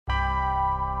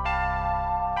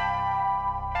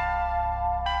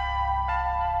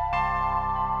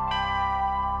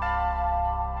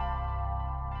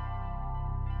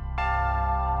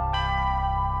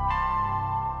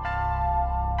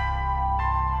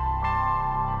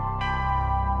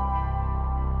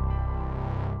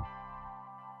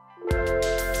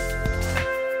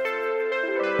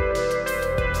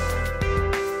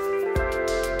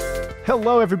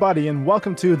Hello, everybody, and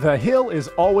welcome to The Hill is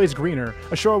Always Greener,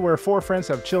 a show where four friends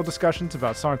have chill discussions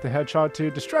about Sonic the Hedgehog to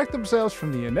distract themselves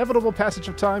from the inevitable passage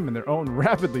of time and their own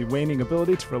rapidly waning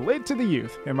ability to relate to the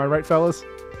youth. Am I right, fellas?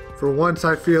 For once,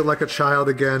 I feel like a child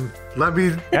again. Let me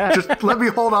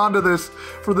hold on to this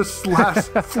for this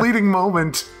last fleeting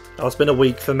moment. Oh, it's been a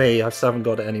week for me. I just haven't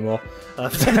got it anymore. No,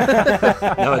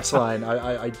 it's fine.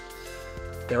 I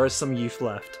there is some youth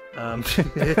left.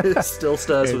 It still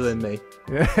stirs within me.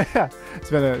 Yeah,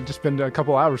 it's been a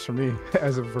couple hours for me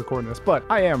as of recording this. But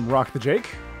I am RockTheJake.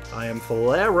 I am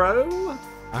Faulerro.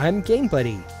 I'm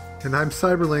GameBuddy. And I'm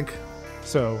CyberLink.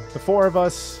 So the four of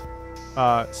us,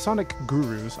 Sonic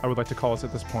gurus, I would like to call us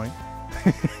at this point.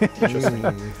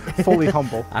 Fully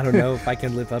humble. I don't know if I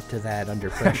can live up to that under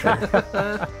pressure.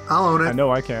 I'll own it. I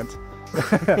know I can't.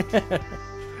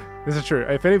 This is true.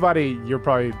 If anybody, you're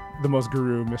probably the most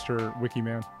guru, Mr.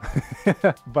 Wikiman.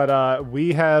 But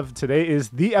we have, today is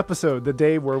the episode, the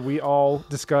day where we all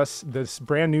discuss this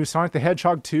brand new Sonic the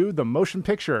Hedgehog 2, the motion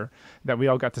picture that we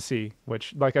all got to see,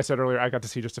 which, like I said earlier, I got to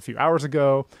see just a few hours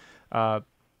ago. All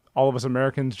of us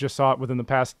Americans just saw it within the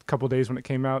past couple days when it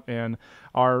came out, and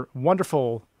our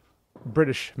wonderful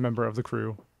British member of the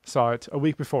crew saw it a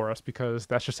week before us, because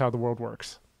that's just how the world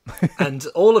works. And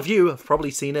all of you have probably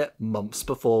seen it months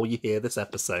before you hear this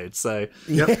episode. So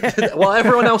Yep. while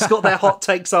everyone else got their hot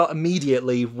takes out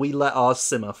immediately, we let ours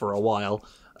simmer for a while.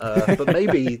 But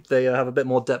maybe they have a bit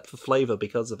more depth of flavor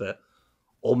because of it.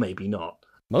 Or maybe not.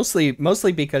 Mostly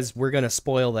because we're going to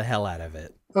spoil the hell out of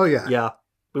it. Oh, yeah. Yeah,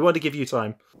 we want to give you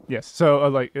time. Yes. So,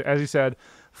 like as you said,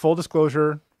 full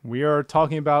disclosure, we are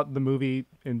talking about the movie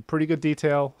in pretty good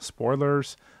detail.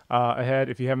 Spoilers ahead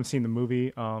if you haven't seen the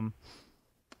movie.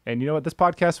 And you know what? This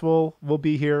podcast will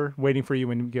be here waiting for you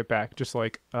when you get back, just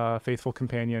like Faithful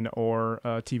Companion or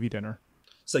TV Dinner.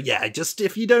 So yeah, just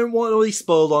if you don't want to be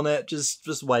spoiled on it,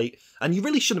 just wait. And you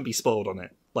really shouldn't be spoiled on it.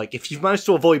 Like, if you've managed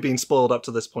to avoid being spoiled up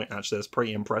to this point, actually, that's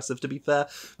pretty impressive, to be fair.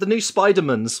 The new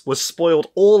Spider-Man's was spoiled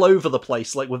all over the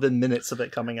place, like, within minutes of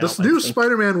it coming out. This new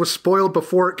Spider-Man was spoiled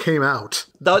before it came out.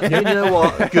 You know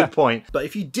what? Good point. But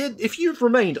if you've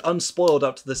remained unspoiled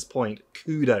up to this point,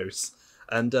 kudos.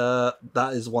 And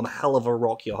that is one hell of a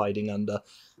rock you're hiding under.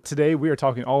 Today, we are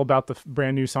talking all about the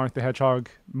brand new Sonic the Hedgehog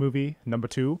movie, number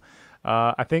 2.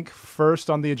 I think first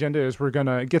on the agenda is we're going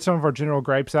to get some of our general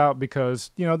gripes out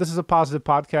because, you know, this is a positive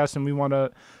podcast and we want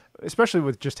to, especially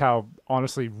with just how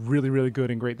honestly really, really good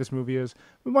and great this movie is,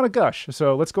 we want to gush.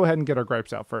 So let's go ahead and get our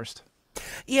gripes out first.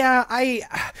 Yeah, I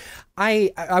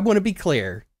want to be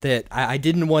clear that I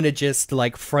didn't want to just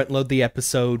like front load the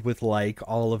episode with like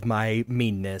all of my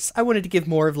meanness. I wanted to give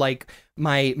more of like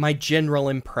my general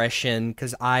impression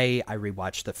because I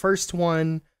rewatched the first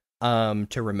one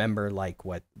to remember like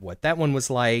what that one was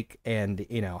like and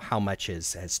you know how much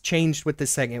has changed with the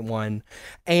second one.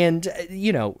 And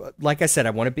you know, like I said, I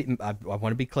want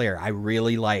to be clear. I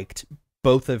really liked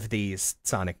both of these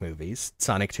Sonic movies,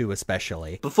 Sonic 2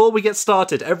 especially. Before we get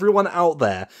started, everyone out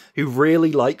there who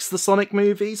really likes the Sonic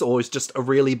movies or is just a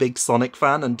really big Sonic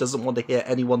fan and doesn't want to hear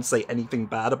anyone say anything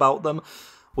bad about them,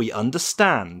 we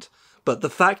understand. But the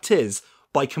fact is,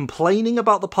 by complaining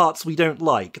about the parts we don't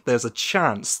like, there's a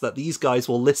chance that these guys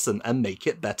will listen and make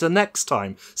it better next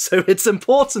time. So it's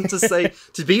important to say,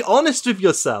 to be honest with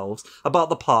yourselves about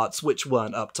the parts which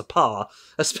weren't up to par,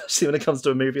 especially when it comes to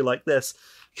a movie like this.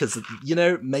 Because, you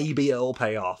know, maybe it'll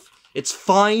pay off. It's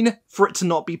fine for it to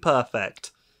not be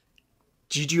perfect.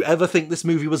 Did you ever think this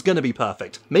movie was going to be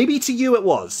perfect? Maybe to you it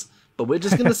was. But we're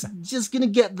just gonna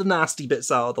get the nasty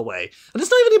bits out of the way. And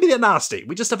it's not even going to be that nasty.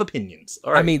 We just have opinions.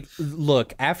 All right? I mean,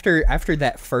 look, after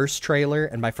that first trailer,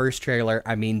 and by first trailer,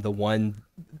 I mean the one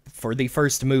for the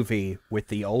first movie with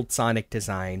the old Sonic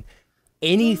design,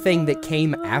 anything that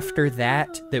came after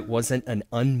that wasn't an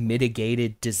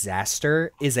unmitigated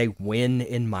disaster is a win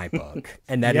in my book.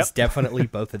 And that is definitely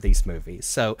both of these movies.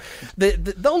 So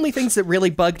the only things that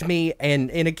really bugged me, and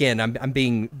again, I'm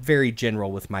being very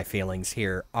general with my feelings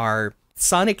here, are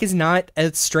Sonic is not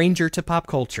a stranger to pop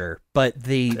culture, but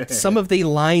some of the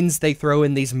lines they throw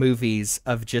in these movies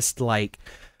of just like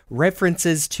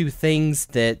references to things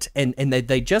that and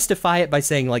they justify it by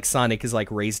saying like Sonic has like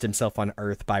raised himself on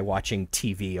Earth by watching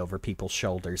TV over people's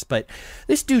shoulders, but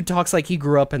this dude talks like he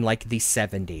grew up in like the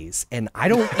 70s, and I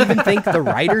don't even think the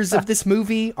writers of this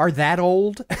movie are that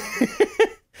old.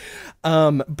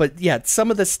 But yeah,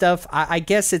 some of the stuff, I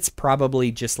guess it's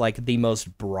probably just like the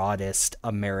most broadest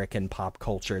American pop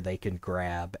culture they can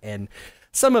grab, and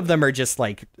some of them are just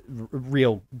like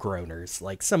real groaners.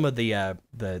 Like some of the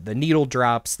needle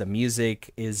drops, the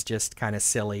music is just kind of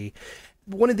silly.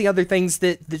 One of the other things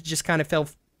that just kind of fell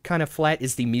kind of flat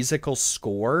is the musical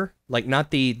score, like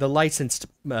not the licensed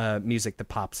music that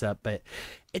pops up, but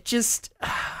it just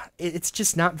it's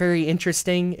just not very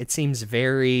interesting. It seems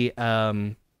very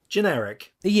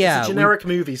generic. Yeah, it's a generic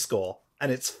movie score,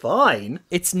 and it's fine.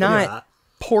 It's not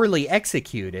poorly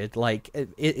executed. Like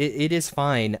it is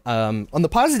fine. On the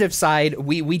positive side,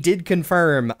 we did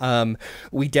confirm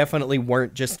we definitely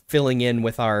weren't just filling in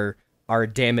with our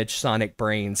damaged Sonic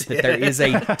brains, that there is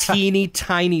a teeny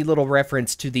tiny little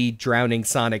reference to the drowning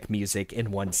Sonic music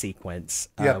in one sequence.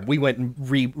 We went and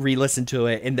re-listened to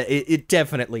it, and it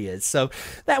definitely is. So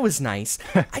that was nice.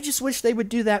 I just wish they would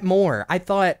do that more. I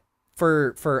thought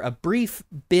for a brief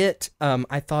bit,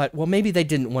 I thought, well, maybe they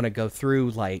didn't want to go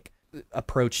through, like,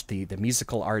 approach the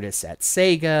musical artists at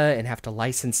Sega and have to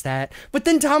license that. But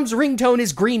then Tom's ringtone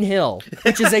is Green Hill,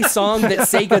 which is a song that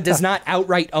Sega does not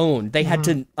outright own. They had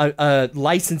to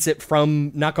license it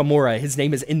from Nakamura. His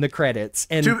name is in the credits.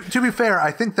 And to be fair,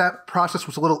 I think that process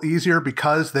was a little easier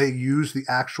because they used the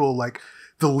actual, like,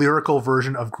 the lyrical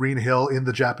version of Green Hill in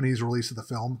the Japanese release of the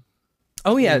film.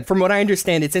 Oh yeah, from what I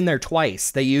understand, it's in there twice.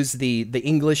 They use the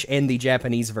English and the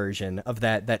Japanese version of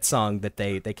that song that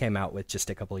they came out with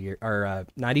just a couple of years, or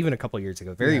not even a couple of years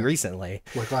ago, very recently.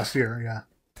 Like last year, yeah.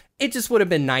 It just would have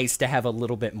been nice to have a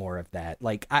little bit more of that.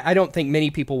 Like, I don't think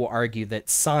many people will argue that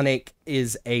Sonic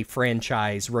is a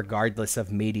franchise, regardless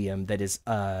of medium, that is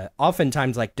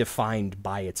oftentimes, like, defined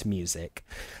by its music.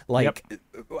 Like,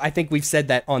 I think we've said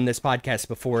that on this podcast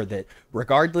before, that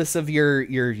regardless of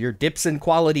your dips in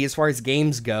quality as far as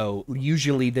games go,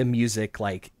 usually the music,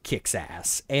 like, kicks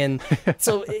ass. And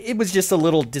so it was just a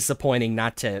little disappointing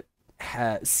not to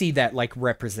see that, like,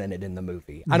 represented in the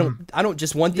movie. I don't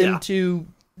just want them to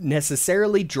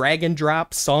necessarily drag and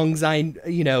drop songs I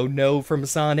know from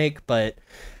Sonic, but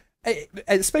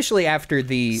especially after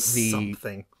the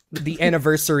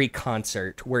anniversary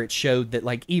concert, where it showed that,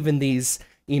 like, even these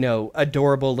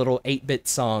adorable little 8-bit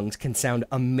songs can sound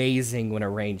amazing when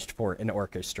arranged for an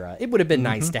orchestra. It would have been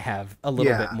nice to have a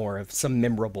little bit more of some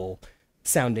memorable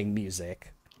sounding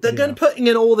music. They're going putting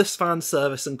in all this fan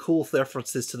service and cool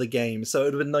references to the game, so it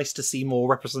would have been nice to see more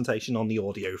representation on the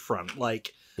audio front.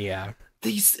 Like,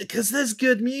 because there's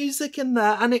good music in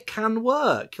there, and it can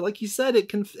work. Like you said, it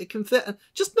can fit.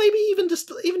 Just maybe even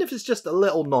if it's just a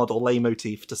little nod or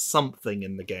leitmotif to something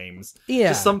in the games. Yeah,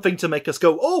 just something to make us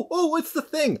go, oh, it's the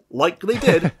thing, like they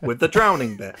did with the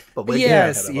drowning bit. But we're getting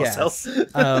ahead of ourselves.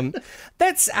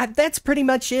 That's pretty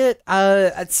much it.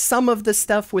 Some of the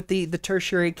stuff with the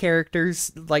tertiary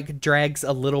characters, like, drags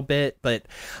a little bit, but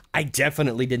I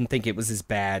definitely didn't think it was as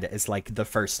bad as, like, the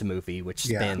first movie, which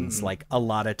spends like a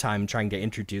lot of time trying to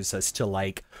introduce us to,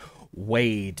 like,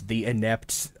 Wade, the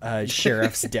inept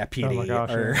sheriff's deputy. Oh my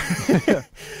gosh,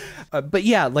 but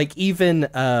yeah, like, even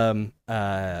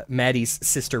Maddie's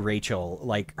sister Rachel,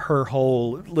 like, her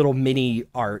whole little mini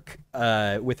arc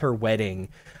with her wedding,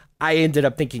 I ended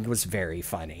up thinking was very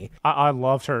funny. I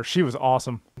loved her. She was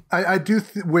awesome. I do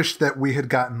wish that we had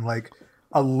gotten, like,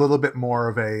 a little bit more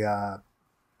of a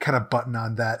kind of button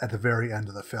on that at the very end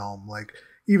of the film. Like,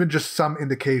 even just some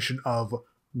indication of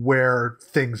where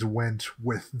things went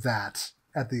with that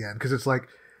at the end. Because it's like,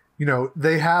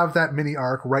 they have that mini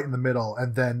arc right in the middle,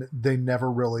 and then they never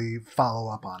really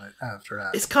follow up on it after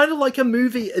that. It's kind of like a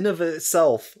movie in of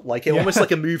itself. Like, almost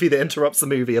like a movie that interrupts the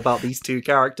movie about these two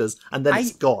characters, and then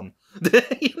it's gone.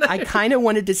 I kind of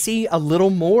wanted to see a little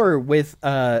more with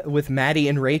Maddie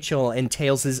and Rachel and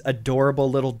Tails'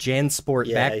 adorable little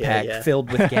JanSport backpack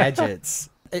filled with gadgets.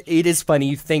 It is funny,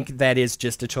 you think that is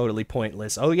just a totally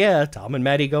pointless, oh yeah, Tom and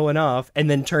Maddie going off, and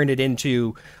then turn it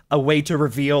into a way to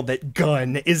reveal that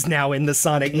Gun is now in the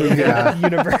Sonic movie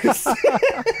universe.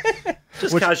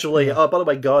 Just casually, by the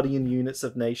way, Guardian Units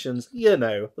of Nations,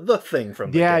 the thing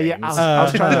from the games.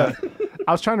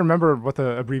 I was trying to remember what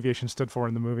the abbreviation stood for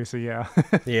in the movie, so yeah.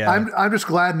 I'm just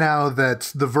glad now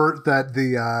that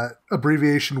the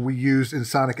abbreviation we used in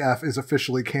Sonic F is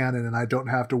officially canon, and I don't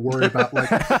have to worry about, like,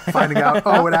 finding out,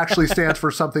 it actually stands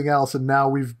for something else, and now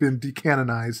we've been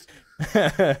decanonized.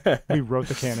 We wrote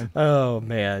the canon. Oh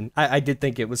man, I did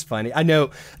think it was funny. I know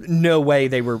no way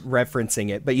they were referencing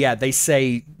it, but yeah, they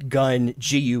say gun,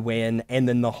 Gun, and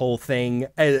then the whole thing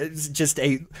is just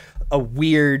a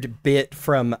weird bit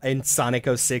from in Sonic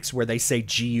 06 where they say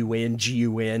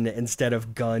Gun instead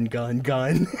of gun.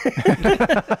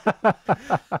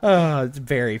 Oh, it's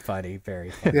very funny,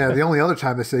 very funny. Yeah, the only other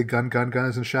time they say gun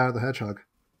is in Shadow the Hedgehog.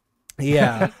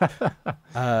 Yeah.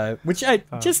 Which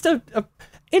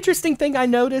Interesting thing I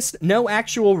noticed, no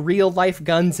actual real life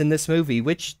guns in this movie,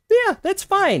 which, yeah, that's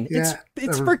fine. Yeah,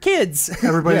 it's for kids.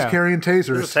 Everybody's carrying tasers.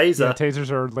 There's a taser. Yeah,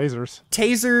 tasers or lasers.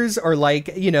 Tasers, or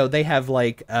like, they have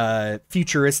like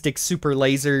futuristic super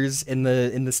lasers in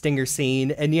the Stinger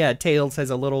scene, and yeah, Tails has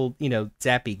a little,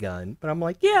 zappy gun. But I'm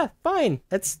like, yeah, fine.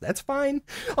 That's fine.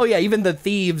 Oh yeah, even the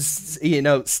thieves,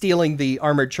 stealing the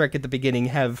armored truck at the beginning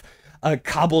have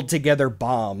cobbled together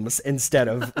bombs instead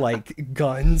of like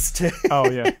guns.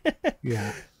 Oh yeah,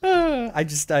 Yeah. I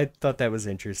thought that was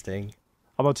interesting.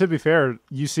 Although to be fair,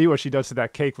 you see what she does to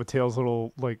that cake with Tails'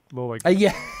 little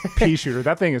Yeah, pea shooter.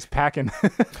 That thing is packing.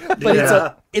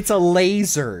 but it's a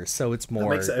laser, so it's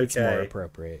more makes it it's more okay.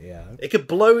 appropriate. Yeah. It could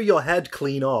blow your head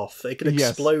clean off. It could Yes.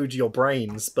 explode your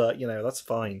brains, but that's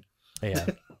fine. Yeah.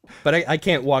 But I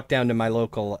can't walk down to my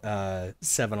local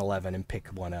 7-Eleven and pick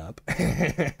one up.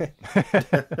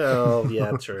 Oh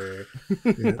yeah, true.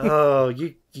 Oh,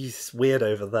 you weird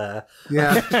over there.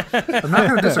 Yeah. I'm not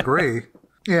going to disagree.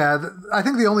 Yeah, I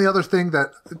think the only other thing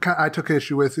that I took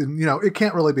issue with, and it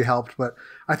can't really be helped, but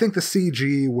I think the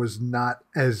CG was not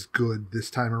as good this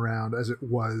time around as it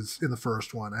was in the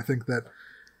first one. I think that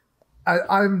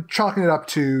I'm chalking it up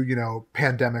to,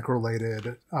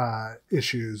 pandemic-related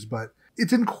issues, but it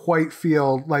didn't quite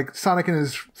feel like Sonic and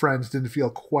his friends didn't feel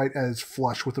quite as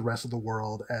flush with the rest of the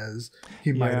world as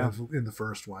he might have in the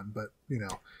first one. But,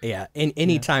 Yeah, and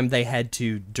anytime they had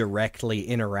to directly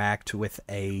interact with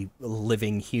a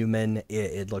living human,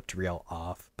 it looked real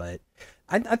off. But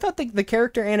I thought the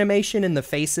character animation and the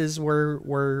faces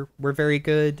were very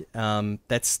good. I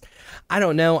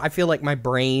don't know. I feel like my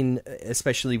brain,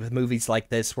 especially with movies like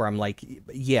this, where I'm like,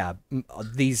 yeah,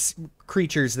 these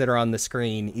creatures that are on the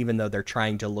screen, even though they're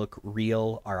trying to look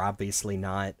real, are obviously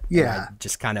not. Yeah.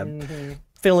 Just kind of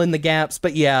fill in the gaps.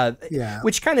 But yeah.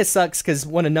 Which kind of sucks, because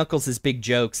one of Knuckles' big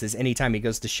jokes is anytime he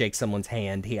goes to shake someone's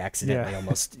hand, he accidentally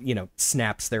almost,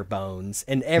 snaps their bones.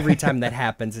 And every time that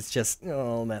happens, it's just,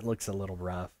 oh, that looks a little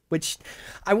rough. Which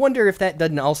I wonder if that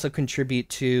doesn't also contribute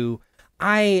to,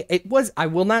 I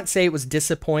will not say it was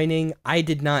disappointing. I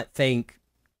did not think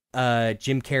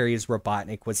Jim Carrey's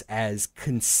Robotnik was as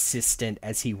consistent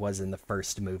as he was in the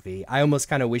first movie. I almost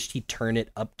kind of wished he'd turn it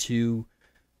up to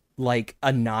like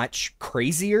a notch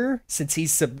crazier, since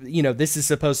he's this is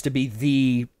supposed to be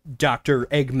the Dr.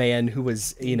 Eggman who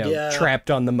was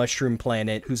trapped on the mushroom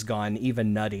planet, who's gone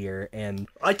even nuttier. And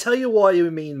I tell you what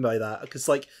you mean by that, because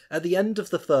like at the end of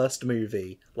the first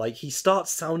movie, like he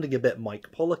starts sounding a bit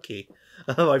Mike Pollocky.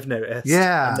 I've noticed.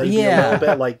 Yeah. And maybe a little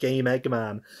bit like Game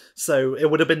Eggman. So it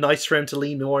would have been nice for him to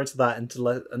lean more into that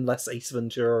and less Ace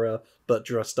Ventura, but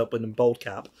dressed up in a bald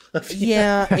cap.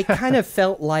 Yeah, it kind of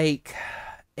felt like,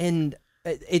 and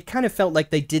it kind of felt like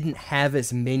they didn't have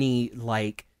as many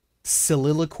like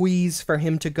soliloquies for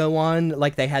him to go on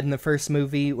like they had in the first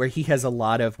movie, where he has a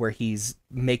lot of where he's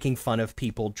making fun of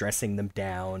people, dressing them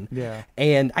down. Yeah.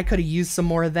 And I could have used some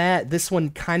more of that. This one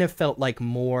kind of felt like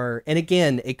more, and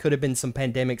again, it could have been some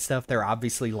pandemic stuff. There are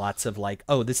obviously lots of like,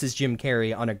 oh, this is Jim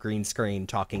Carrey on a green screen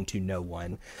talking to no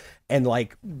one. And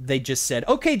like, they just said,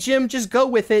 okay, Jim, just go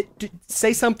with it.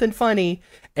 Say something funny.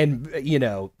 And,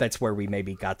 that's where we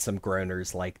maybe got some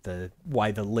groaners, like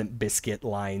why the Limp Bizkit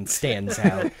line stands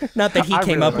out. Not that he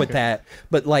came up with that,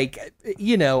 but like,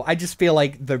 I just feel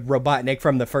like the Robotnik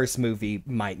from the first movie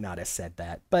might not have said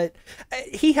that. But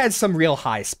he had some real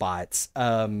high spots.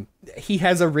 He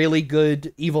has a really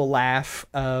good evil laugh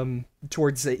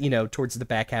towards the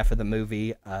back half of the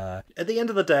movie. At the end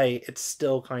of the day, it's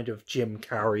still kind of Jim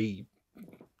Carrey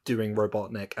doing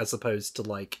Robotnik as opposed to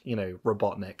like,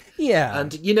 Robotnik. Yeah.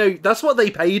 And, that's what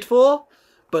they paid for,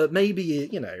 but maybe,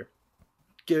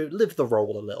 go live the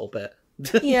role a little bit.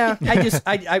 Yeah,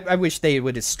 I wish they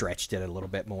would have stretched it a little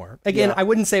bit more. Again, I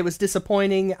wouldn't say it was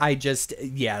disappointing. I just,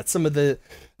 some of the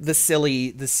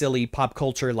silly pop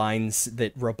culture lines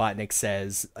that Robotnik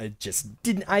says I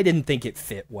didn't think it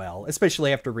fit well,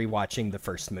 especially after rewatching the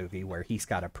first movie, where he's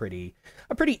got a pretty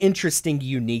interesting,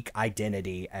 unique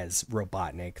identity as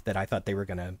Robotnik that I thought they were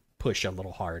gonna push a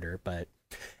little harder. But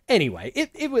anyway,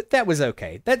 that was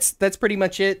okay. That's pretty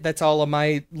much it. That's all of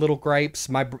my little gripes.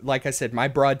 Like I said, my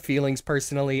broad feelings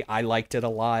personally, I liked it a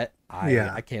lot.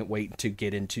 I can't wait to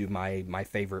get into my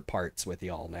favorite parts with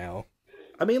y'all now.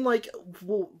 I mean, like,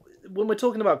 when we're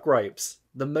talking about gripes,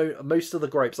 most of the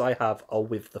gripes I have are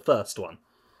with the first one.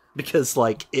 Because,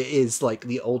 like, it is, like,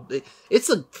 it's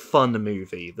a fun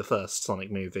movie, the first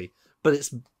Sonic movie, but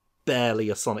it's barely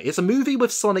a Sonic. It's a movie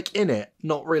with Sonic in it,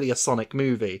 not really a Sonic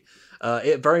movie.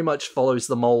 It very much follows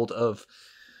the mold of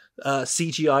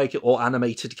CGI or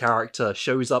animated character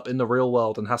shows up in the real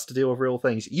world and has to deal with real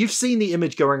things. You've seen the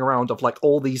image going around of like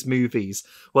all these movies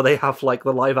where they have like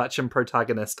the live action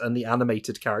protagonist and the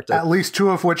animated character. At least 2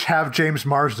 of which have James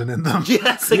Marsden in them.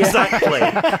 Yes, exactly.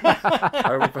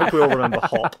 I hope we all remember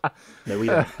Hop. No, we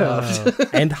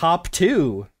don't. And Hop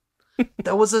 2.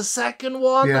 There was a second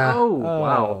one? Yeah. Oh,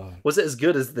 wow. Was it as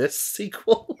good as this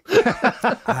sequel?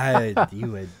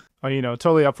 You would. Oh, you know,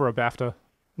 totally up for a BAFTA.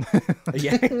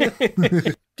 Yeah.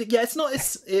 Yeah,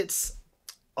 it's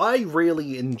I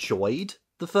really enjoyed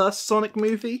the first Sonic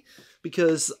movie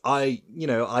because I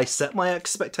set my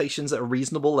expectations at a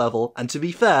reasonable level, and to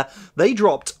be fair, they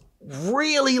dropped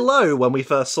really low when we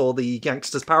first saw the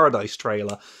Gangsta's Paradise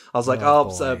trailer. I was like,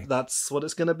 so that's what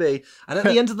it's gonna be. And at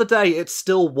the end of the day, it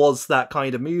still was that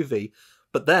kind of movie.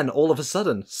 But then, all of a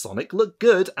sudden, Sonic looked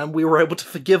good, and we were able to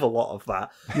forgive a lot of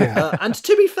that. Yeah. And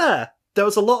to be fair, there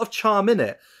was a lot of charm in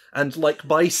it. And, like,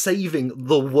 by saving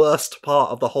the worst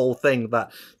part of the whole thing,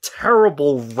 that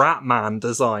terrible Ratman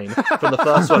design from the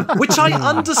first one, which I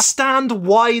understand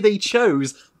why they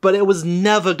chose, but it was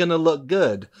never going to look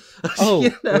good.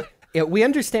 Oh, yeah, we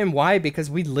understand why, because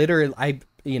we literally, I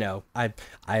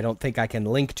don't think I can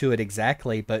link to it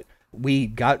exactly, but we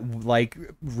got like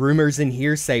rumors and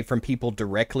hearsay from people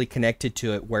directly connected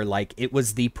to it where like it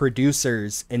was the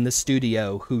producers in the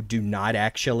studio who do not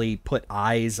actually put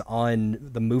eyes on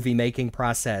the movie making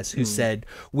process who said,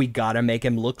 we gotta make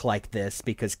him look like this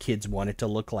because kids want it to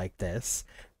look like this.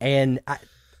 And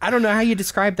I don't know how you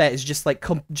describe that. It's just like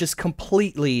just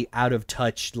completely out of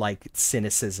touch, like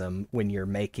cynicism when you're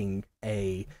making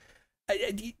a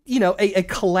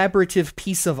collaborative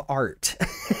piece of art.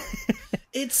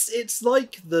 It's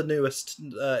like the newest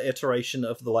iteration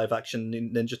of the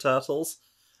live-action Ninja Turtles,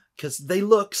 because they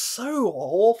look so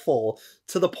awful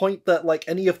to the point that like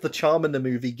any of the charm in the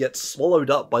movie gets swallowed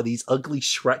up by these ugly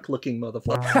Shrek-looking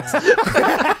motherfuckers.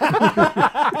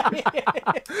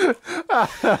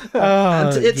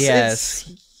 And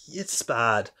it's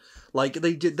bad. Like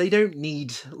they don't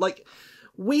need like.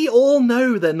 We all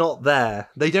know they're not there.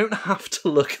 They don't have to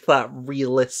look that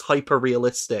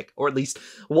hyper-realistic, or at least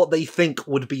what they think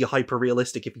would be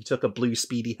hyper-realistic if you took a blue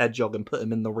speedy hedgehog and put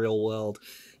him in the real world.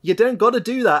 You don't gotta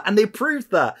do that, and they proved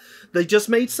that. They just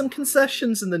made some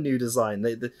concessions in the new design.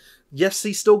 Yes,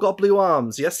 he's still got blue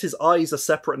arms. Yes, his eyes are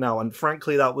separate now, and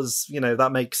frankly, that was,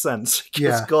 that makes sense.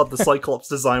 Because, God, the Cyclops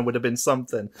design would have been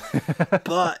something.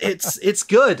 But it's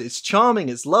good, it's charming,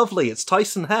 it's lovely, it's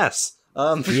Tyson Hess.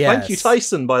 Thank you,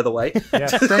 Tyson, by the way.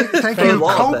 Yes. Thank you,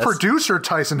 co-producer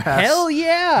Tyson Hess. Hell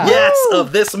yeah! Yes,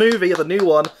 of this movie, of the new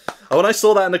one. And when I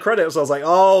saw that in the credits, I was like,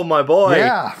 oh, my boy.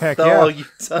 Yeah. Heck yeah.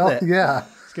 You've done it. Yeah.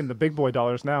 It's getting the big boy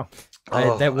dollars now.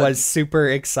 That was super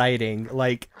exciting.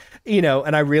 Like,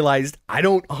 and I realized I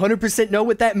don't 100% know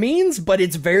what that means, but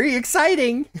it's very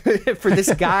exciting for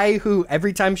this guy who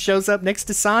every time shows up next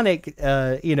to Sonic,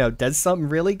 does something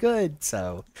really good.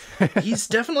 So he's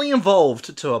definitely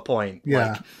involved to a point.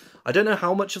 Yeah. Like, I don't know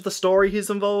how much of the story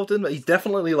he's involved in, but he's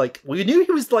definitely we knew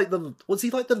he was like was he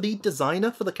like the lead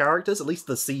designer for the characters, at least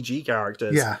the CG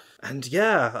characters? Yeah. And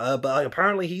but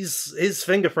apparently his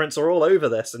fingerprints are all over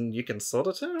this, and you can sort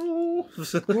of tell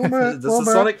there's a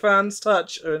Sonic fan's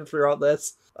touch throughout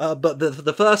this. But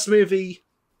the first movie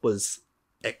was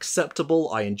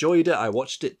acceptable. I enjoyed it. I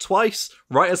watched it twice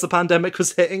right as the pandemic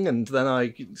was hitting, and then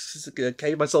I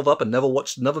caved myself up and never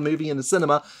watched another movie in the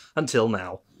cinema until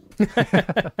now.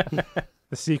 The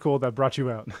sequel that brought you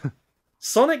out.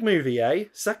 Sonic movie, eh?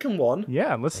 Second one.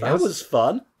 Yeah, that was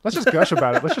fun. Let's just gush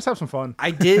about it. Let's just have some fun. I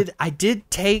did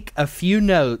take a few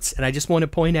notes, and I just want to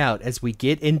point out as we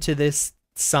get into this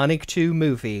Sonic 2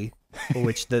 movie,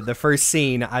 which the first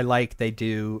scene I like they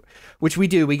do, which we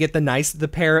get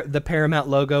the Paramount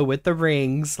logo with the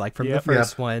rings like from the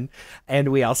first one, and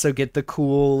we also get the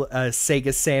cool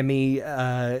Sega Sammy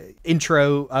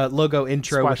logo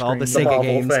intro Splash with all the screen. Sega The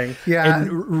games. thing. Yeah.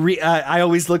 And I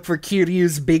always look for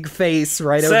Kiryu's big face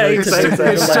right over. Same.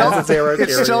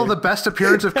 It's still the best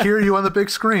appearance of Kiryu on the big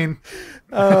screen.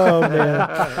 Oh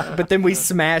man. But then we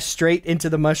smash straight into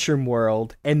the mushroom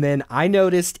world, and then I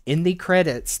noticed in the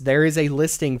credits there is a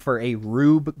listing for a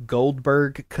Rube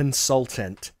Goldberg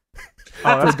consultant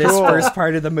for this first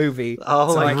part of the movie.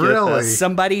 Oh my really? goodness.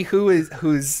 Somebody who's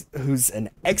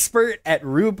an expert at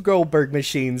Rube Goldberg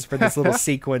machines for this little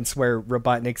sequence where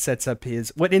Robotnik sets up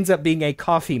what ends up being a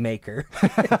coffee maker.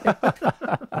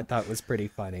 I thought was pretty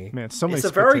funny. Man, so many. It's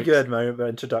a very good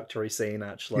introductory scene,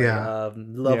 actually. Yeah.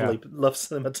 Love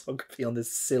cinematography on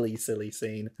this silly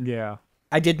scene. Yeah.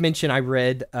 I did mention I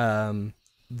read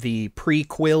the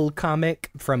prequel comic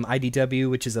from IDW,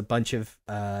 which is a bunch of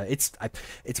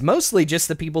it's mostly just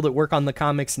the people that work on the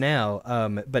comics now,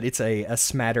 but it's a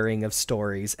smattering of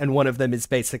stories, and one of them is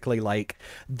basically like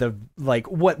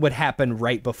what would happen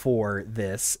right before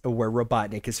this, where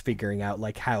Robotnik is figuring out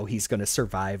like how he's going to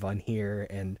survive on here,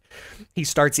 and he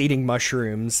starts eating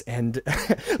mushrooms and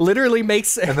literally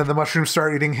makes and then the mushrooms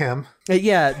start eating him.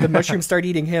 Yeah, the mushrooms start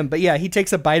eating him. But yeah, he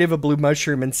takes a bite of a blue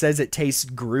mushroom and says it tastes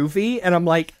groovy, and I'm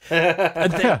like,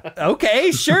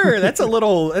 okay, sure, that's a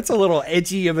little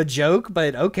edgy of a joke,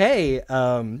 but okay.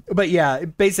 But yeah,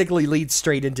 it basically leads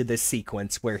straight into this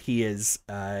sequence where he is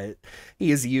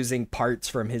using parts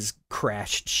from his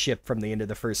crashed ship from the end of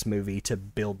the first movie to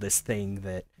build this thing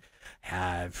that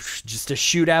just to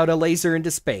shoot out a laser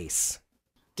into space.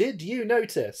 Did you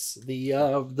notice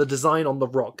the design on the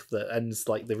rock that ends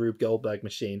like the Rube Goldberg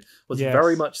machine was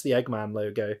very much the Eggman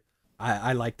logo?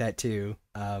 I like that too.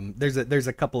 There's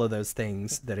a couple of those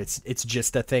things that it's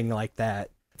just a thing like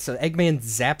that. So Eggman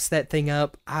zaps that thing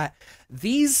up.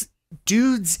 These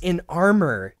dudes in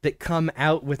armor that come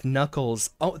out with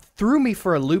Knuckles threw me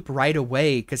for a loop right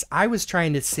away, because I was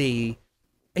trying to see,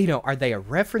 are they a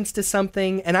reference to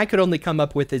something? And I could only come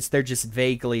up with they're just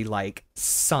vaguely like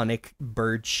Sonic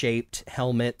bird-shaped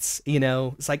helmets.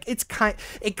 It's like it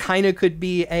kind of could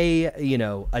be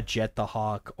a Jet the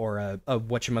Hawk or a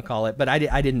whatchamacallit, but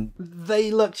I didn't.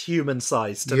 They looked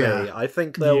human-sized to me. I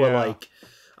think they were like,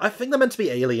 I think they're meant to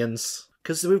be aliens,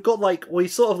 because we've got we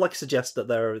sort of like suggest that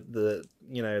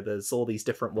there's all these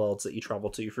different worlds that you travel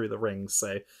to through the rings.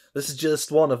 So this is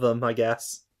just one of them, I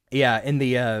guess. Yeah, in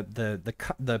the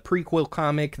prequel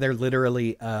comic, they're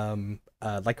literally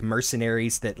like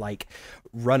mercenaries that like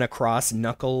run across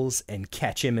Knuckles and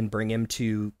catch him and bring him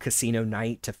to Casino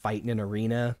Night to fight in an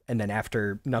arena. And then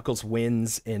after Knuckles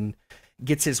wins and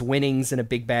gets his winnings in a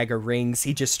big bag of rings,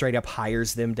 he just straight up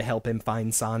hires them to help him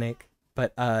find Sonic.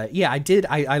 But yeah,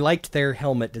 I liked their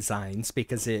helmet designs,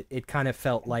 because it kind of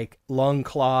felt like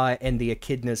Longclaw and the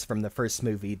Echidnas from the first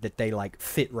movie, that they like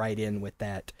fit right in with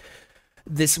that.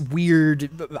 This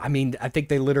weird, I think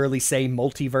they literally say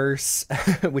multiverse,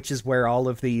 which is where all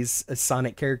of these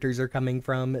Sonic characters are coming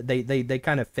from. They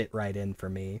kind of fit right in for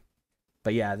me.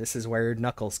 But yeah, this is where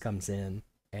Knuckles comes in.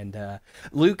 And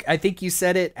Luke, I think you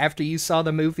said it after you saw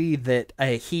the movie that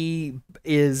he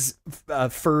is a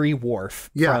furry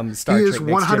Worf from Star Trek. He is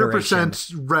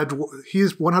 100% red. He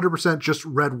is 100% just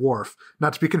Red Worf,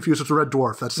 not to be confused with the Red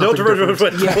Dwarf. That's something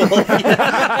different.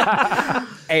 Yeah.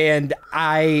 And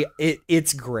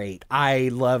it's great. I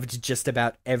loved just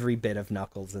about every bit of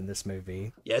Knuckles in this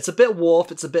movie. Yeah, it's a bit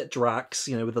Worf, it's a bit Drax,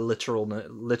 with the literal.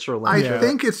 I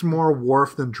think it's more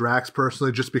Worf than Drax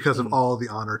personally, just because of all the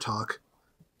honor talk.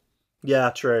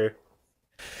 Yeah, true.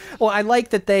 Well, I like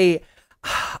that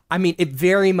it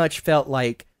very much felt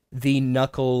like the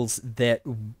Knuckles that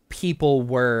people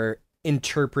were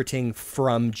interpreting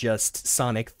from just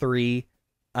Sonic 3,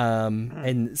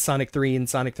 and Sonic 3 and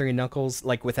Sonic 3 Knuckles,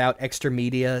 like without extra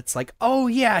media. It's like, oh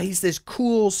yeah, he's this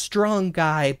cool, strong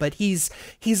guy, but he's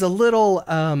a little,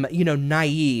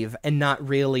 naive and not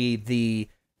really the,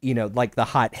 like the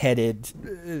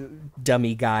hot-headed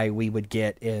dummy guy we would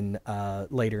get in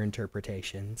later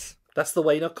interpretations. That's the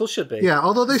way Knuckles should be. Yeah,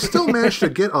 although they still managed to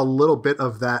get a little bit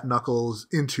of that Knuckles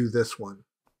into this one.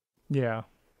 Yeah.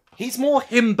 He's more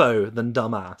himbo than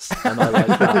dumbass, and I like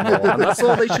that more. And that's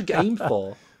all they should aim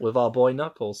for with our boy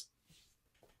Knuckles.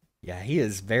 Yeah,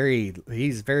 he's very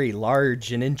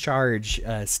large and in charge,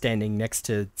 standing next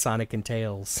to Sonic and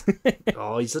Tails.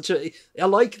 Oh, I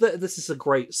like that this is a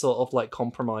great sort of like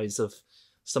compromise of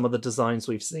some of the designs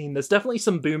we've seen. There's definitely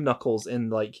some Boom Knuckles in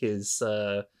like his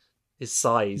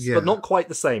size, but not quite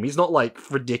the same. He's not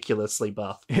like ridiculously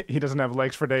buff. He doesn't have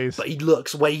legs for days. But he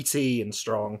looks weighty and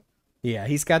strong. Yeah,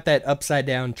 he's got that upside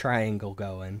down triangle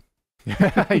going.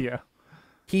 Yeah.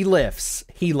 He lifts.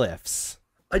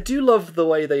 I do love the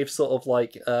way they've sort of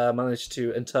like managed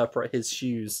to interpret his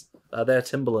shoes. They're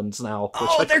Timberlands now.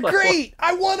 They're great!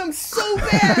 I want them so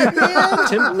bad,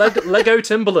 man! Lego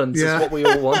Timberlands is what we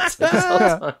all want.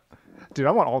 Dude,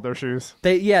 I want all their shoes.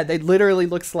 They literally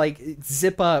looks like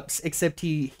zip-ups, except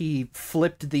he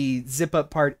flipped the zip-up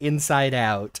part inside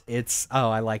out.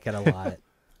 I like it a lot.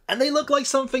 And they look like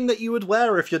something that you would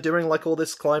wear if you're doing like all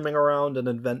this climbing around and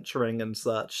adventuring and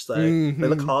such. So they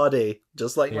look hardy,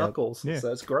 just like Knuckles. Yeah.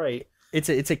 So it's great. It's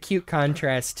a cute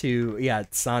contrast to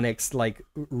Sonic's like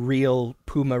real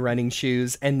Puma running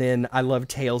shoes, and then I love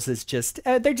Tails is just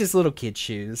they're just little kid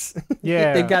shoes.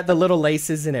 Yeah, they've got the little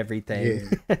laces and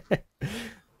everything. Yeah.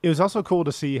 It was also cool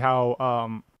to see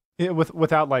how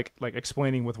without like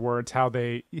explaining with words how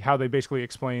they basically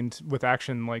explained with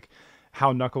action, like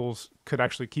how Knuckles could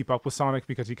actually keep up with Sonic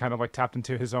because he kind of like tapped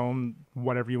into his own,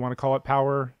 whatever you want to call it,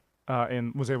 power,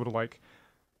 and was able to like,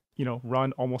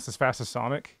 run almost as fast as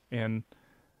Sonic. And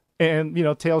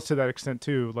Tails to that extent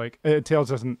too. Like Tails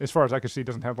doesn't, as far as I could see,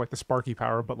 doesn't have like the Sparky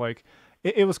power, but like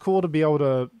it was cool to be able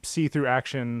to see through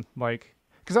action, like,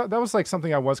 because that was like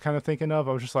something I was kind of thinking of.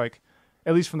 I was just like,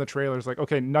 at least from the trailers, like,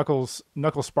 okay, Knuckles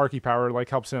Sparky power like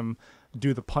helps him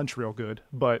do the punch real good,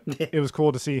 but it was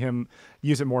cool to see him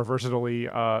use it more versatilely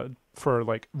for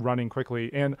like running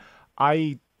quickly. And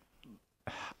I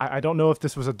don't know if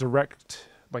this was a direct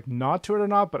like nod to it or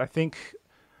not, but I think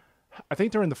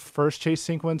during the first chase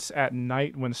sequence at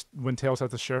night when Tails has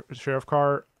the sheriff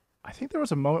car, I think there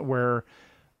was a moment where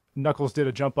Knuckles did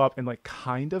a jump up and like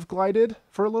kind of glided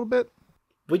for a little bit.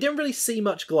 We didn't really see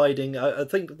much gliding. I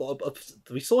think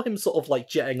we saw him sort of like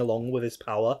jetting along with his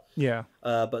power. Yeah.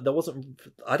 But there wasn't.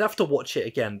 I'd have to watch it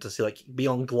again to see, like, be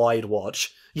on glide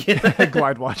watch.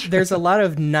 Glide watch. There's a lot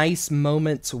of nice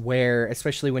moments where,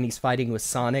 especially when he's fighting with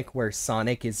Sonic, where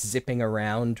Sonic is zipping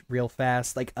around real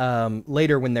fast. Like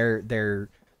later when they're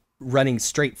running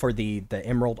straight for the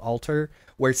Emerald Altar,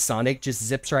 where Sonic just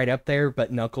zips right up there,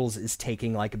 but Knuckles is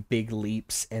taking like big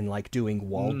leaps and like doing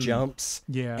wall jumps.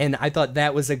 Yeah. And I thought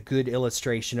that was a good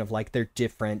illustration of like they're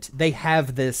different. They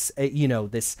have this,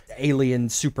 this alien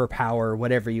superpower,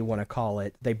 whatever you want to call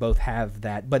it. They both have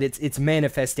that, but it's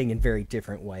manifesting in very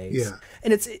different ways. Yeah.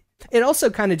 And it also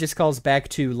kind of just calls back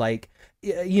to like,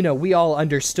 we all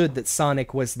understood that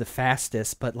Sonic was the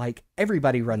fastest, but like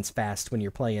everybody runs fast when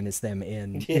you're playing as them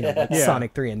in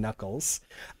Sonic 3 and Knuckles.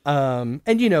 And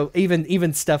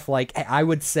even stuff like, I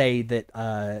would say that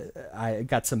I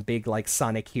got some big like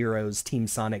Sonic Heroes, Team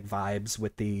Sonic vibes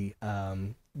with the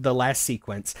last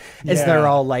sequence as they're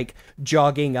all like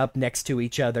jogging up next to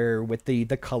each other with the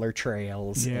color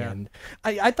trails. And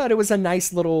I thought it was a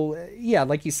nice little,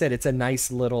 like you said, it's a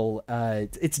nice little,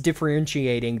 it's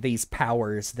differentiating these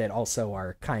powers that also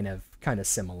are kind of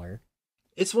similar.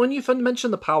 It's when you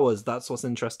mention the powers, that's what's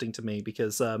interesting to me,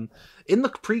 because in the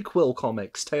prequel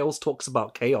comics, Tails talks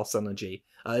about chaos energy.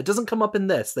 It doesn't come up in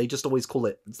this, they just always call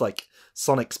it, it's like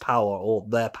Sonic's power or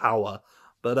their power.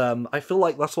 But I feel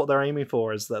like that's what they're aiming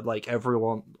for, is that like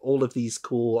all of these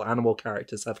cool animal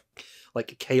characters have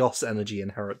like chaos energy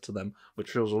inherent to them,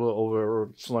 which feels a little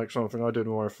bit like something I did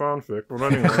in my fanfic. But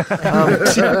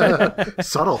anyway,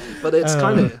 subtle. But it's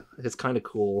kind of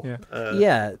cool.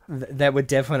 That would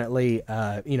definitely,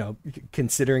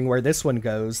 considering where this one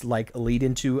goes, like lead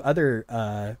into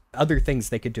other things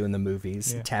they could do in the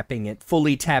movies,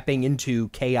 fully tapping into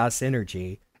chaos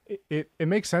energy. It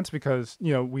makes sense because,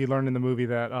 we learned in the movie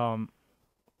that,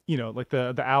 like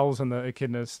the owls and the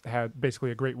echidnas had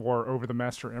basically a great war over the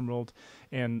Master Emerald.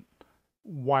 And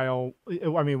while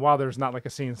there's not like a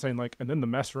scene saying like, and then the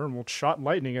Master Emerald shot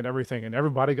lightning and everything and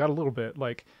everybody got a little bit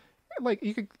like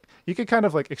you could kind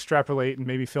of like extrapolate and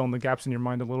maybe fill in the gaps in your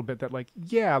mind a little bit that like,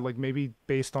 like maybe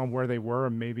based on where they were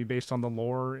and maybe based on the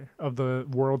lore of the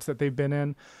worlds that they've been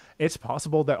in, it's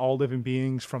possible that all living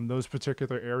beings from those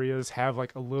particular areas have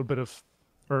like a little bit of,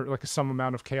 or like some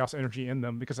amount of chaos energy in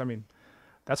them, because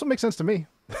that's what makes sense to me.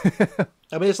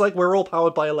 It's like we're all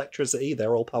powered by electricity,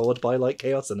 they're all powered by like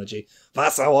chaos energy.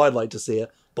 That's how I'd like to see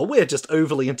it. But we're just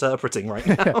overly interpreting right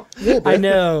now. I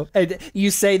know. And you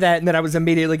say that, and then I was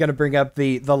immediately going to bring up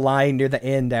the line near the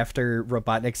end after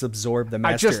Robotnik's absorbed the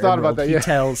Master I just thought Emerald. about that. He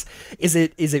tells, is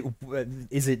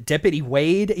it Deputy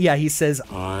Wade? Yeah, he says,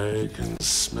 I can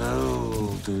smell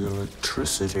the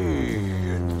electricity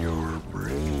in your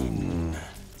brain.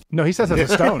 No, he says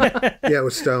it's a Stone. Yeah, it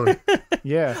was Stone.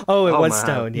 Yeah. Oh, it was man.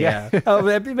 Stone. Yeah.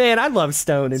 Oh man, I love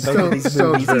Stone in both of these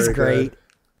movies. He's great.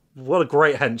 What a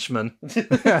great henchman.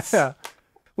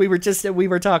 We were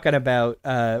talking about,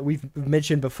 we've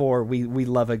mentioned before, we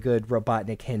love a good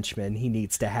Robotnik henchman. He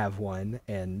needs to have one,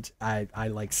 and I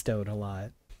like Stone a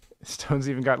lot. Stone's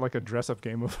even got like a dress-up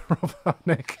game with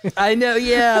Robotnik. I know,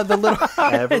 yeah, the little...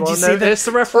 Everyone knows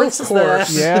the references there.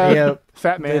 Yeah,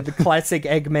 Fat Man. The classic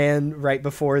Eggman right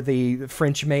before the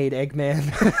French-made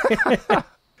Eggman.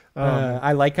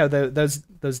 I like how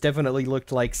those definitely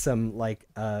looked like some like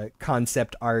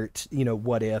concept art,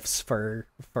 what ifs for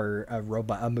a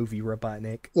movie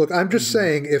Robotnik. Look, I'm just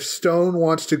saying, if Stone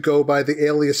wants to go by the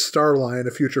alias Starline in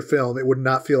a future film, it would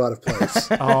not feel out of place.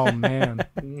 Oh man!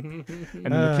 And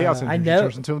then the chaos energy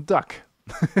turns into a duck.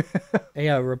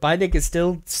 Yeah, Robotnik is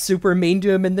still super mean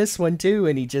to him in this one too,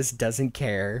 and he just doesn't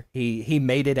care. He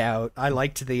made it out. I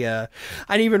liked the I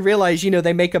didn't even realize,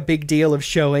 they make a big deal of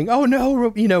showing, oh no,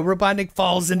 Robotnik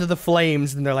falls into the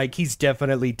flames, and they're like, he's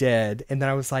definitely dead. And then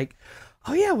I was like,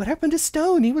 oh yeah, what happened to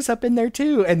Stone? He was up in there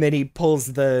too. And then he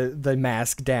pulls the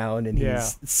mask down and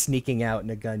he's sneaking out in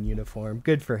a gun uniform.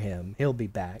 Good for him. He'll be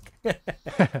back.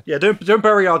 Yeah, don't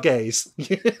bury our gays.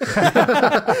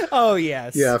 Oh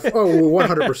yes. Yeah. Oh,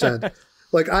 100%.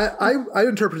 Like I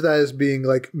interpret that as being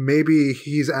like maybe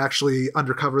he's actually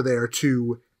undercover there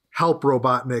to help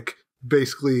Robotnik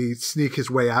basically sneak his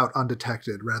way out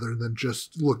undetected rather than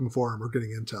just looking for him or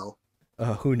getting intel.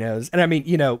 Who knows? And I mean,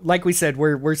 like we said,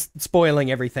 we're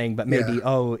spoiling everything, but maybe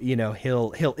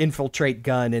he'll infiltrate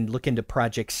Gunn and look into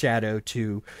Project Shadow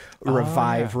to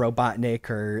revive Robotnik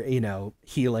or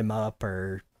heal him up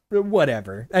or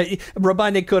whatever.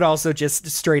 Robotnik could also just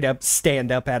straight up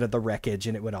stand up out of the wreckage,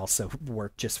 and it would also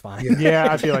work just fine. Yeah,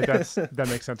 I feel like that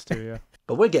makes sense too. Yeah.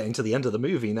 But we're getting to the end of the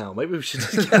movie now. Maybe we should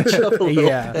just catch up a little.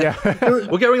 Yeah.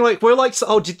 We're like,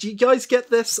 oh, did you guys get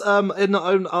this in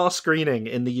our screening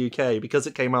in the UK? Because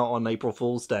it came out on April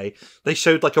Fool's Day. They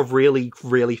showed like a really,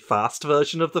 really fast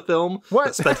version of the film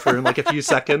that sped through in like a few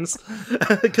seconds.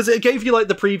 Because it gave you like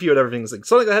the preview and everything. It's like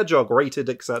Sonic the Hedgehog rated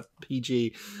except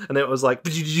PG. And it was like,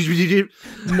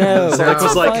 no, Sonic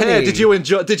was like, hey, did you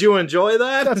enjoy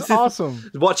that? That's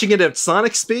awesome. Watching it at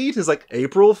Sonic speed is like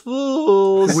April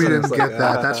Fool's. We didn't get that.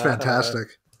 That's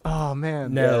fantastic. Oh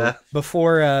man. No. Yeah.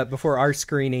 Before our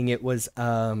screening, it was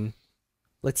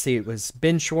let's see, it was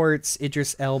Ben Schwartz,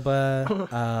 Idris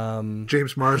Elba,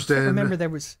 James Marsden. I remember there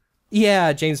was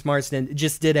James Marsden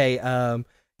just did a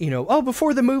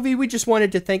before the movie we just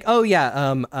wanted to thank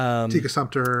Tika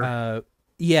Sumpter.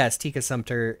 Yes, Tika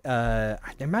Sumpter.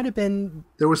 There might have been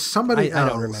There was somebody else. I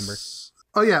don't remember.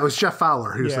 Oh yeah, it was Jeff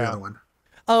Fowler who's the other one.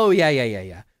 Oh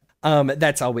yeah.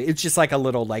 That's all. It's just like a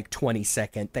little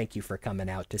 20-second thank you for coming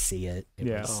out to see it.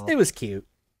 It was cute.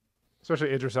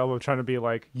 Especially Idris Elba trying to be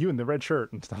like you in the red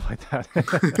shirt and stuff like that.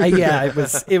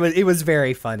 It was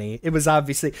very funny. It was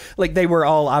obviously like they were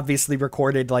all obviously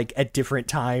recorded like at different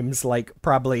times, like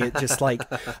probably at just like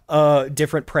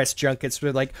different press junkets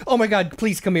were like, oh my god,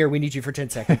 please come here, we need you for 10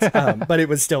 seconds. But it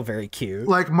was still very cute.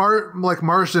 Like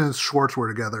Marsden and Schwartz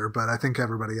were together, but I think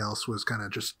everybody else was kind of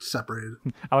just separated.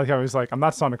 I like how he's like, I'm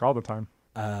not Sonic all the time.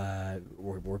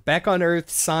 We're back on Earth.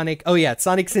 Sonic. Oh yeah,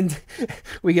 Sonic's in.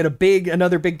 We get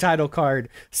another big title card.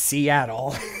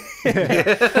 Seattle.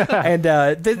 And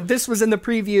this was in the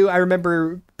preview. I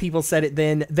remember people said it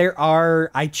then.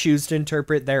 I choose to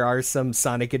interpret there are some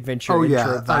Sonic Adventure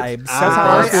intro vibes.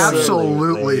 I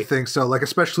absolutely think so. Like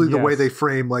especially the way they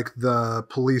frame like the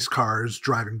police cars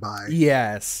driving by.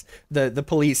 Yes, the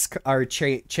police are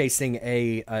chasing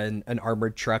an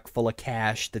armored truck full of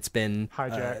cash that's been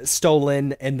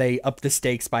stolen, and they up the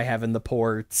stakes by having the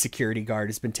poor security guard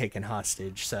has been taken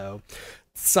hostage. So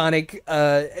Sonic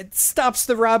stops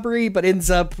the robbery, but ends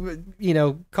up,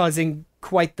 causing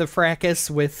quite the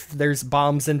fracas with there's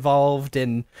bombs involved,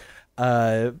 and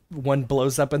one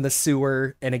blows up in the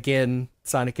sewer, and again,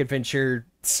 Sonic Adventure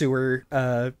sewer,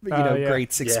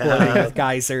 grates exploding with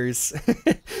geysers.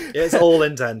 It's all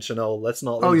intentional. Let's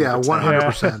not.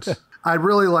 100%. I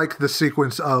really like the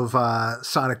sequence of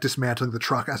Sonic dismantling the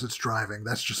truck as it's driving.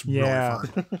 That's just really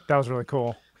fun. That was really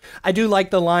cool. I do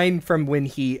like the line from when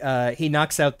he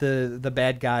knocks out the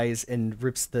bad guys and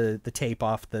rips the tape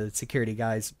off the security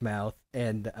guy's mouth.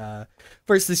 And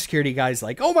first the security guy's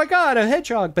like, "Oh my god, a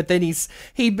hedgehog!" But then he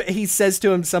says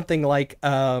to him something like,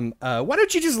 "Why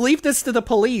don't you just leave this to the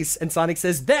police?" And Sonic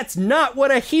says, "That's not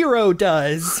what a hero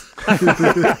does."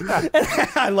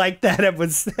 I like that. It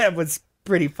was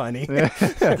pretty funny.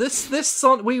 This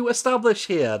Sonic, we establish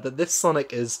here that this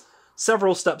Sonic is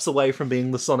several steps away from being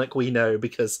the Sonic we know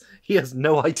because he has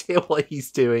no idea what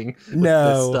he's doing with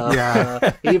this stuff.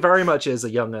 Yeah. He very much is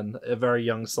a very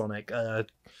young Sonic,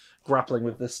 grappling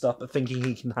with this stuff but thinking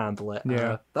he can handle it.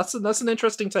 Yeah. That's an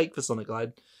interesting take for Sonic. I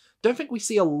don't think we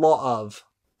see a lot of.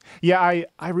 Yeah,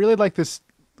 I really like this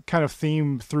kind of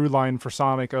theme through line for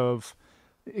Sonic of,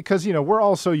 because we're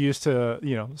all so used to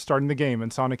starting the game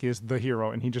and Sonic is the hero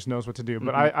and he just knows what to do.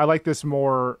 But I like this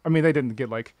more. I mean, they didn't get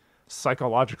like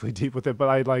psychologically deep with it, but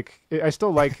I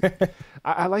still like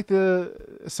I like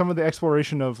some of the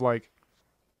exploration of like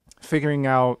figuring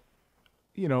out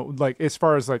like as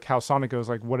far as like how Sonic goes,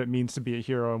 like what it means to be a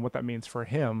hero and what that means for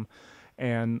him,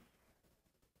 and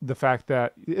the fact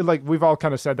that like we've all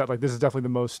kind of said that like this is definitely the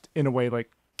most in a way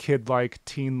like kid like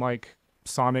teen like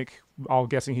Sonic, all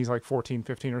guessing he's like 14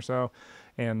 15 or so,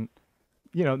 and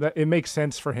that it makes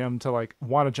sense for him to like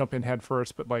want to jump in head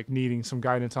first but like needing some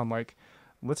guidance on like,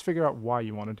 let's figure out why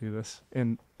you want to do this.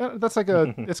 And that's like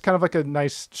it's kind of like a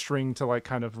nice string to like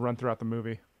kind of run throughout the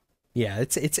movie. Yeah,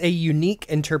 it's a unique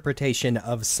interpretation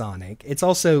of Sonic. It's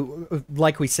also,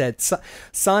 like we said,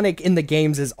 Sonic in the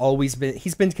games has always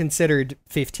he's been considered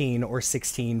 15 or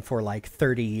 16 for like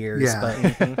 30 years.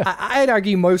 Yeah. But I'd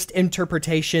argue most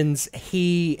interpretations,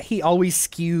 he always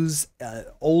skews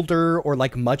older or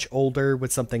like much older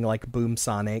with something like Boom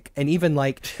Sonic. And even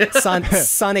like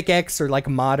Sonic X or like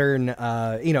modern,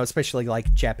 especially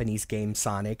like Japanese game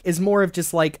Sonic is more of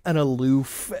just like an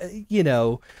aloof,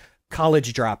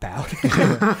 college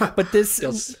dropout. But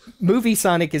this movie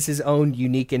Sonic is his own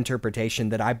unique interpretation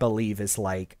that I believe is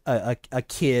like a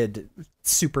kid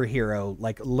superhero,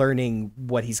 like learning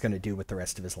what he's going to do with the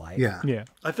rest of his life. Yeah.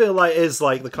 I feel like it's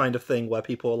like the kind of thing where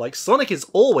people are like, Sonic is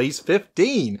always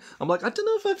 15. I'm like, I don't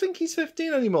know if I think he's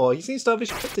 15 anymore. He seems to have his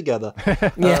shit together.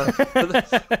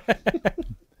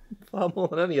 Far more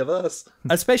than any of us.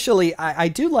 Especially, I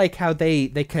do like how they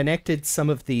connected some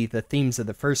of the themes of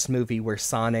the first movie where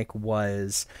Sonic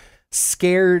was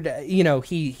scared.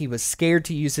 He was scared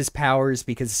to use his powers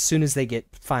because as soon as they get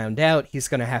found out, he's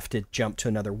going to have to jump to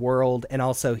another world. And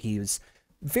also he was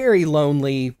very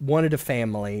lonely, wanted a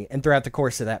family. And throughout the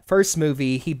course of that first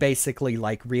movie, he basically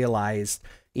like realized,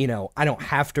 I don't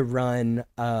have to run.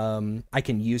 I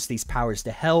can use these powers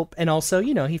to help. And also,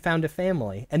 he found a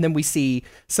family. And then we see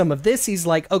some of this. He's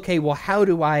like, okay, well, how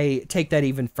do I take that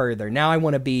even further? Now I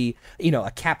want to be,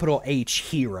 a capital H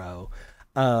hero.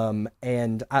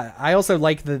 And I also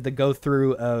like the go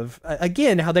through of,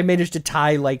 again, how they managed to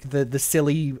tie like the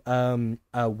silly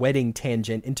wedding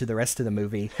tangent into the rest of the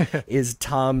movie is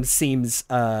Tom seems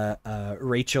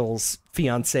Rachel's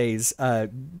fiance's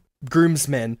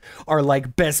groomsmen are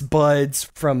like best buds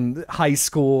from high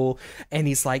school, and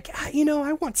he's like,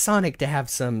 I want Sonic to have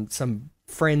some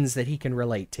friends that he can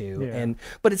relate to.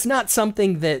 But it's not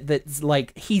something that's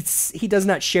like he does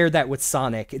not share that with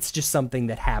Sonic. It's just something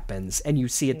that happens, and you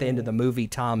see at the end of the movie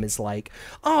Tom is like,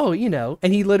 oh,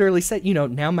 and he literally said,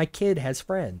 now my kid has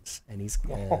friends, and he's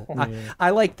I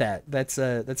like that. That's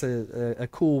a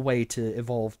cool way to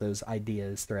evolve those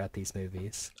ideas throughout these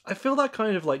movies. I feel that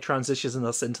kind of like transitions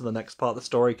us into the next part of the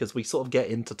story because we sort of get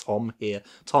into Tom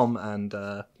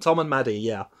and Maddie,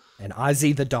 and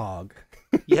Ozzy the dog.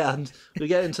 Yeah, and we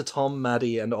get into Tom,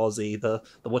 Maddie, and Ozzy, the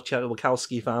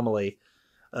Wachowski family,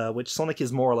 which Sonic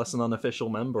is more or less an unofficial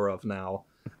member of now.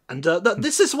 And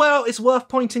this is where it's worth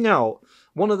pointing out.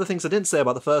 One of the things I didn't say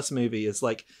about the first movie is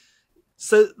like,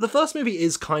 so the first movie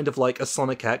is kind of like a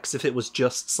Sonic X if it was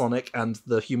just Sonic and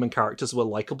the human characters were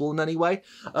likable in any way.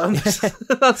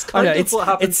 That's kind of what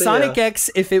happens. It's Sonic X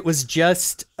if it was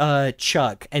just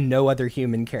Chuck and no other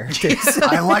human characters.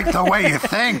 I like the way you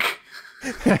think.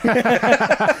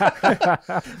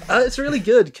 It's really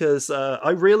good because I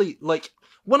really like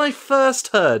when I first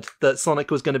heard that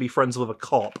Sonic was going to be friends with a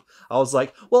cop. I was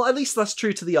like, well, at least that's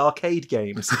true to the arcade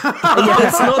games. But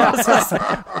it's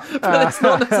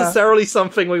not necessarily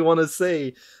something we want to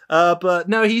see. But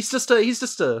no, he's just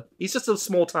a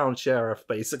small town sheriff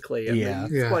basically.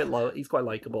 And he's quite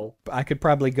likable. I could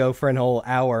probably go for an whole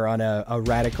hour on a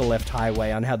radical left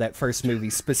highway on how that first movie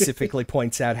specifically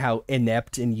points out how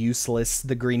inept and useless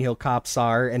the Green Hill cops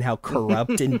are and how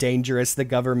corrupt and dangerous the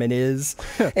government is.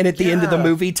 And at the end of the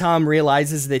movie, Tom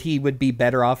realizes that he would be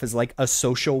better off as like a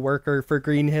social worker for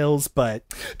Green Hills. But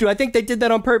do I think they did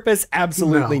that on purpose?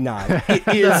 Absolutely not. It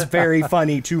is very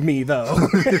funny to me though.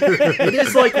 It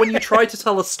is like when you try to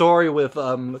tell a story with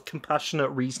compassionate,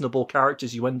 reasonable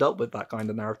characters, you end up with that kind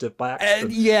of narrative by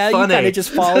accident. You kind of just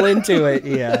fall into it.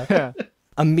 Yeah.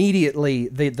 Immediately,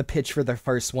 the pitch for the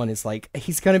first one is like,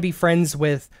 he's going to be friends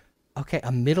with,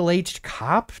 a middle-aged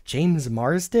cop, James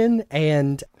Marsden,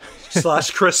 and...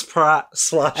 / Chris Pratt /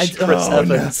 Chris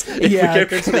Evans. No. If we go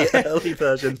into the early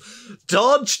version.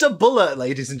 Dodged a bullet,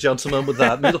 ladies and gentlemen, with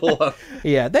that middle one.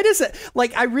 Yeah, that is...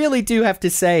 I really do have to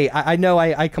say, I know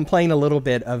I complain a little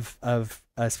bit of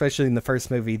especially in the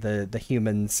first movie, the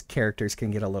humans characters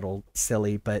can get a little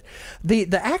silly, but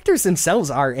the actors themselves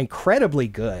are incredibly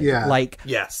good. Yeah.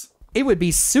 Yes. It would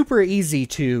be super easy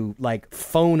to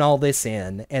phone all this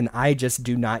in, and I just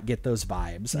do not get those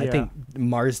vibes. Yeah. I think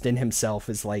Marsden himself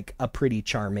is a pretty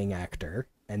charming actor,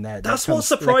 and that's what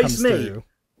surprised me.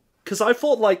 Because I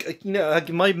thought,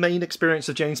 my main experience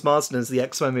of James Marsden is the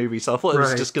X-Men movie, so I thought it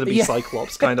was just going to be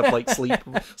Cyclops kind of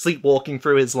sleepwalking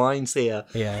through his lines here.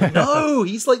 Yeah. No,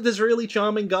 he's this really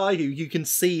charming guy who you can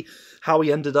see how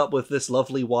he ended up with this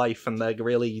lovely wife, and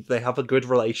they have a good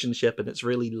relationship, and it's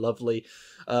really lovely.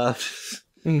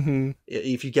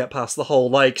 If you get past the whole,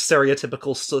 like,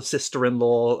 stereotypical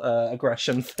sister-in-law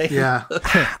aggression thing. Yeah.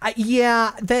 I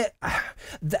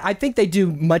think they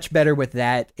do much better with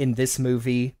that in this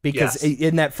movie, because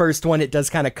in that first one, it does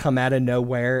kind of come out of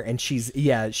nowhere, and she's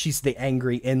the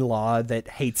angry in-law that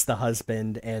hates the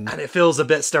husband, and it feels a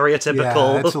bit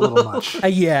stereotypical. Yeah, it's a little much.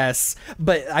 Yes,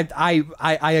 but I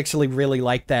actually really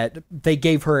like that they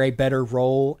gave her a better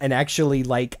role and actually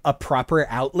like a proper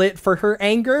outlet for her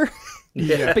anger.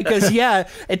 Yeah. Because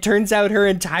it turns out her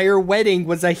entire wedding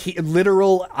was a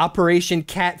literal Operation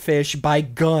Catfish by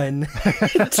gun.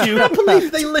 I can't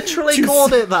believe they literally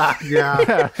called it that.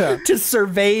 Yeah. To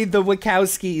survey the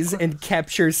Wachowskis and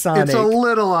capture Sonic. It's a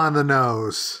little on the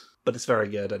nose. But it's very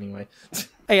good anyway.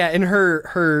 Yeah, and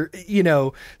her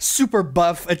super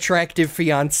buff, attractive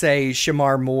fiance,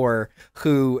 Shamar Moore,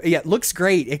 who looks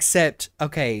great, except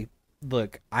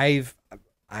look, I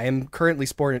am currently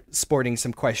sporting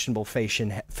some questionable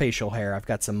facial hair. I've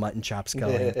got some mutton chops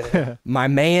going. My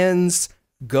man's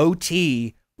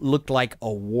goatee looked like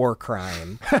a war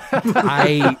crime.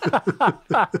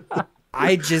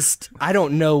 I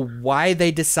don't know why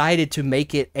they decided to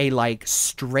make it a like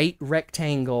straight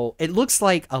rectangle. It looks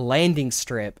like a landing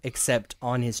strip, except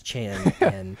on his chin.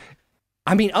 And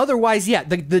I mean, otherwise,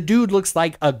 the dude looks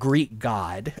like a Greek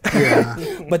god.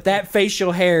 Yeah. But that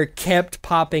facial hair kept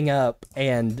popping up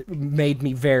and made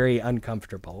me very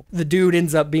uncomfortable. The dude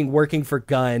ends up working for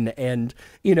Gunn, and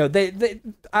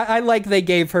I like they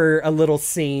gave her a little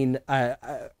scene.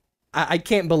 I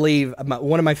can't believe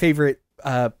one of my favorite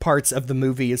parts of the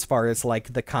movie, as far as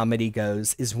like the comedy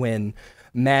goes, is when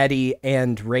Maddie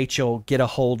and Rachel get a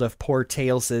hold of poor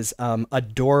Tails's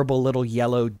adorable little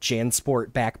yellow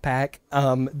JanSport backpack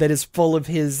that is full of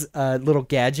his little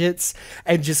gadgets,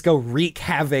 and just go wreak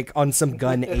havoc on some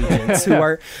Gun agents who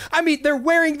are, they're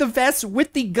wearing the vest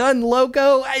with the Gun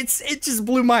logo. It just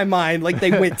blew my mind. Like,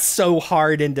 they went so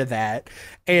hard into that.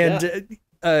 And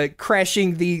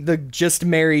crashing the just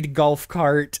married golf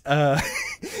cart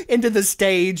into the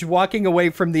stage, walking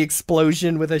away from the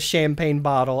explosion with a champagne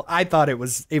bottle. I thought it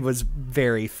was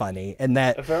very funny, and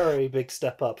that a very big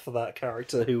step up for that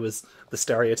character who was the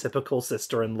stereotypical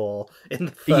sister-in-law in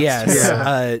the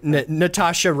first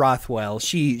Natasha Rothwell.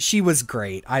 She was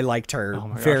great. I liked her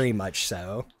very much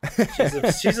so.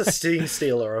 She's a scene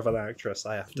stealer of an actress,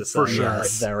 I have to say. For sure.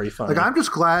 Yes. Very funny. Like, I'm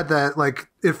just glad that like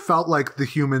it felt like the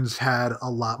humans had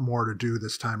a lot more to do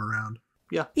this time around.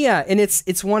 Yeah, and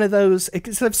it's one of those,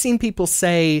 because I've seen people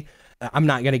say, I'm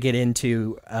not going to get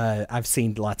into, I've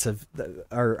seen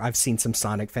some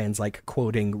Sonic fans like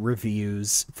quoting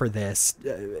reviews for this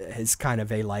as kind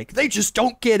of a like, they just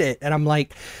don't get it. And I'm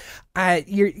like,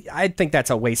 I think that's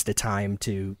a waste of time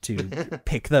to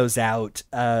pick those out,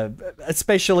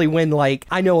 especially when, like,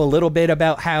 I know a little bit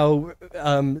about how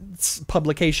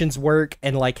publications work,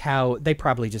 and like how they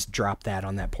probably just drop that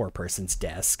on that poor person's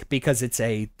desk because it's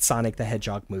a Sonic the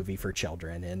Hedgehog movie for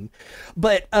children.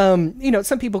 But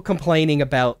some people complaining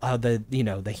about how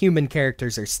the human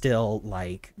characters are still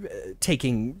like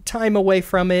taking time away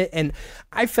from it, and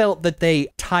I felt that they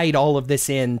tied all of this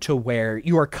in to where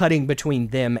you are cutting between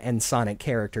them and Sonic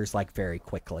characters like very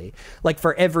quickly. Like,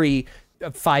 for every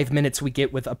 5 minutes we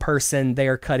get with a person, they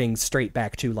are cutting straight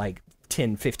back to like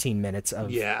 10-15 minutes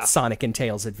of Sonic and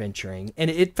Tails adventuring, and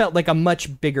it felt like a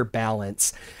much bigger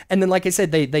balance. And then, like I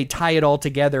said, they tie it all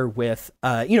together with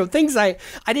things I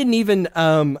didn't even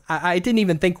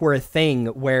think were a thing,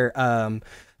 where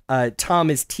Tom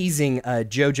is teasing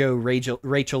JoJo,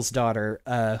 Rachel's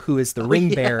daughter, who is the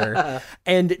ring bearer,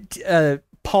 and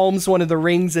palms one of the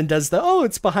rings and does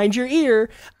it's behind your ear.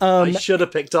 I should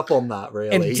have picked up on that,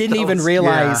 really. And didn't even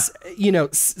realize,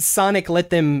 Sonic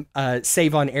let them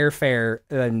save on airfare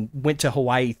and went to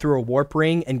Hawaii through a warp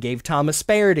ring and gave Tom a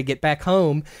spare to get back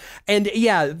home. And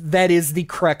that is the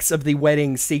crux of the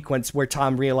wedding sequence, where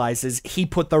Tom realizes he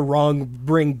put the wrong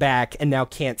ring back and now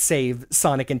can't save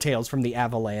Sonic and Tails from the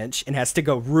avalanche and has to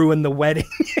go ruin the wedding.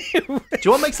 Do you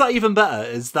know what makes that even better?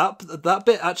 Is that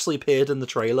bit actually appeared in the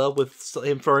trailer with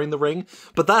him throwing the ring,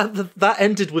 but that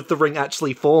ended with the ring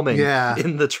actually forming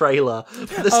in the trailer.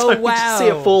 This time we just see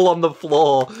it fall on the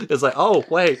floor. It's like, oh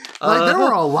wait. Like, there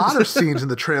were a lot of scenes in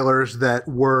the trailers that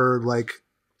were like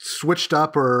switched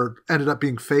up or ended up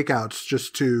being fake outs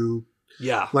just to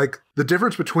like the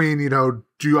difference between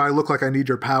do I look like I need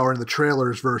your power in the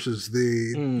trailers versus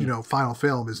the final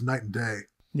film is night and day.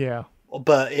 Yeah.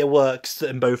 But it works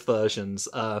in both versions.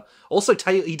 Also,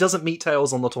 he doesn't meet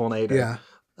Tails on the tornado. Yeah.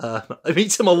 I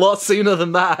meet him a lot sooner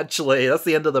than that, actually. That's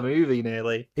the end of the movie,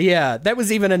 nearly. Yeah, that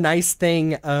was even a nice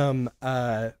thing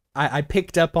I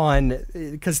picked up on,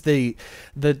 because the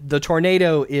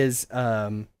tornado is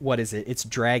what is it? It's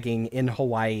dragging in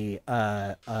Hawaii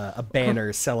a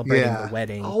banner celebrating the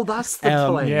wedding. Oh, that's the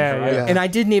plane. Yeah. And I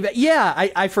didn't even. Yeah,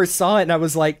 I first saw it and I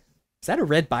was like, is that a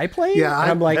red biplane? Yeah, and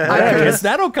I'm like, I guess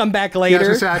that'll come back later. Yeah, I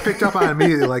was gonna say, I picked up on it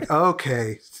immediately, like,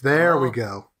 okay, there we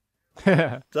go.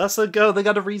 That's a go. They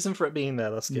got a reason for it being there.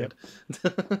 That's good.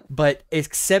 But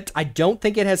except I don't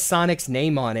think it has Sonic's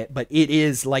name on it, but it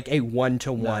is like a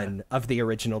 1-to-1 of the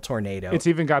original tornado. It's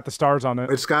even got the stars on it.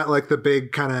 It's got like the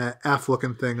big kind of F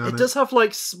looking thing on it. It does have like,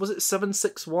 was it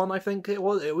 761? I think it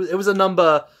was. It was a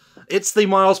number. It's the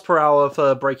miles per hour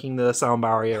for breaking the sound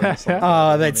barrier.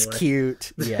 Oh, that's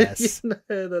cute. Yes.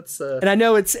 That's. And I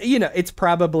know it's, it's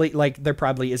probably like there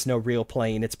probably is no real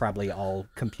plane. It's probably all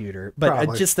computer.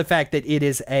 But just the fact that it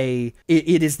is it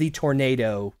is the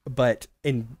tornado, but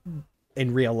in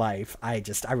real life, I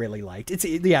really liked. It's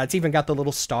even got the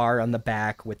little star on the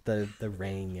back with the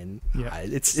ring, and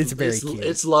it's very cute.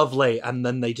 It's lovely, and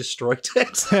then they destroyed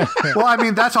it. Well, I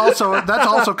mean, that's also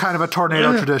kind of a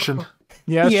tornado tradition.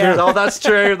 Yeah, Yeah. true. Oh, that's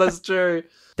true. That's true.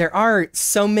 There are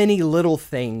so many little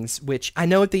things, which I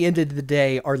know at the end of the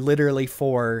day are literally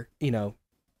for,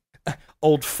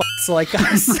 old fucks like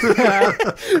us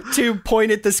to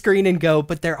point at the screen and go,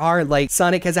 but there are, like,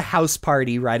 Sonic has a house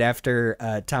party right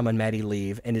after Tom and Maddie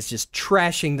leave and is just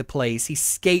trashing the place. He's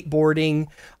skateboarding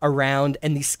around,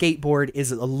 and the skateboard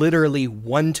is literally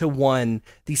 1-to-1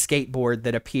 the skateboard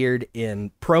that appeared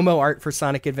in promo art for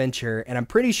Sonic Adventure, and I'm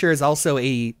pretty sure is also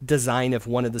a design of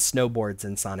one of the snowboards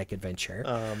in Sonic Adventure.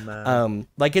 Oh, man.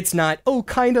 Like, it's not,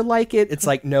 kind of like it. It's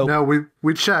like, nope. No,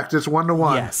 we checked. It's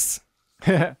 1-to-1. Yes.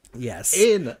 Yes.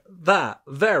 In that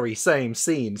very same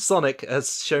scene, Sonic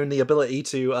has shown the ability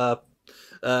to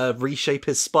reshape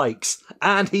his spikes,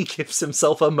 and he gives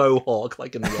himself a mohawk,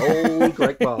 like in the old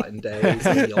Greg Martin days,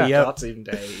 in the old cartoon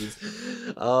days.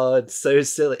 Oh, it's so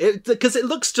silly. Because it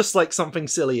looks just like something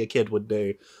silly a kid would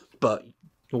do, but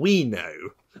we know.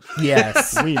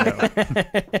 Yes. We know.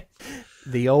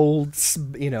 The old,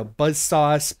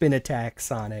 buzzsaw spin attack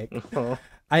Sonic.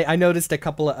 I noticed a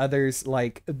couple of others,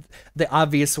 like the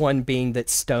obvious one being that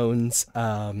Stone's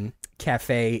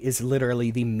cafe is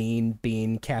literally the Mean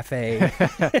Bean Cafe.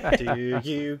 Do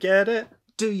you get it?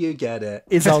 Do you get it?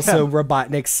 Is also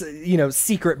Robotnik's,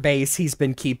 secret base he's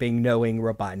been keeping, knowing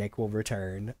Robotnik will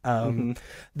return.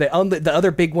 The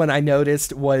other big one I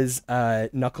noticed was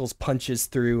Knuckles punches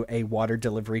through a water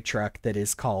delivery truck that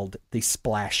is called the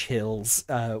Splash Hills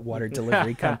Water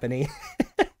Delivery Company.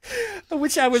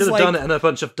 Which I was should have like, done it, and a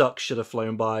bunch of ducks should have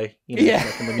flown by,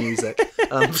 making the music.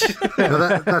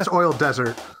 No, that's Oil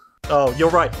Desert. Oh, you're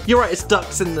right. You're right. It's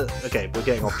ducks in the. Okay, we're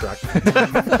getting off track.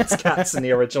 It's cats in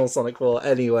the original Sonic 4.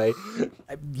 Anyway.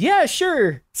 Yeah,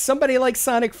 sure. Somebody like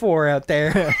Sonic 4 out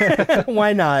there.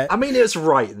 Why not? I mean, it's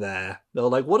right there. They're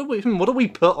like, what do we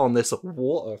put on this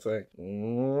water thing?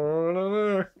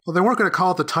 Well, they weren't going to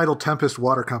call it the Tidal Tempest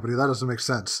Water Company. That doesn't make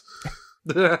sense.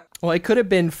 Well, it could have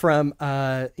been from,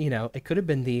 it could have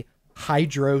been the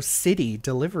Hydro City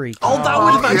delivery. Oh, that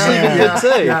would have actually been good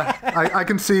too. Yeah, I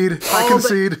concede. I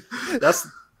concede.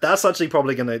 That's actually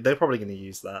they're probably gonna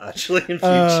use that actually in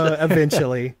future.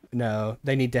 Eventually. No,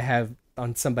 they need to have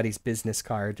on somebody's business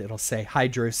card, it'll say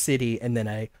Hydro City and then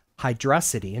a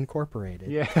Hydrocity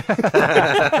Incorporated. Yeah.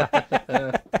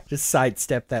 Just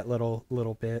sidestep that little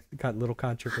bit, little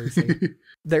controversy.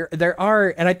 There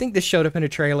are, and I think this showed up in a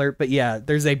trailer, but yeah,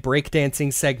 there's a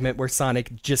breakdancing segment where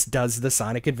Sonic just does the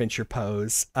Sonic Adventure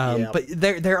pose. But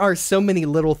there are so many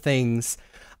little things,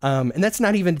 and that's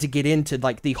not even to get into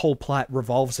like the whole plot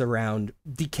revolves around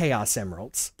the Chaos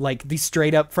Emeralds, like the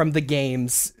straight up from the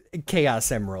games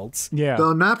Chaos Emeralds. Yeah.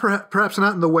 Though not perhaps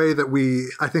not in the way that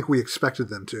I think we expected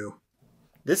them to.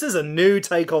 This is a new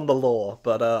take on the lore,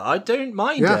 but I don't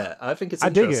mind it. I think it's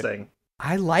interesting.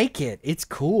 I like it. It's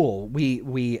cool. We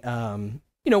we're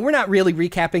not really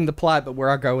recapping the plot, but we're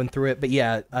all going through it. But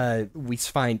yeah, we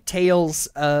find Tails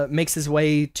makes his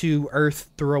way to Earth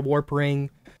through a warp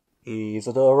ring. He's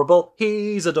adorable.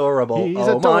 He's adorable. He's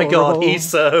oh adorable. My god, he's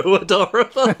so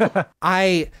adorable.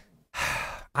 I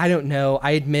don't know.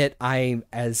 I admit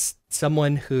as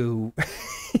someone who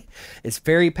is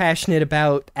very passionate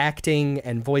about acting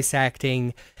and voice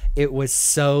acting, it was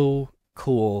so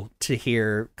cool to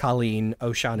hear Colleen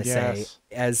O'Shaughnessy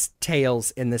as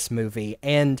Tails in this movie.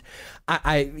 And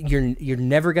you're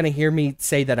never going to hear me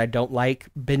say that I don't like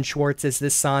Ben Schwartz as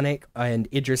this Sonic, and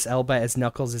Idris Elba as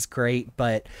Knuckles is great,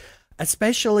 but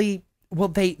especially, well,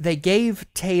 they gave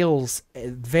Tails a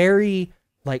very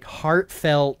like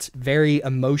heartfelt, very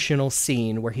emotional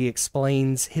scene where he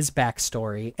explains his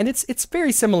backstory. And it's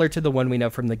very similar to the one we know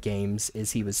from the games,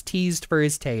 is he was teased for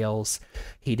his tails.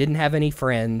 He didn't have any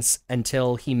friends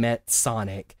until he met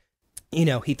Sonic. You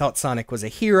know, he thought Sonic was a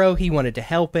hero, he wanted to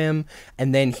help him,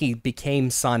 and then he became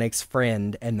Sonic's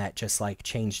friend, and that just, like,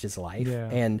 changed his life. Yeah.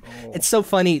 And it's so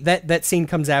funny, that scene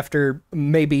comes after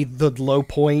maybe the low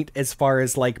point as far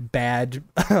as, like, bad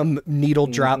needle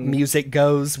drop music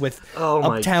goes with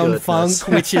Uptown Funk,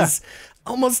 which is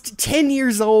almost 10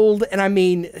 years old, and I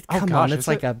mean, come on, it's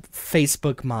like a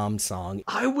Facebook mom song.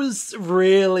 I was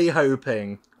really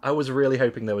hoping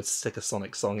they would stick a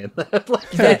Sonic song in there.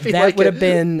 Like, that would have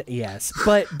been, yes.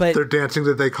 But they're dancing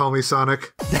Did They Call Me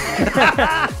Sonic?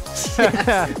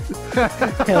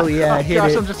 Hell yeah, oh, hit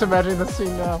gosh, it. I'm just imagining the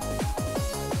scene now.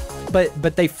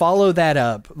 But they follow that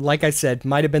up, like I said,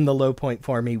 might have been the low point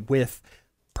for me, with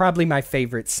probably my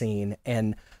favorite scene.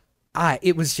 And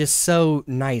it was just so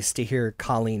nice to hear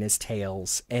Colleen as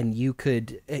Tails, and you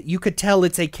could tell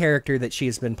it's a character that she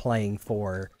has been playing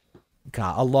for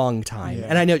a long time. Yeah.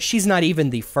 And I know she's not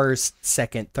even the first,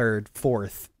 second, third,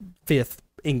 fourth, fifth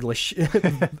English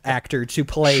actor to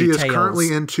play She is Tails.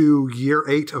 currently into year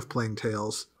 8 of playing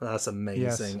Tails. That's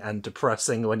amazing and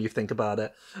depressing when you think about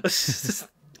it.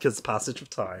 Because passage of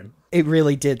time. It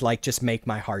really did, like, just make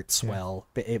my heart swell.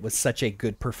 It was such a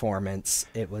good performance.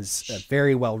 It was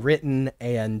very well written,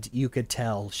 and you could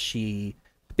tell she,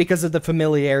 because of the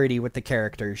familiarity with the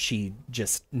character, she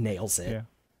just nails it. Yeah.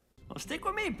 Well, stick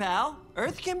with me, pal.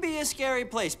 Earth can be a scary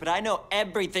place, but I know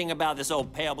everything about this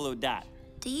old pale blue dot.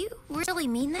 Do you really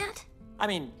mean that? I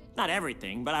mean, not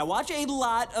everything, but I watch a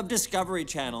lot of Discovery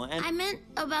Channel, and... I meant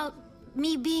about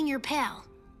me being your pal.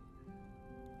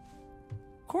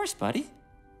 Of course, buddy.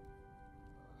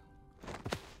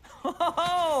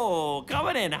 Oh,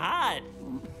 coming in hot.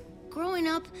 Growing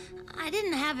up, I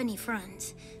didn't have any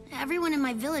friends. Everyone in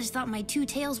my village thought my two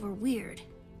tails were weird.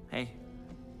 Hey,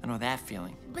 I know that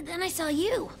feeling. But then I saw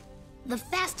you, the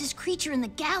fastest creature in the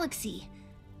galaxy.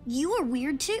 You were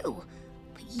weird too,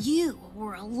 but you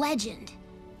were a legend.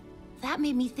 That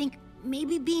made me think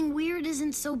maybe being weird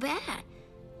isn't so bad.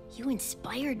 You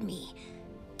inspired me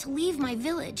to leave my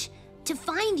village, to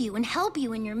find you and help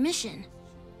you in your mission.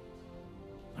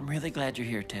 I'm really glad you're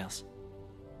here, Tails.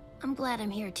 I'm glad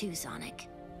I'm here too, Sonic.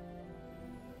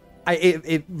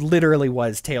 It literally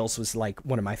was, Tails was like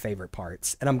one of my favorite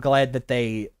parts, and I'm glad that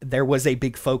there was a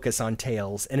big focus on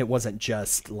Tails, and it wasn't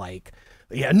just like,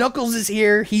 yeah, Knuckles is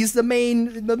here, he's the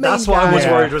main That's guy. what I was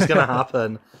worried was going to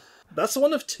happen. That's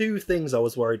one of two things I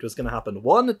was worried was going to happen.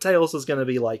 One, Tails was going to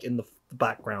be like in the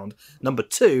background. Number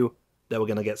two, they were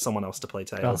going to get someone else to play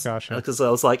Tails. Oh, gosh. Because I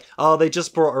was like, oh, they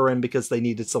just brought her in because they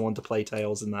needed someone to play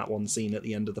Tails in that one scene at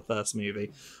the end of the first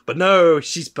movie. But no,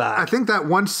 she's back. I think that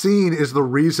one scene is the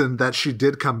reason that she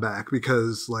did come back,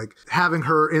 because like having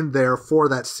her in there for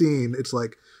that scene, it's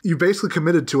like you basically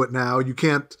committed to it now. You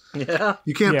can't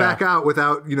back out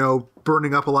without,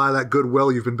 burning up a lot of that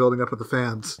goodwill you've been building up with the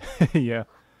fans. Yeah.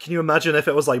 Can you imagine if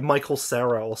it was like Michael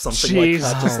Cera or something like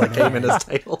that, just like came in as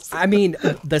Tails? I mean,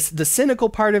 the cynical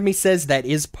part of me says that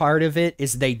is part of it,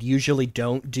 is they usually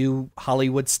don't do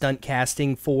Hollywood stunt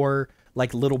casting for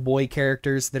like little boy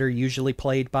characters that are usually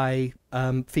played by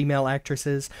female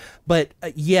actresses. But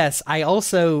yes, I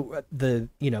also, the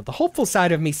hopeful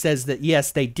side of me says that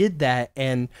yes, they did that.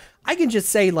 And I can just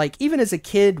say, like, even as a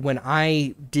kid, when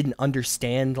I didn't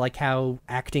understand like how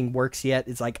acting works yet,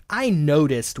 it's like I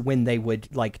noticed when they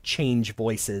would like change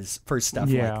voices for stuff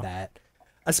like that.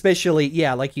 Especially,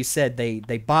 like you said, they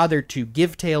bothered to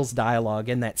give Tails dialogue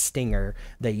in that stinger.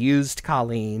 They used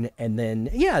Colleen, and then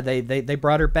they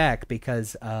brought her back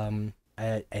because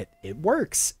it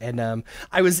works. And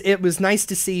it was nice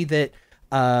to see that.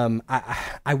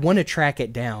 I want to track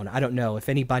it down. I don't know if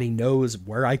anybody knows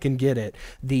where I can get it.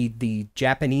 The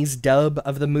Japanese dub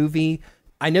of the movie.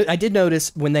 I did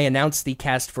notice when they announced the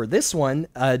cast for this one,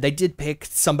 they did pick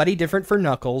somebody different for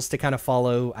Knuckles to kind of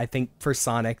follow. I think for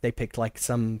Sonic, they picked like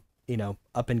some,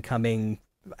 up and coming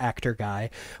actor guy,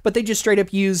 but they just straight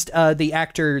up used the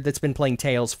actor that's been playing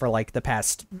Tails for like the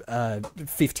past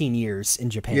 15 years in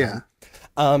Japan. Yeah.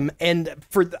 And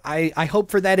I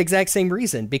hope for that exact same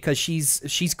reason, because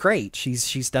she's great.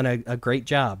 She's done a great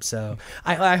job. So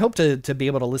I hope to be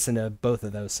able to listen to both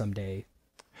of those someday.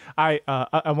 I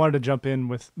wanted to jump in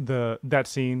with that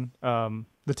scene,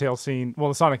 the Tails scene. Well,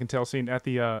 the Sonic and Tails scene at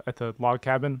the log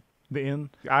cabin, the inn.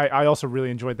 I also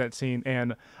really enjoyed that scene,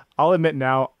 and I'll admit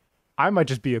now, I might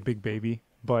just be a big baby,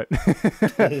 but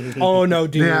oh no,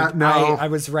 dude! Yeah, no. I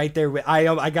was right there.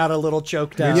 I got a little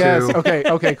choked up. Yes.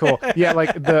 Okay. Cool. Yeah.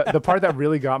 Like the part that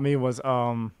really got me was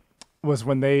was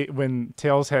when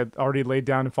Tails had already laid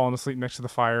down and fallen asleep next to the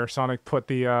fire. Sonic put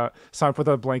the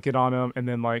blanket on him, and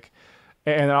then like.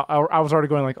 And I was already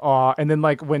going like, aw. And then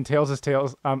like when Tails is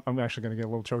Tails, I'm actually going to get a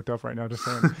little choked up right now just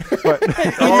saying. But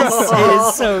it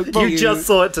is so cute. You just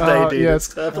saw it today, dude. Yes.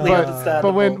 It's perfectly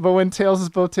understandable. But when Tails is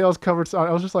both Tails covered Sonic,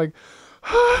 I was just like,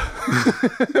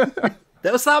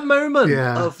 there was that moment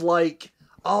Yeah. of like,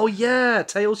 oh yeah,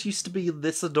 Tails used to be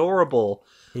this adorable.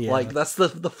 Yeah. Like that's the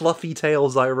fluffy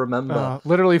Tails I remember.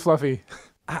 literally fluffy.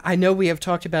 I know we have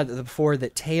talked about it before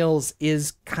that Tails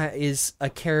is a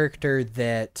character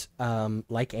that,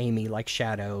 like Amy, like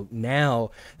Shadow,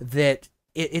 now that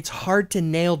it's hard to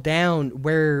nail down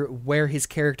where his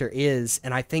character is,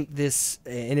 and I think this,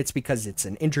 and it's because it's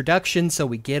an introduction, so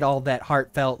we get all that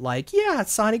heartfelt like, yeah,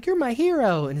 Sonic, you're my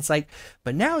hero, and it's like,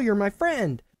 but now you're my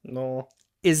friend. No.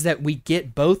 Is that we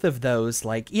get both of those,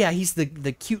 like, yeah, he's the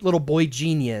cute little boy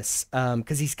genius,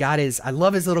 because he's got I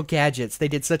love his little gadgets. They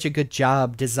did such a good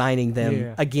job designing them.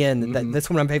 Yeah. Again,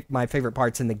 that's one of my favorite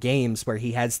parts in the games, where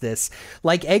he has this,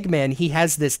 like Eggman, he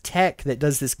has this tech that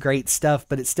does this great stuff,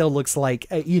 but it still looks like,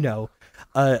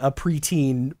 a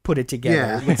preteen put it together.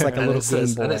 Yeah. It looks like a little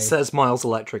Game Boy. And it says Miles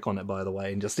Electric on it, by the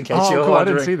way, and just in case Oh, you're cool. I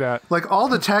wondering. didn't see that. Like all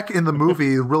the tech in the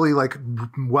movie really like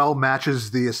well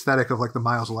matches the aesthetic of like the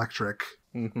Miles Electric.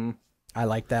 Mm-hmm. I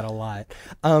like that a lot.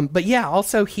 But yeah,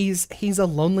 also he's a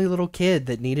lonely little kid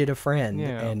that needed a friend,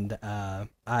 Yeah. and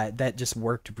that just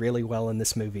worked really well in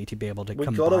this movie to be able to We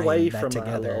combine got away that from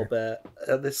together. that a little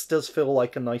bit. This does feel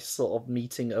like a nice sort of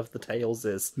meeting of the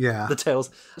Tailses. Yeah. The Tails.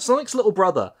 Sonic's little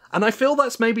brother. And I feel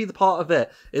that's maybe the part of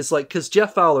it. It's like, because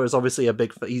Jeff Fowler is obviously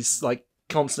he's like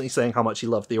constantly saying how much he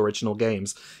loved the original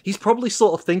games. He's probably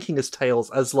sort of thinking as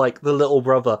Tails as like the little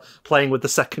brother playing with the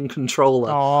second controller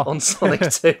Aw. on Sonic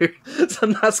 2.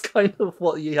 And that's kind of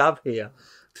what you have here.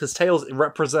 Because Tails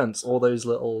represents all those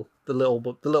little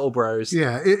bros.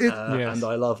 Yeah, Yes. And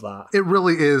I love that. it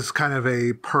really is kind of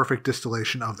a perfect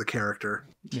distillation of the character.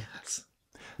 Yes.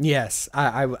 Yes,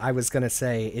 I was gonna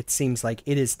say it seems like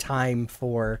it is time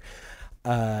for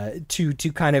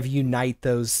to kind of unite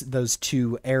those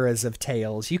two eras of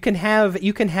Tails. You can have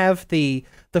the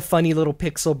funny little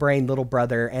pixel brain little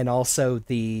brother and also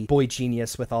the boy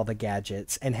genius with all the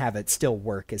gadgets, and have it still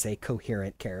work as a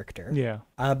coherent character. Yeah.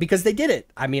 Because they did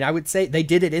it. I mean, I would say they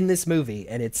did it in this movie,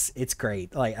 and it's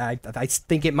great. Like I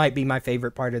think it might be my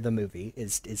favorite part of the movie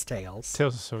is Tails.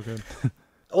 Tails is so good.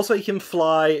 Also, he can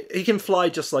fly. He can fly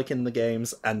just like in the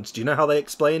games. And do you know how they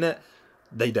explain it?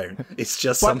 They don't. It's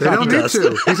just They something don't he need does.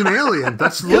 to. He's an alien.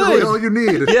 That's literally all you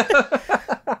need.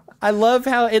 I love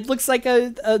how it looks like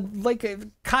a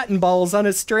cotton balls on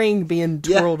a string being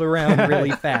twirled around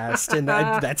really fast, and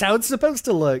that's how it's supposed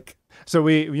to look. So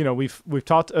we've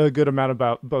talked a good amount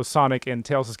about both Sonic and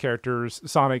Tails' characters.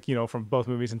 Sonic, from both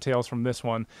movies, and Tails from this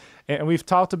one, and we've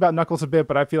talked about Knuckles a bit.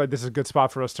 But I feel like this is a good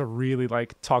spot for us to really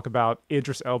talk about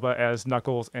Idris Elba as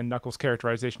Knuckles and Knuckles'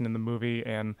 characterization in the movie,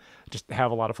 and just have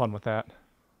a lot of fun with that.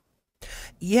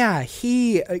 Yeah,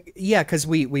 because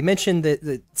we mentioned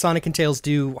that Sonic and Tails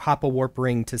do hop a warp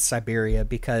ring to Siberia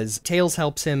because Tails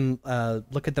helps him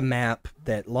look at the map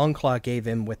that Longclaw gave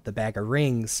him with the bag of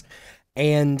rings,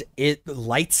 and it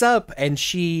lights up, and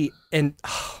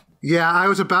Yeah, I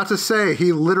was about to say,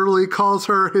 he literally calls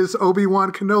her his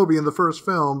Obi-Wan Kenobi in the first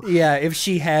film. yeah, if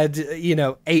she had,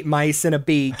 8 mice and a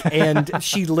beak, and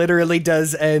she literally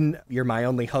does an "You're my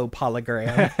only hope"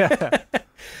 hologram.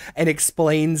 And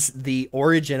explains the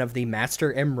origin of the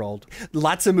Master Emerald.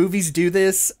 Lots of movies do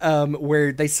this,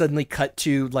 where they suddenly cut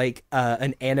to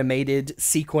an animated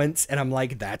sequence, and I'm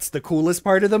like, that's the coolest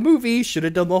part of the movie. Should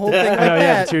have done the whole thing like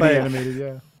that. 2D but animated,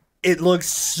 yeah. it looks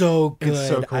so good. It's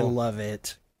so cool. I love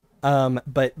it.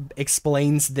 But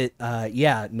explains that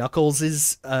Knuckles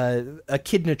is a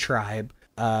Echidna tribe.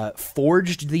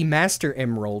 Forged the Master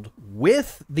Emerald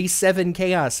with the 7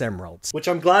 Chaos Emeralds. Which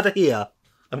I'm glad to hear.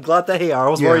 I'm glad they're here. I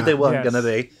was worried they weren't Yes. going to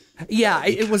be. Yeah,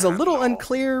 it was a little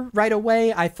unclear right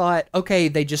away. I thought, okay,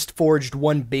 they just forged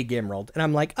one big emerald. And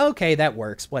I'm like, okay, that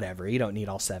works. Whatever. You don't need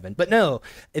all 7. But no,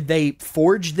 they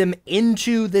forged them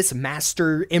into this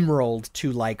Master Emerald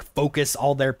to focus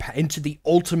all their into the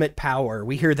ultimate power.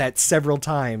 We hear that several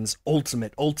times.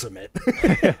 Ultimate.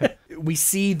 We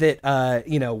see that,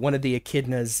 one of the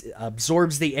echidnas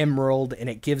absorbs the emerald, and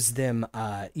it gives them,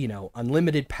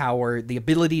 unlimited power, the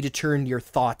ability to turn your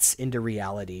thoughts into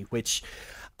reality, which,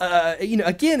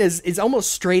 again, is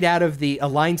almost straight out of a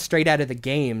line straight out of the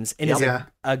games. And is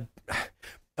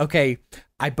okay,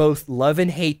 I both love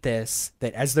and hate this,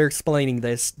 that as they're explaining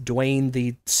this, Dwayne,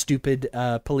 the stupid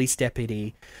police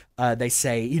deputy, they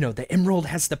say, the emerald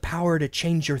has the power to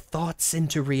change your thoughts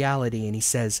into reality. And he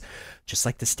says, just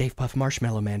like the Stay Puft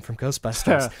Marshmallow Man from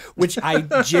Ghostbusters, which I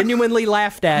genuinely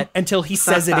laughed at until he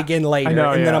says it again later.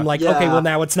 Then I'm like, okay, well,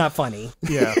 now it's not funny.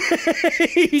 Yeah.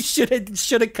 He should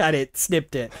have cut it,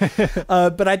 snipped it.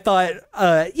 But I thought,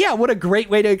 what a great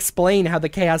way to explain how the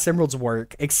Chaos Emeralds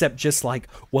work, except just like,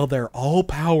 well, they're all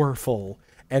powerful.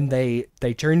 And they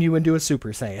turn you into a Super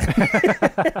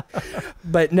Saiyan.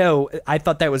 But no, I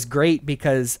thought that was great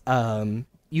because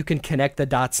you can connect the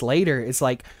dots later. It's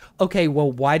like, okay,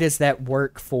 well, why does that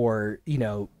work for,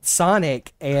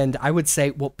 Sonic? And I would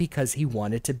say, well, because he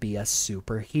wanted to be a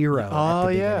superhero at the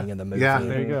beginning of the movie. Yeah,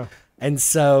 there you go. And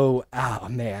so, oh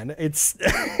man, it's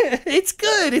it's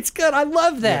good. It's good. I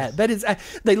love that. Yes. That is,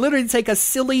 they literally take a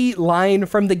silly line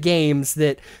from the games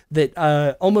that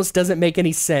almost doesn't make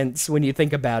any sense when you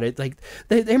think about it. Like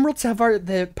the emeralds have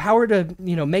the power to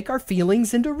make our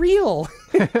feelings into real,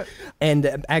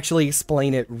 and actually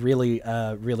explain it really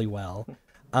really well.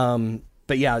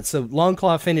 But yeah, so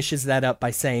Longclaw finishes that up by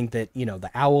saying that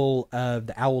the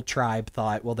owl tribe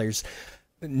thought, well, there's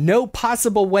no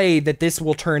possible way that this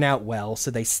will turn out well, so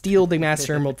they steal the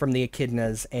Master Emerald from the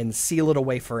Echidnas and seal it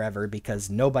away forever because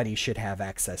nobody should have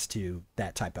access to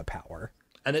that type of power.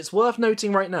 And it's worth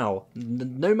noting right now,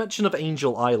 no mention of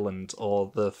Angel Island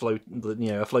or a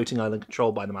floating island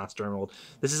controlled by the Master Emerald.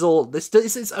 This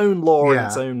is its own lore in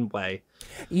its own way.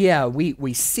 Yeah,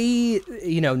 we see,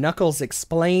 Knuckles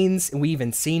explains, and we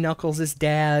even see Knuckles'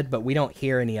 dad, but we don't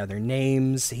hear any other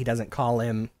names. He doesn't call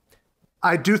him.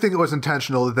 I do think it was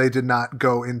intentional that they did not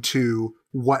go into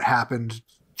what happened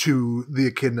to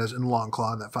the Echidnas and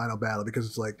Longclaw in that final battle, because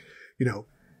it's like,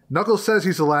 Knuckles says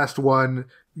he's the last one.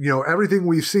 Everything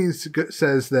we've seen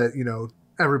says that,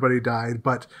 everybody died,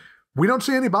 but we don't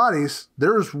see any bodies.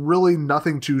 There's really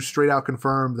nothing to straight out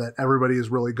confirm that everybody is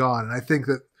really gone. And I think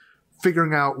that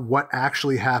figuring out what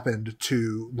actually happened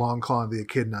to Longclaw and the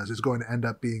Echidnas is going to end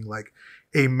up being like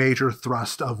a major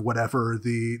thrust of whatever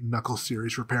the Knuckles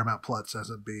series for Paramount Plus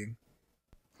ends up being.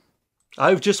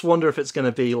 I just wonder if it's going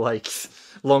to be like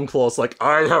Longclaw's like,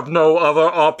 I have no other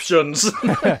options.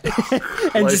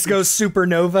 And just goes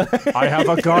supernova. I have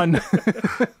a gun.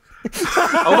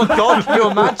 Oh my god, can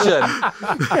you imagine?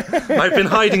 I've been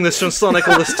hiding this from Sonic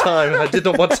all this time. I did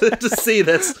not want to see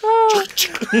this.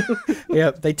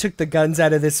 Yep, they took the guns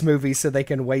out of this movie so they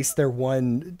can waste their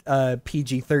one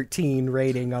PG-13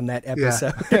 rating on that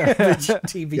episode. Yeah. The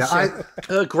TV show.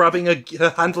 Her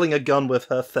handling a gun with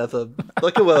her feather.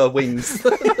 Look at her wings.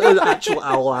 Actual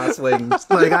owl-ass wings.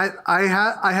 Like,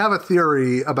 I have a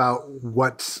theory about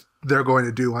what they're going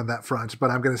to do on that front,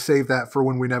 but I'm going to save that for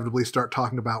when we inevitably start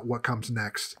talking about what comes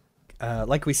next.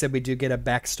 Like we said, we do get a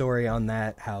backstory on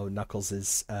that, how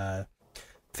Knuckles'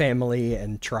 family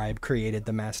and tribe created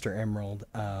the Master Emerald,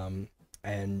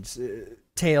 and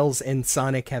Tails and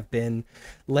Sonic have been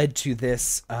led to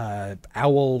this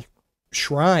owl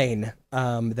shrine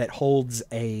that holds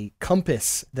a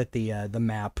compass that the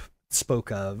map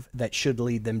spoke of that should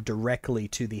lead them directly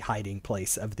to the hiding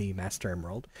place of the Master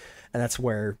Emerald, and that's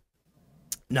where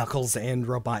Knuckles and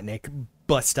Robotnik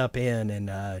bust up in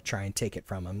and try and take it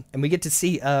from him. And we get to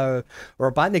see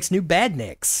Robotnik's new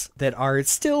badniks that are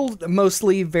still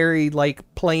mostly very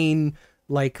plain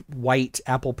white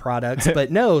Apple products,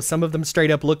 but no, some of them straight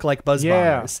up look like Buzz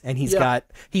Bombers. And he's got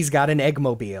an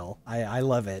Eggmobile. I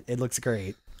love it. It looks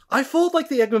great. I thought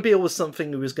the Eggmobile was something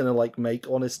he was gonna make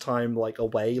on his time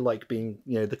away, being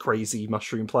the crazy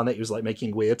mushroom planet. He was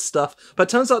making weird stuff, but it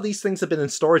turns out these things have been in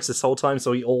storage this whole time,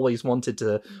 so he always wanted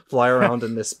to fly around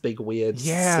in this big weird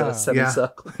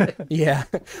semicircle. Yeah,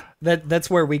 that's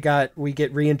where we get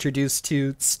reintroduced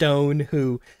to Stone,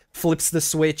 who flips the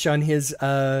switch on his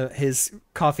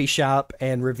coffee shop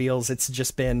and reveals it's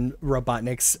just been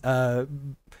Robotnik's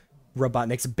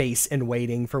base in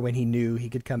waiting for when he knew he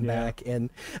could come back. And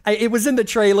it was in the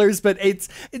trailers, but it's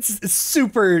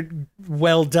super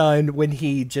well done when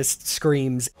he just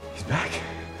screams, He's back.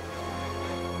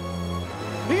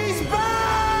 He's back!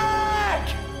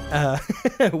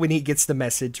 when he gets the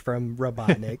message from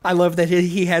Robotnik. I love that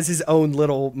he has his own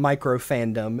little micro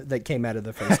fandom that came out of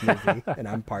the first movie, and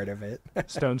I'm part of it.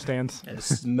 Stone stands.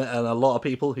 And a lot of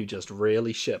people who just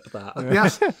really ship that.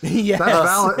 Yes. Yes.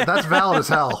 That's valid as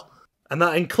hell. And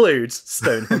that includes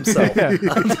Stone himself.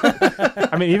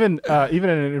 I mean, even in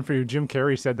an interview, Jim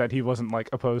Carrey said that he wasn't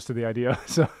opposed to the idea.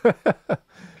 So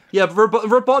Yeah,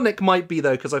 Robotnik might be,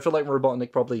 though, because I feel like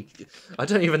Robotnik probably... I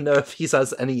don't even know if he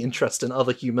has any interest in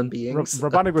other human beings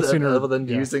Robotnik would sooner... other than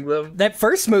using them. That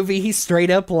first movie, he straight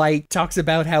up, like, talks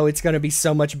about how it's going to be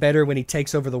so much better when he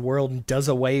takes over the world and does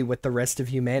away with the rest of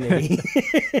humanity.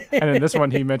 And in this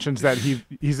one, he mentions that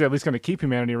he's at least going to keep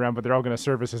humanity around, but they're all going to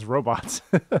serve as his robots.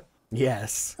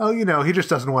 Yes. Oh, he just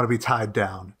doesn't want to be tied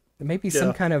down. Maybe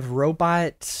some kind of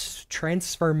robot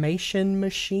transformation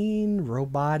machine?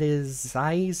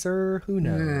 Robotizer? Who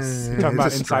knows? You talking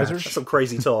about incisors? That's some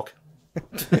crazy talk.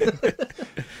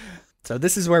 So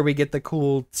this is where we get the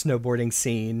cool snowboarding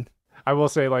scene. I will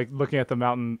say, like, looking at the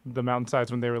mountainsides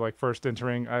when they were, like, first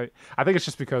entering, I think it's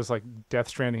just because, like, Death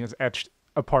Stranding has etched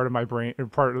a part of my brain, or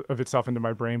part of itself into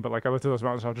my brain, but, like, I looked at those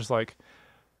mountains and I was just like,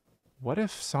 what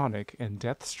if Sonic and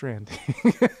Death Stranding?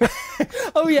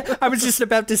 Oh yeah, I was just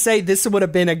about to say this would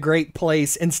have been a great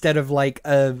place instead of like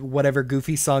whatever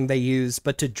goofy song they use,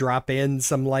 but to drop in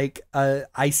some like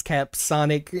ice cap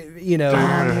Sonic,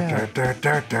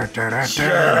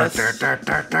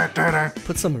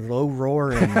 put some low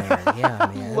roar in there.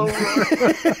 Yeah, man.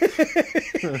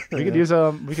 We could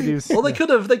use. Well, they could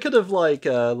have like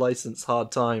licensed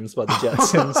Hard Times by the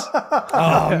Jetsons.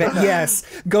 Oh man, yes,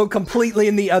 go completely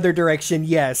in the other direction.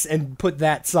 Yes, and put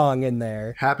that song in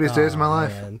there. Happiest days of my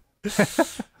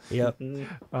life. Yep.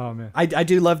 Oh man, I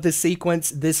do love this sequence.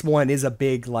 This one is a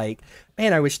big like,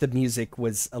 man, I wish the music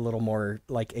was a little more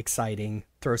like exciting.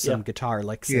 Throw some guitar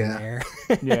licks in there.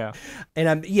 Yeah.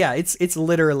 And it's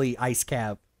literally Ice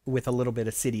Cap with a little bit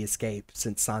of City Escape,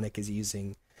 since Sonic is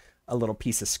using a little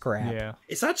piece of scrap. Yeah.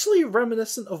 It's actually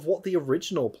reminiscent of what the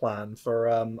original plan for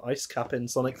Ice Cap in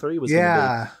Sonic 3 was going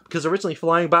to be. Because originally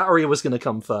Flying Battery was going to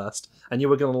come first, and you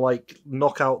were going to like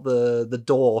knock out the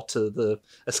door to the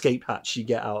escape hatch you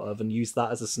get out of and use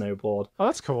that as a snowboard. Oh,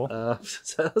 that's cool.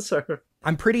 So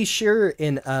I'm pretty sure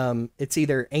in it's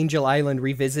either Angel Island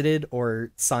Revisited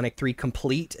or Sonic 3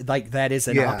 Complete, like that is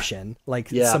an option. Like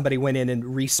somebody went in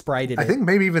and re-sprited it. I think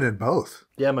maybe even in both.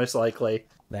 Yeah, most likely.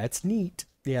 That's neat.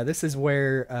 Yeah, this is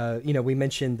where, we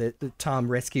mentioned that Tom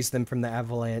rescues them from the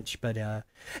avalanche, but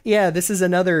this is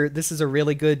a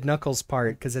really good Knuckles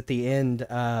part, because at the end,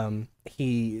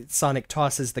 Sonic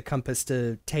tosses the compass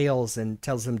to Tails and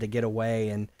tells him to get away,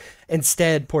 and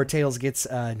instead, poor Tails gets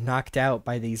knocked out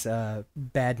by these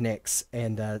badniks,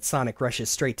 and Sonic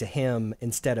rushes straight to him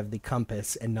instead of the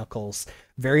compass, and Knuckles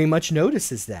very much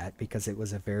notices that, because it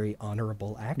was a very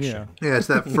honorable action. Yeah, it's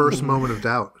that first moment of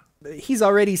doubt. He's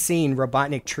already seen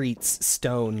Robotnik treats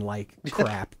Stone like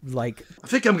crap. Like, I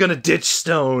think I'm gonna ditch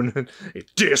Stone.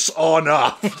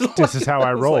 Dishonor. This is how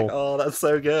I roll. Like, oh, that's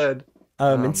so good.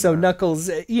 And so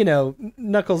Knuckles,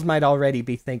 Knuckles might already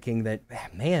be thinking that,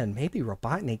 man, maybe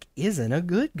Robotnik isn't a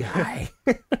good guy.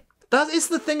 That is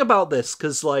the thing about this,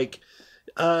 because like,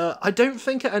 I don't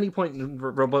think at any point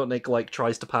Robotnik like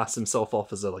tries to pass himself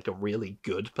off as a really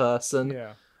good person.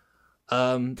 Yeah.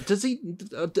 Does he?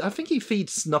 I think he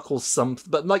feeds Knuckles something,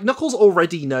 but like Knuckles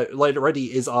already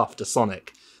is after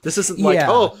Sonic. This isn't like,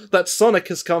 oh, that Sonic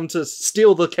has come to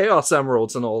steal the Chaos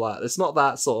Emeralds and all that. It's not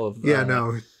that sort of.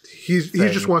 No, he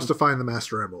just wants to find the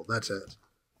Master Emerald. That's it.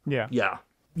 Yeah. Yeah.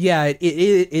 Yeah,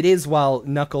 it is while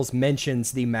Knuckles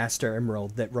mentions the Master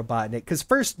Emerald that Robotnik... Because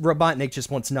first, Robotnik just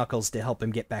wants Knuckles to help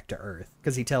him get back to Earth.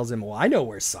 Because he tells him, well, I know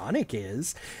where Sonic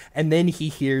is. And then he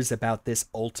hears about this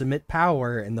ultimate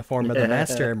power in the form of the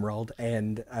Master Emerald.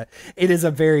 And it is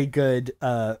a very good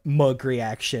mug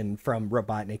reaction from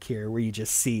Robotnik here, where you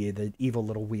just see the evil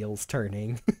little wheels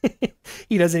turning.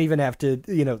 He doesn't even have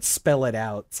to, spell it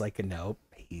out. It's like, nope.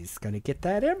 He's gonna get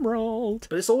that emerald.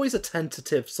 But it's always a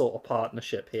tentative sort of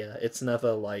partnership here. It's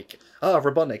never like,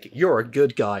 Robotnik, you're a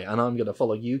good guy, and I'm gonna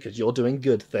follow you because you're doing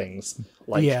good things.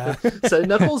 Like, yeah. So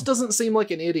Knuckles doesn't seem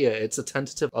like an idiot. It's a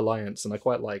tentative alliance, and I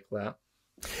quite like that.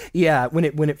 Yeah, when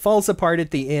it falls apart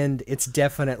at the end, it's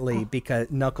definitely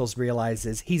because Knuckles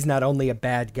realizes he's not only a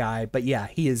bad guy, but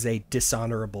he is a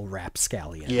dishonorable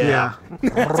rapscallion. Yeah.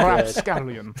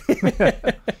 Rapscallion.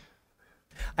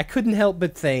 I couldn't help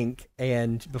but think,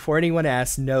 and before anyone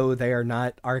asks, no, they are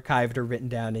not archived or written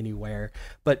down anywhere,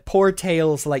 but poor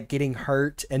Tails, like, getting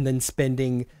hurt and then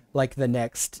spending, like, the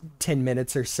next 10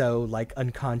 minutes or so, like,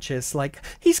 unconscious, like,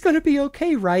 he's gonna be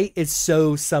okay, right? Is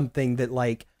so something that,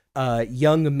 like,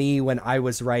 young me when I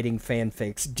was writing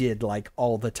fanfics did, like,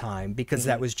 all the time, because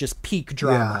that was just peak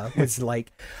drama. Was,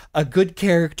 like, a good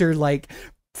character, like,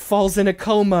 falls in a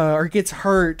coma or gets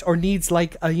hurt or needs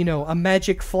like a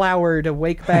magic flower to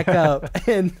wake back up.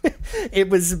 And it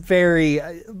was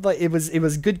it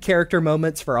was good character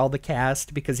moments for all the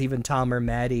cast, because even Tom or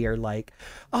Maddie are like,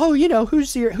 oh,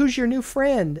 who's your new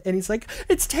friend? And he's like,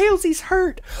 it's Tails, he's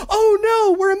hurt. Oh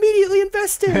no, we're immediately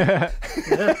invested.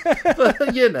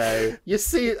 But you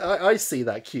see, I see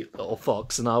that cute little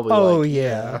fox, and I was oh like,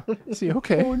 yeah. See,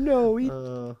 okay. Oh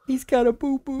no, he's got a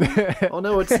boo boo. Oh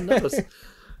no, it's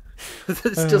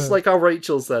it's just like how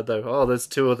Rachel said though. Oh, there's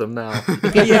two of them now.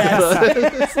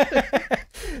 Yes.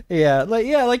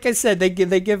 Like I said, they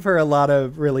give her a lot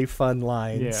of really fun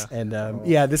lines. Yeah. And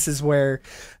this is where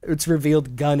it's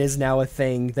revealed Gun is now a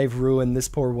thing. They've ruined this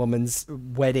poor woman's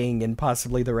wedding and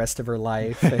possibly the rest of her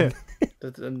life. And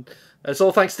And it's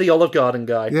all thanks to the Olive Garden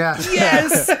guy. Yeah.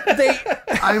 yes,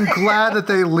 I'm glad that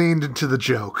they leaned into the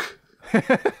joke.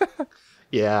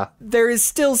 Yeah. there is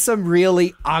still some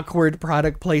really awkward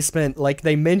product placement. Like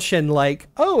they mention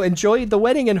oh, enjoyed the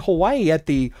wedding in Hawaii at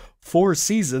the Four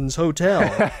Seasons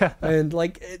Hotel. And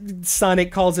like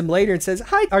Sonic calls him later and says,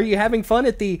 hi, are you having fun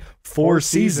at the Four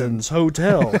Seasons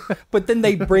Hotel? But then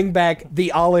they bring back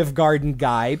the Olive Garden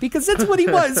guy, because that's what he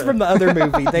was from the other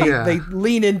movie. They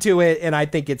lean into it, and I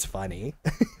think it's funny.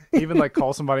 Even like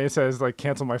call somebody and says like,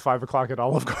 cancel my 5 o'clock at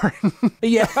Olive Garden.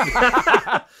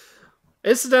 Yeah.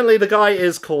 Incidentally, the guy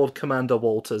is called Commander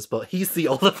Walters, but he's the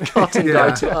Olive Garden guy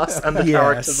to us and the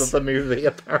characters of the movie,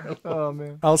 apparently. Oh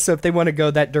man. Also, if they want to go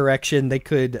that direction, they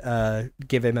could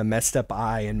give him a messed up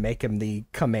eye and make him the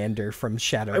commander from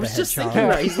Shadow the Hedgehog. I was just thinking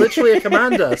that. He's literally a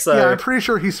commander, so... Yeah, I'm pretty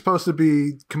sure he's supposed to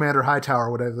be Commander Hightower,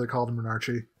 whatever they called him in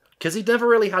Archie. Because he never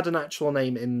really had an actual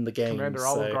name in the game. Commander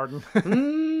Olive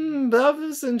Garden. That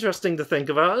was interesting to think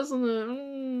about, isn't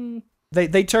it?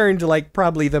 They turned like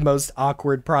probably the most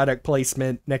awkward product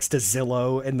placement next to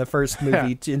Zillow in the first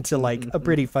movie into like a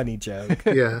pretty funny joke.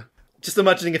 Yeah. Just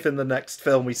imagining if in the next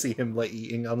film we see him like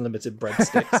eating unlimited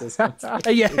breadsticks or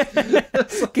something.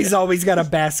 Yeah. He's always got a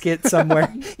basket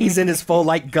somewhere. He's in his full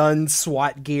like gun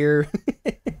SWAT gear.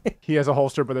 He has a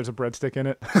holster, but there's a breadstick in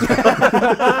it.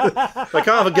 I can't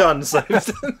have a gun, so...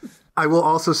 I will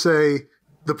also say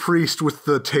the priest with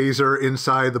the taser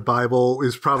inside the Bible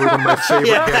is probably one of my favorite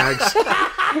gags.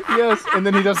 Yes, and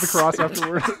then he does the cross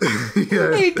afterwards.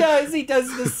 Yeah. He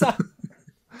does the sign.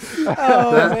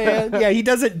 Oh man, yeah. He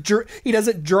doesn't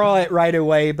draw it right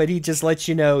away, but he just lets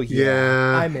you know.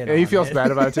 Yeah, I'm in. Yeah, he on feels it. bad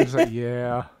about it too. Just like,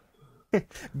 yeah.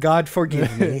 God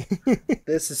forgive me.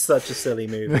 This is such a silly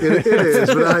movie. It is,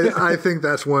 but I think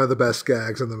that's one of the best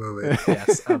gags in the movie.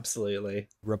 Yes, absolutely.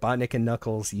 Robotnik and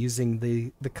Knuckles using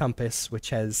the compass, which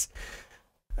has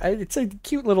it's a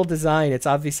cute little design. It's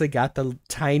obviously got the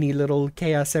tiny little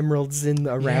Chaos Emeralds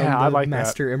around the like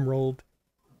Master Emerald,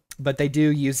 but they do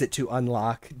use it to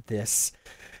unlock this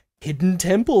hidden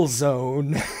temple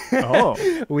zone.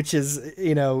 Which is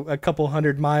a couple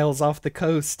 100 miles off the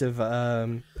coast of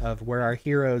where our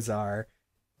heroes are,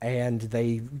 and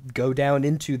they go down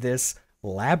into this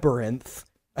labyrinth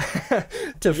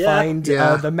to find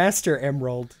the Master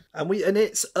Emerald. And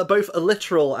it's both a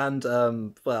literal and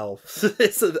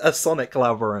it's a Sonic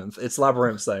labyrinth. It's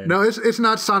Labyrinth Zone. No, it's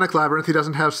not Sonic Labyrinth. He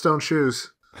doesn't have stone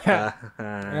shoes. That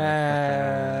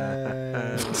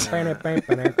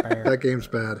game's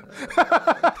bad.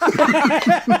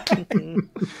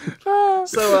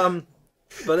 So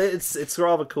but it's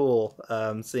rather cool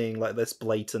seeing like this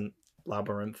blatant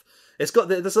labyrinth.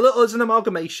 There's an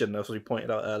amalgamation, as we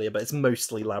pointed out earlier, but it's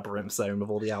mostly Labyrinth Zone with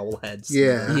all the owl heads.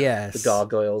 Yeah. Yes. The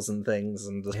gargoyles and things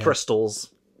and the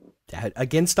crystals.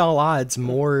 Against all odds,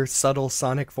 more subtle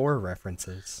Sonic 4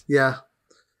 references. Yeah.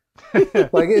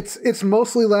 Like it's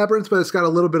mostly Labyrinth, but it's got a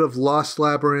little bit of Lost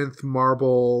Labyrinth,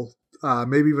 Marble,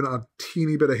 maybe even a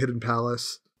teeny bit of Hidden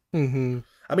Palace. Mm-hmm.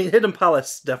 I mean, Hidden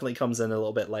Palace definitely comes in a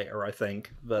little bit later, I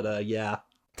think. But yeah.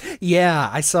 Yeah,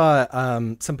 I saw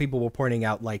some people were pointing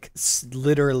out like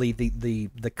literally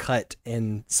the cut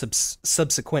and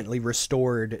subsequently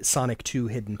restored Sonic 2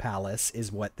 Hidden Palace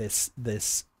is what this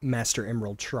Master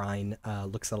Emerald Shrine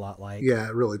looks a lot like. Yeah,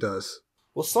 it really does.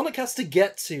 Well, Sonic has to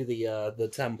get to the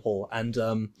temple, and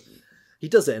he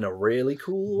does it in a really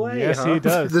cool way. Yes, he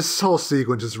does. This whole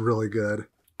sequence is really good.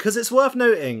 Because it's worth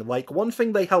noting, like, one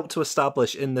thing they helped to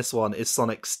establish in this one is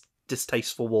Sonic's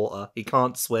distaste for water. He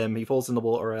can't swim, he falls in the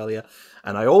water earlier,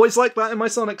 and I always like that in my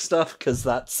Sonic stuff, because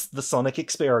that's the Sonic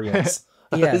experience.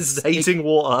 Is hating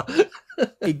water.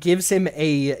 It gives him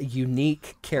a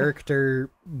unique character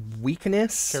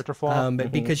weakness, Character flaw.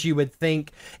 because you would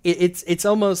think it's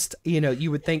almost,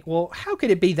 you would think, well, how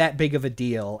could it be that big of a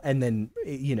deal? And then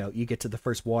you get to the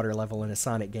first water level in a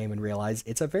Sonic game and realize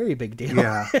it's a very big deal.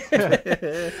 Yeah.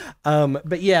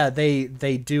 But yeah,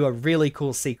 they do a really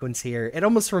cool sequence here. It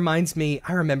almost reminds me,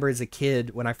 I remember as a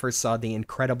kid when I first saw The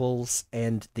Incredibles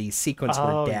and the sequence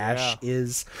where Dash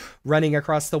is running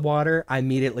across the water. I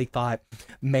immediately thought,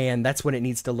 man, that's what it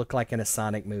needs to look like in a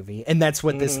Sonic movie. And that's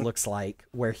what this looks like,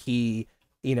 where he,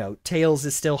 Tails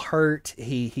is still hurt.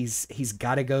 He's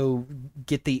got to go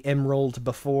get the emerald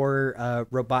before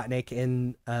Robotnik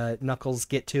and Knuckles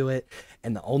get to it.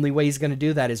 And the only way he's going to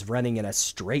do that is running in a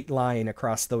straight line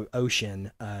across the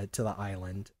ocean to the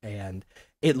island. And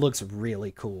it looks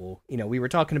really cool. We were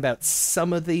talking about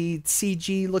some of the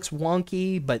CG looks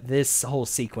wonky, but this whole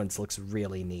sequence looks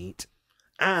really neat.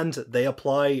 And they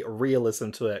apply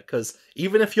realism to it, because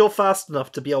even if you're fast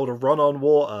enough to be able to run on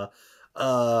water,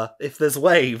 if there's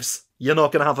waves, you're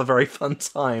not going to have a very fun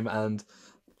time, and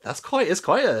it's quite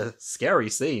a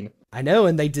scary scene. I know,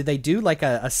 and they do like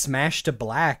a smash to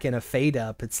black and a fade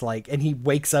up. It's like, and he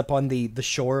wakes up on the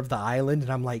shore of the island,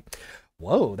 and I'm like,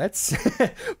 whoa, that's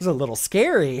was a little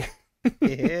scary.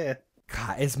 Yeah.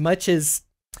 God, as much as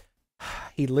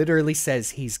he literally says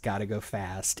he's got to go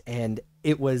fast, and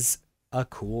it was a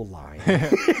cool line.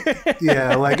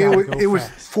 Yeah, like it was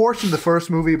forced in the first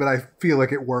movie, but I feel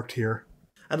like it worked here.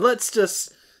 And let's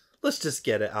just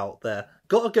get it out there.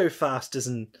 Gotta go fast is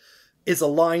a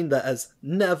line that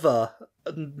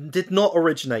did not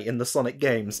originate in the Sonic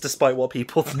games, despite what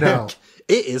people think. No.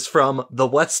 It is from the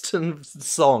Western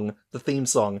song, the theme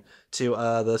song to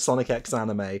the Sonic X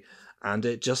anime, and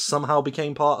it just somehow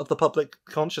became part of the public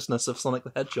consciousness of Sonic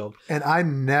the Hedgehog. And I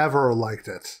never liked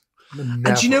it. Never.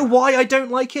 And do you know why I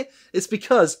don't like it? It's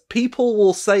because people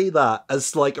will say that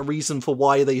as like a reason for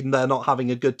why they're not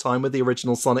having a good time with the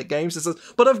original Sonic games. It says,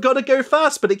 but I've got to go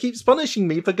fast, but it keeps punishing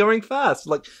me for going fast.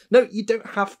 Like, no, you don't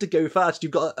have to go fast.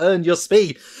 You've got to earn your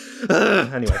speed.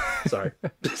 Anyway, sorry.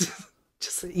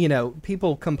 Just,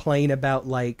 people complain about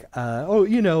like, I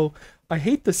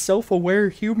hate the self-aware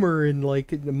humor in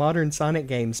like the modern Sonic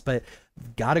games, but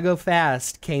Gotta Go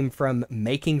Fast came from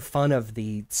making fun of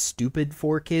the stupid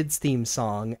 4Kids theme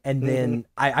song. And then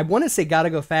I want to say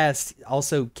Gotta Go Fast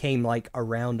also came like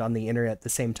around on the internet at the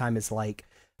same time as like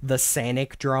the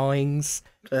Sonic drawings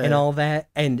and all that.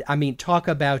 And I mean, talk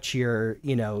about your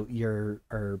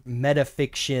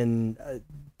metafiction,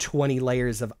 20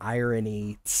 layers of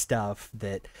irony stuff.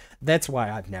 That's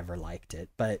why I've never liked it.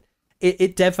 But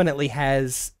it definitely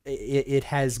has, it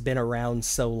has been around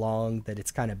so long that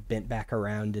it's kind of bent back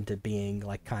around into being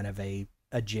like kind of a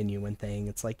genuine thing.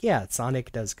 It's like, yeah,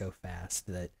 Sonic does go fast,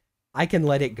 that I can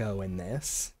let it go in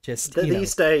this. Just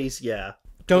these days, yeah.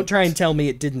 Don't try and tell me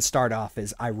it didn't start off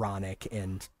as ironic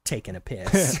and taking a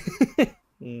piss.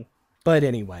 But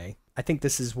anyway, I think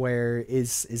this is where,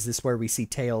 is this where we see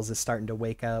Tails is starting to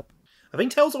wake up? I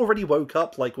think Tails already woke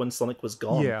up like when Sonic was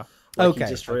gone. Yeah. Like, he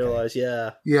just realized,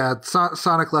 yeah. Yeah,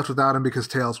 Sonic left without him because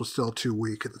Tails was still too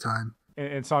weak at the time.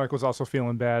 And Sonic was also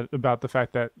feeling bad about the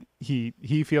fact that he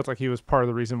feels like he was part of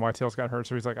the reason why Tails got hurt,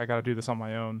 so he's like, I gotta do this on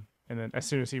my own. And then as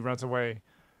soon as he runs away,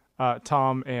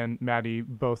 Tom and Maddie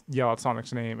both yell out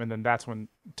Sonic's name, and then that's when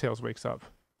Tails wakes up.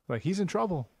 Like, he's in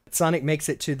trouble. Sonic makes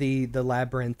it to the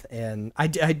labyrinth, and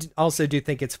I also do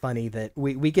think it's funny that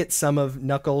we get some of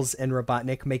Knuckles and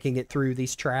Robotnik making it through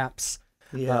these traps.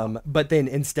 Yeah. But then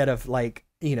instead of like,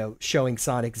 showing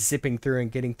Sonic zipping through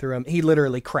and getting through them, he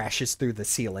literally crashes through the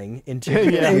ceiling into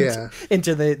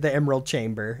into the Emerald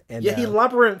Chamber. And he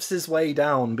labyrinths his way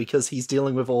down because he's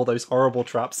dealing with all those horrible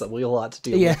traps that we all had to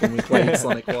deal with when we played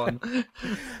Sonic 1.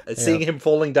 Seeing him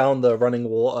falling down the running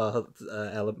water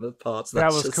element parts,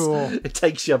 that was cool. It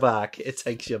takes you back. It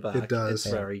does. It's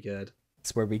very good.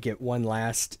 It's where we get one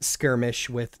last skirmish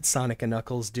with Sonic and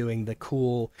Knuckles doing the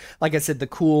cool, like I said, the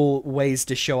cool ways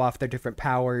to show off their different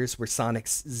powers, where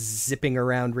Sonic's zipping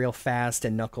around real fast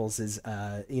and Knuckles is,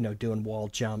 doing wall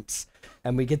jumps.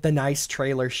 And we get the nice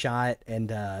trailer shot. And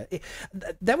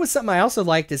that was something I also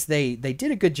liked, is they did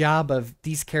a good job of,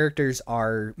 these characters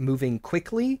are moving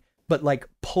quickly, but like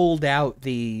pulled out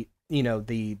the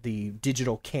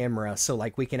digital camera, so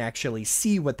like we can actually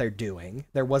see what they're doing.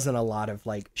 There wasn't a lot of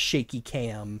like shaky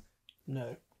cam.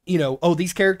 No.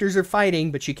 These characters are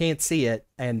fighting, but you can't see it.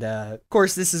 And of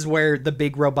course, this is where the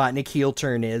big Robotnik heel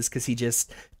turn is, because he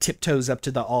just tiptoes up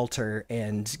to the altar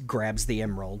and grabs the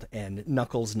emerald, and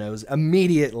Knuckles knows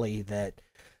immediately that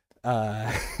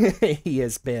he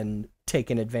has been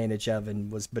taken advantage of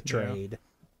and was betrayed. Yeah.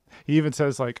 He even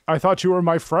says like, I thought you were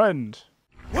my friend.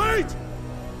 Wait!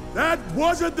 That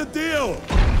wasn't the deal!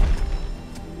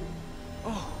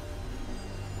 Oh,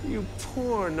 you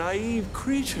poor, naive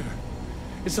creature.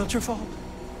 It's not your fault.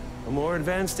 A more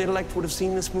advanced intellect would have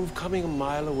seen this move coming a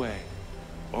mile away.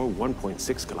 Or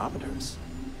 1.6 kilometers.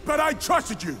 But I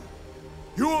trusted you!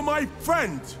 You were my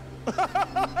friend!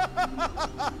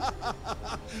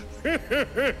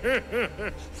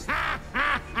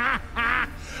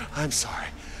 I'm sorry.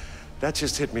 That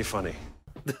just hit me funny.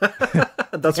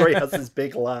 That's where he has his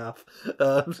big laugh.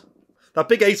 That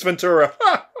big Ace Ventura.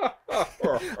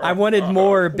 I wanted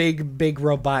more big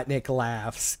Robotnik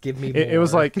laughs. Give me more. It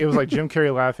was like Jim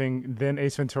Carrey laughing, then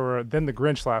Ace Ventura, then the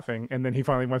Grinch laughing, and then he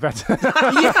finally went back to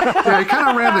Yeah, he kind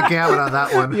of ran the gamut on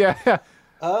that one. Yeah.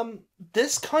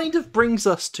 This kind of brings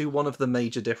us to one of the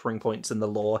major differing points in the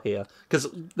lore here, because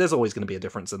there's always going to be a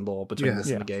difference in lore between this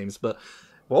and the games, but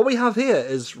what we have here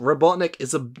is Robotnik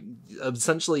is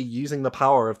essentially using the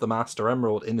power of the Master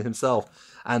Emerald in himself,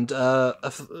 and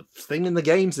a thing in the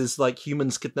games is like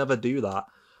humans could never do that.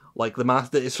 Like the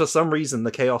Master, it's for some reason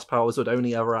the Chaos powers would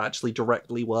only ever actually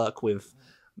directly work with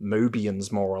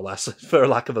Mobians, more or less, for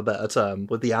lack of a better term,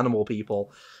 with the animal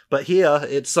people. But here,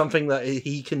 it's something that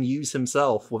he can use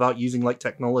himself without using like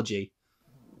technology.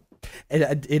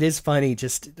 It is funny,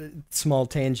 just small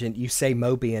tangent, you say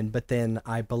Mobian, but then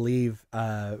I believe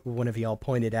one of y'all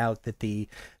pointed out that the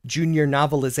junior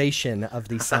novelization of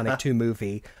the Sonic 2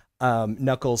 movie,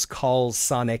 Knuckles calls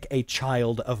Sonic a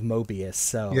child of Mobius,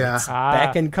 so it's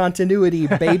back in continuity,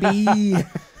 baby.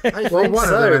 I think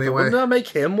so. Anyway. Wouldn't that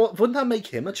make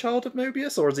him a child of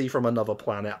Mobius, or is he from another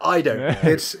planet? I don't know.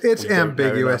 It's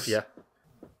ambiguous. Yeah.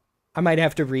 I might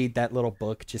have to read that little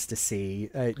book just to see,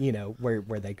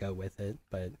 where they go with it.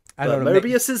 But I don't know.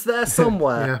 Mobius is there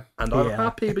somewhere, and I'm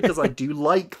happy because I do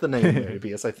like the name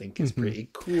Mobius. I think it's pretty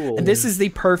cool. And this is the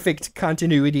perfect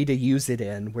continuity to use it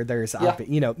in, where there's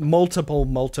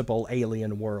multiple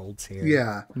alien worlds here.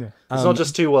 Yeah, it's not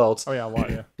just two worlds. Oh yeah,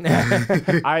 well,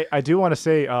 yeah. I do want to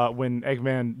say when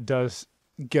Eggman does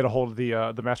get a hold of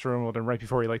the Master Emerald, and right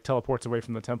before he like teleports away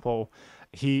from the temple,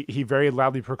 he very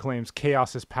loudly proclaims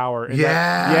 "Chaos is power." And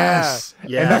yes,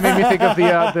 and that made me think of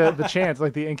the chant,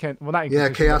 like the incant. Well, not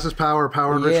incantation. Yeah, chaos is power,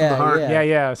 power enriched from the heart.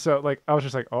 Yeah. So like I was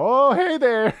just like, oh, hey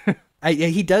there.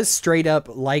 He does straight up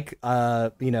like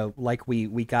we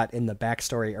got in the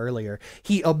backstory earlier.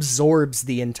 He absorbs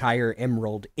the entire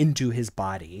emerald into his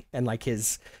body, and like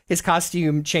his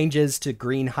costume changes to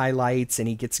green highlights, and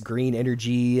he gets green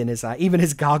energy in his eye. Even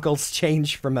his goggles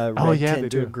change from a red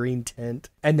tint to a green tint,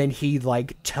 and then he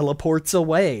like teleports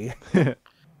away.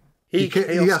 he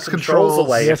has controls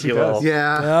away, yes, if you will.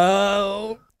 Yeah.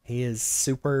 Oh. He is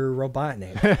super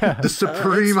Robotnik. The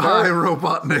Supreme High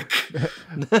Robotnik.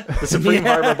 The Supreme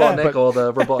High Robotnik, or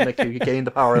the Robotnik who gained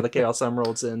the power of the Chaos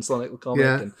Emeralds in Sonic the Comic,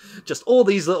 and just all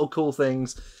these little cool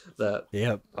things that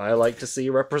I like to see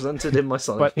represented in my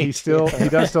Sonic. But he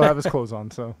does still have his clothes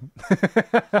on, so.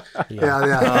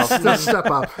 Still step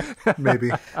up,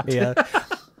 maybe. Yeah.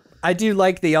 I do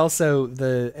like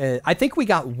I think we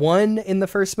got one in the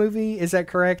first movie, is that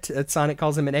correct? Sonic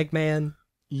calls him an Eggman.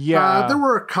 Yeah, there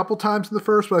were a couple times in the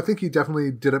first, but I think he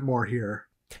definitely did it more here.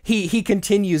 He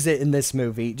continues it in this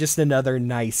movie. Just another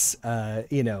nice,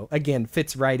 again,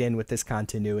 fits right in with this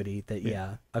continuity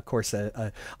that, of course,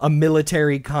 a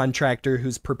military contractor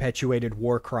who's perpetuated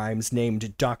war crimes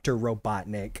named Dr.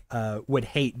 Robotnik would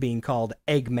hate being called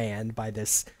Eggman by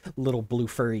this little blue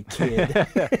furry kid.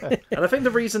 And I think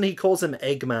the reason he calls him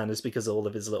Eggman is because all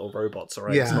of his little robots are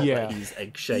eggs, not that he's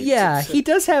egg-shaped. Yeah, he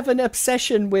does have an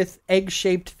obsession with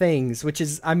egg-shaped things, which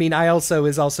is,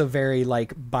 is also very,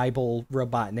 like, Bible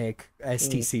Robotnik,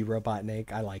 STC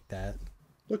Robotnik. I like that.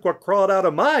 Look what crawled out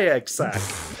of my egg sack.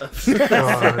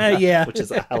 Yeah. Which is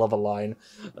a hell of a line.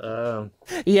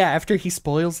 After he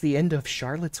spoils the end of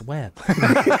Charlotte's Web.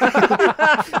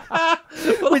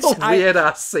 What a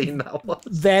weird-ass scene that was.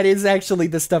 That is actually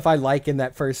the stuff I like in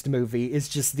that first movie, is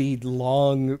just the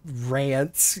long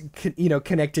rants,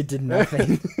 connected to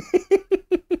nothing.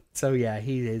 So yeah,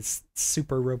 he is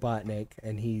super Robotnik,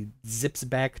 and he zips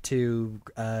back to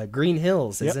Green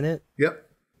Hills, isn't it? Yep.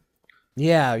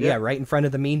 Yeah, right in front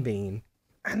of the Mean Bean.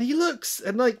 And he looks,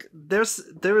 and like, there is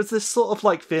this sort of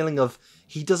like feeling of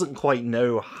he doesn't quite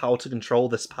know how to control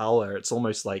this power. It's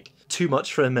almost like too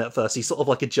much for him at first. He's sort of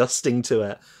like adjusting to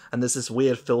it, and there's this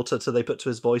weird filter they put to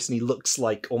his voice, and he looks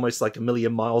like almost like a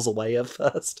million miles away at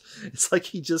first. It's like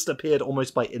he just appeared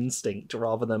almost by instinct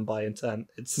rather than by intent.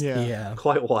 It's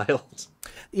quite wild.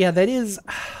 Yeah, that is.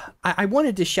 I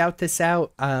wanted to shout this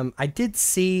out. I did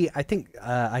see. I think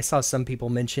I saw some people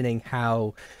mentioning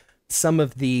how some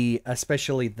of the,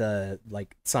 especially the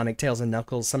like Sonic, Tails, and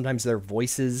Knuckles, sometimes their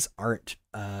voices aren't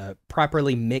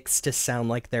properly mixed to sound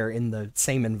like they're in the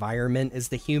same environment as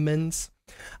the humans.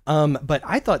 But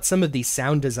I thought some of the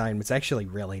sound design was actually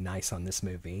really nice on this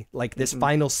movie. Like this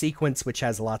final sequence, which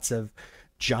has lots of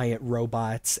giant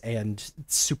robots and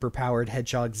super-powered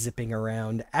hedgehogs zipping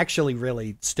around, actually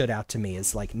really stood out to me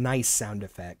as like nice sound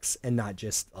effects and not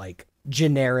just like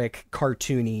generic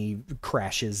cartoony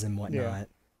crashes and whatnot. Yeah.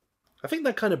 I think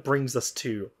that kind of brings us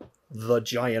to the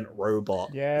giant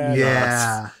robot.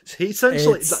 Yeah. He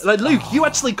essentially, like Luke, you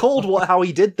actually called how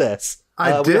he did this. I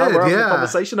we had did, a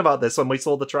conversation about this when we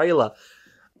saw the trailer.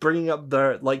 Bringing up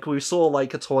we saw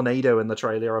like a tornado in the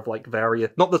trailer of like various,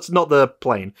 not the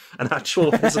plane, an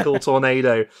actual physical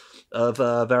tornado of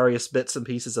various bits and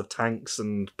pieces of tanks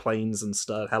and planes and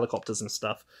stuff, helicopters and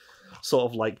stuff, sort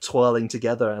of like twirling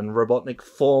together, and Robotnik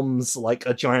forms like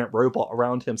a giant robot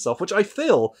around himself, which I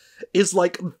feel is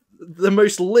like the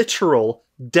most literal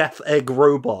Death Egg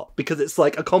robot, because it's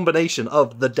like a combination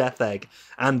of the Death Egg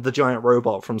and the giant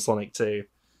robot from Sonic 2.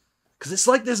 Because it's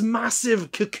like this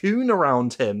massive cocoon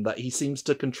around him that he seems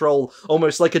to control,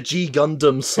 almost like a G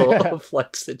Gundam sort of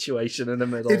like situation in the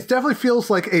middle. It definitely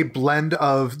feels like a blend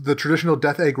of the traditional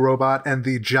Death Egg robot and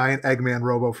the giant Eggman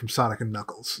robo from Sonic and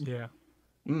Knuckles. Yeah.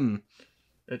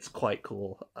 It's quite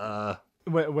cool.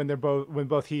 When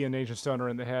both he and Agent Stone are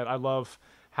in the head, I love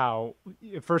how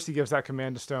at first he gives that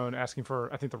command to Stone asking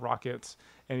for, I think, the rockets,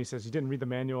 and he says you didn't read the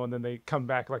manual, and then they come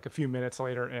back like a few minutes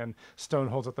later and Stone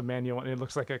holds up the manual and it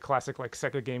looks like a classic like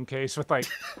Sega game case with like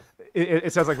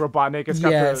it says like Robotnik. It's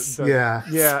got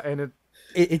and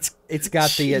it's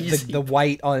got the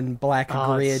white on black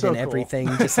grid so and cool. everything,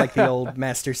 just like the old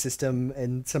Master System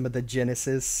and some of the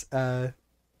Genesis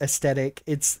aesthetic.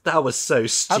 That was so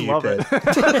stupid. I love it.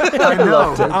 I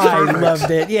know. I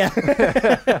loved it.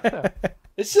 Yeah.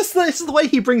 It's just the way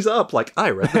he brings it up. Like,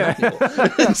 I read the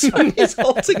manual. He's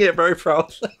holding it very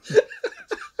proudly.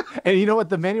 And you know what?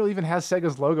 The manual even has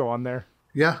Sega's logo on there.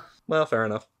 Yeah. Well, fair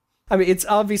enough. I mean, it's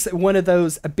obviously one of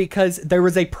those, because there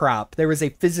was a prop. There was a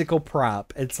physical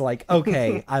prop. It's like,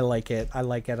 okay, I like it. I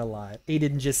like it a lot. He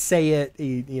didn't just say it,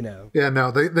 Yeah,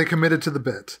 no, they committed to the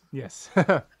bit. Yes.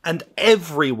 And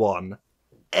everyone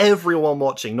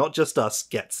watching, not just us,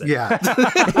 gets it. Yeah.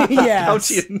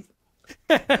 Yes.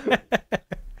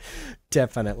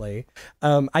 Definitely.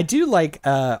 I do like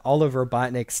all of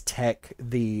Robotnik's tech.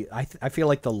 I feel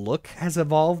like the look has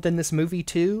evolved in this movie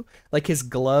too. Like his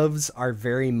gloves are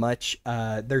very much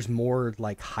there's more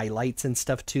like highlights and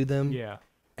stuff to them. Yeah.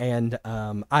 And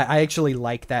I actually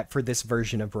like that for this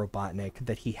version of Robotnik,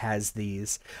 that he has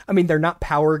these. I mean, they're not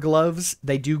power gloves.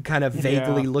 They do kind of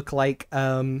vaguely look like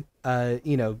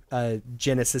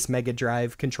Genesis Mega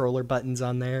Drive controller buttons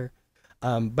on there.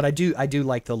 But I do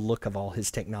like the look of all his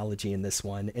technology in this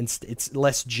one. It's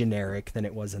less generic than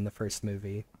it was in the first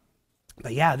movie.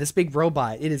 But yeah, this big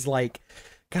robot, it is like,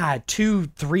 God,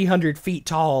 300 feet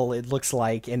tall, it looks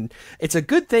like. And it's a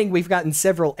good thing we've gotten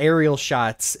several aerial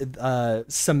shots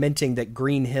cementing that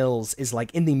Green Hills is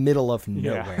like in the middle of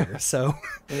nowhere. So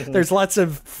there's lots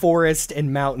of forest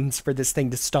and mountains for this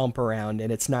thing to stomp around,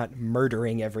 and it's not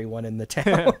murdering everyone in the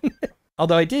town.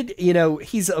 Although I did, he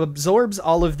absorbs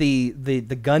all of the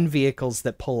gun vehicles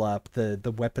that pull up,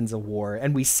 the weapons of war,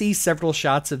 and we see several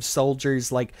shots of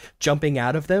soldiers like jumping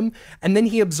out of them, and then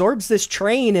he absorbs this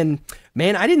train, and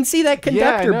man, I didn't see that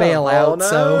conductor bail out. Oh, no.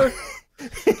 So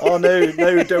oh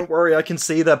no, don't worry, I can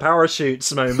see the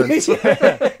parachutes moment.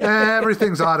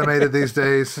 Everything's automated these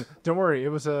days. Don't worry, it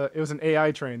was an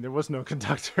AI train. There was no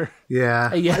conductor. Yeah.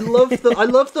 I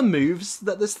love the moves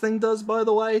that this thing does, by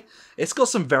the way. It's got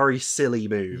some very silly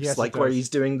moves, Yes, like it where does. he's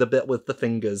doing the bit with the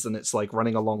fingers and it's like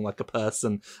running along like a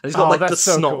person. And he's got like the that's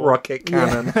so snot cool. rocket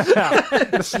cannon.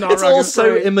 The snot It's rocket all is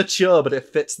so great. immature, but it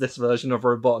fits this version of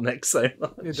Robotnik so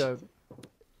much. It does.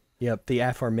 Yep, the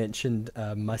aforementioned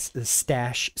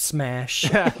stash smash.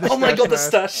 Oh my god, the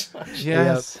stash!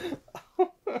 Yes.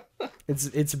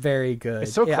 It's very good.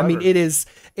 It's so I mean, clever.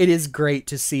 it is great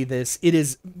to see this. It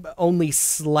is only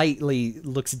slightly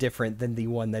looks different than the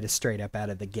one that is straight up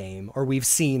out of the game, or we've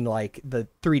seen like the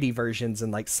 3D versions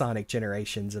and like Sonic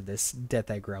generations of this Death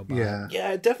Egg robot. Yeah.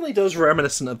 Yeah, it definitely does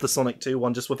reminiscent of the Sonic 2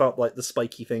 one, just without like the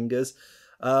spiky fingers.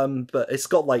 But it's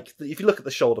got like, if you look at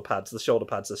the shoulder pads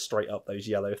are straight up those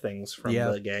yellow things from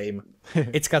the game.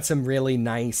 It's got some really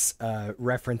nice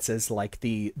references, like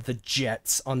the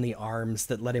jets on the arms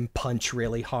that let him punch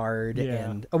really hard.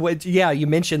 And you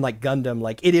mentioned like Gundam,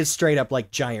 like it is straight up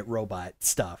like giant robot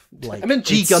stuff. Like I meant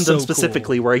G Gundam so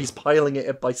specifically, cool. where he's piling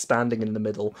it by standing in the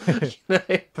middle,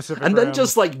 Pacific and then Rim.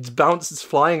 just like bounces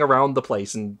flying around the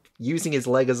place and using his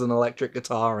leg as an electric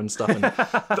guitar and stuff, and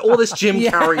all this Jim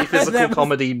Carrey physical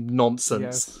comedy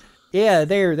nonsense. Yeah,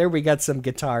 there we got some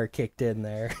guitar kicked in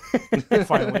there.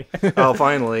 Finally.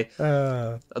 Finally.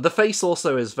 The face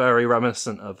also is very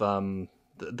reminiscent of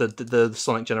the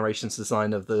Sonic Generations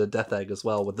design of the Death Egg as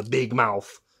well, with the big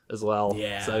mouth as well.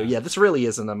 Yeah. So yeah, this really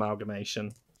is an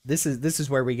amalgamation. This is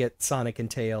where we get Sonic and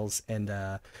Tails and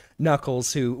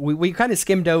Knuckles, who we kind of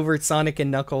skimmed over. Sonic and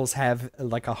Knuckles have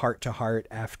like a heart-to-heart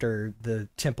after the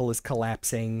temple is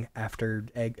collapsing, after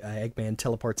Eggman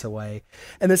teleports away.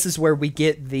 And this is where we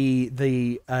get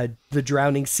the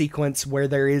drowning sequence, where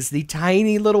there is the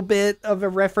tiny little bit of a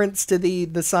reference to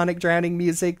the Sonic drowning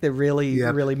music that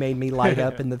really made me light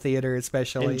up in the theater,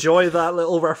 especially. Enjoy that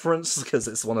little reference, because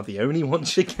it's one of the only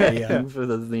ones you get for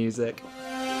the music.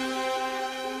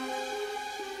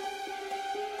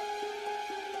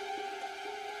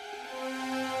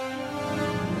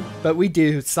 But we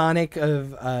do. Sonic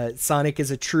is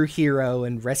a true hero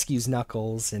and rescues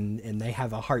Knuckles, and they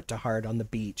have a heart-to-heart on the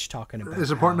beach talking about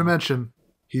It's important to mention,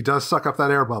 he does suck up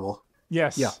that air bubble.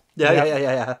 Yes.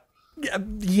 Yeah.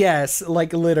 Yes,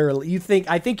 like literally.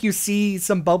 I think you see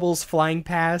some bubbles flying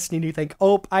past, and you think,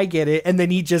 oh, I get it. And then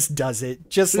he just does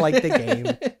it, just like the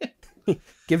game.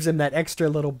 Gives him that extra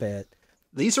little bit.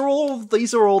 These are all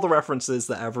the references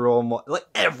that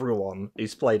everyone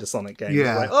who's played a Sonic game is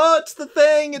like, oh, it's the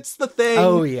thing.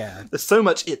 Oh yeah, there's so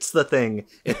much it's the thing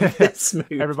in this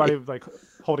movie. Everybody like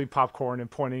holding popcorn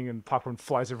and pointing, and popcorn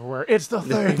flies everywhere. It's the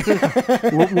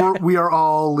thing. we are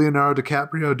all Leonardo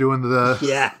DiCaprio doing the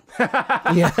yeah.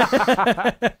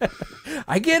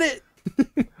 I get it.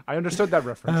 I understood that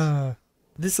reference.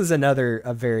 This is a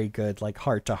very good like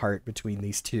heart-to-heart between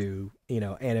these two,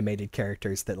 animated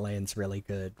characters that lands really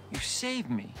good. You saved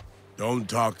me. Don't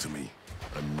talk to me.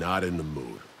 I'm not in the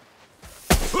mood.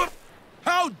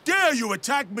 How dare you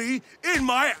attack me in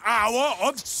my hour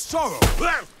of sorrow?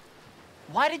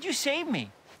 Why did you save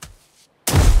me?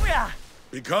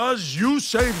 Because you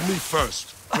saved me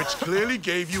first, which clearly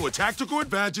gave you a tactical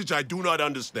advantage I do not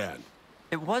understand.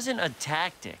 It wasn't a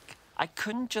tactic. I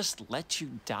couldn't just let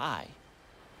you die.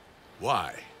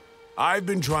 Why? I've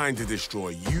been trying to destroy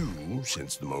you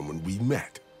since the moment we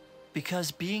met. Because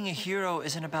being a hero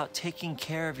isn't about taking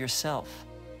care of yourself.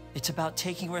 It's about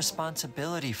taking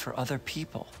responsibility for other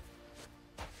people.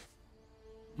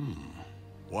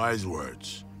 Wise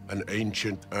words. An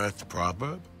ancient Earth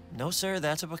proverb? No, sir,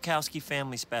 that's a Bukowski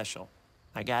family special.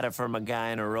 I got it from a guy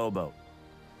in a rowboat.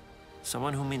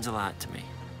 Someone who means a lot to me.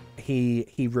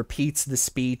 He repeats the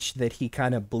speech that he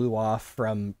kind of blew off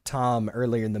from Tom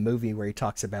earlier in the movie, where he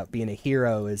talks about being a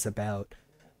hero is about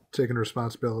taking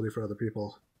responsibility for other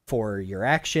people, for your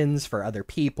actions, for other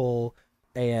people.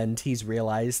 And he's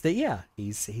realized that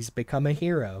he's become a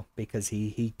hero because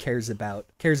he cares about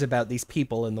these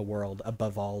people in the world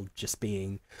above all just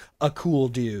being a cool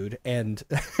dude. And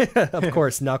of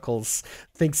course Knuckles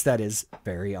thinks that is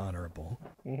very honorable.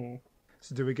 Mm-hmm.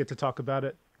 So do we get to talk about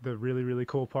it? The really, really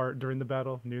cool part during the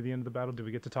battle, near the end of the battle. Do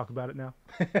we get to talk about it now?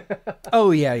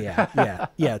 Oh yeah.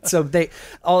 So they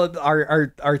all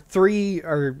our three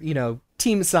are,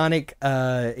 Team Sonic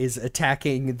is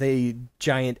attacking the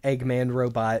giant Eggman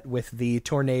robot with the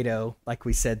tornado, like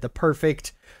we said, the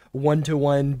perfect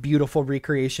 1-to-1 beautiful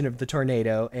recreation of the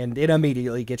tornado, and it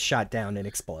immediately gets shot down and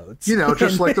explodes.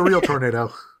 Just like the real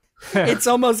tornado. It's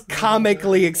almost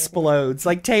comically explodes.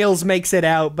 Like Tails makes it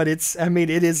out, but it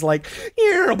is like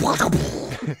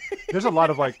there's a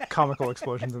lot of like comical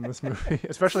explosions in this movie,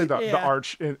 especially the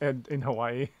arch in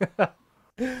Hawaii.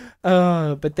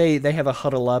 But they have a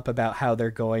huddle up about how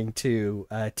they're going to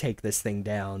take this thing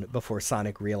down before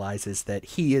Sonic realizes that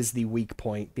he is the weak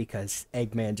point because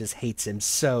Eggman just hates him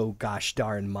so gosh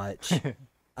darn much.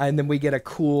 And then we get a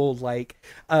cool, like,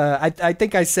 I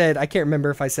think I said, I can't remember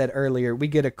if I said earlier, we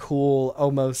get a cool,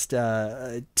 almost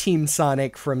Team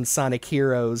Sonic from Sonic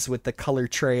Heroes with the color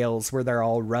trails where they're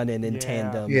all running in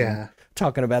tandem. Yeah.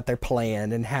 Talking about their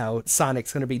plan and how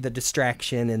Sonic's going to be the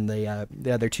distraction and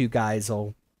the other two guys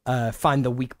will find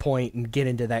the weak point and get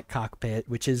into that cockpit,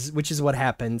 which is what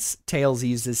happens. Tails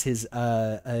uses his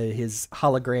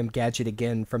hologram gadget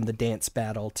again from the dance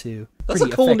battle to. That's a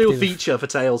cool new feature for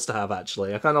Tails to have,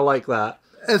 actually. I kind of like that.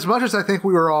 As much as I think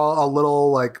we were all a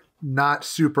little like not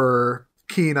super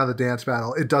keen on the dance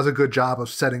battle. It does a good job of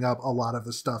setting up a lot of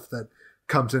the stuff that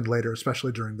comes in later,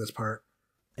 especially during this part.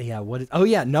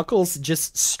 Yeah, Knuckles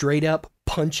just straight up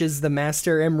punches the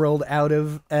Master Emerald out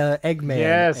of Eggman.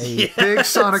 Yes. Big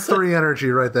Sonic 3 energy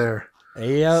right there.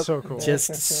 Yep. So cool.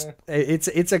 Just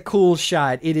it's a cool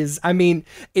shot. It is. I mean,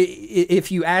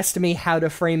 if you asked me how to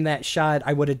frame that shot,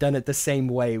 I would have done it the same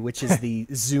way, which is the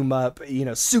zoom up,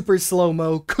 super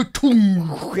slow-mo,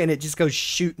 and it just goes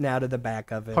shooting out of the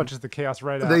back of it. Punches the chaos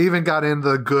right out. They even got in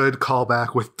the good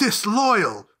callback with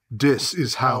disloyal. This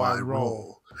is how I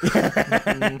roll.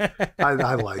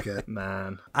 I like it,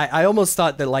 man. I almost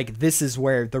thought that like this is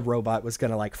where the robot was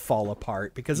gonna like fall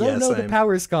apart because same. the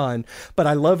power's gone. But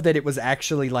I love that it was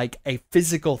actually like a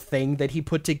physical thing that he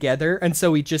put together, and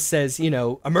so he just says,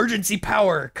 emergency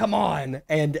power, come on,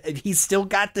 and he's still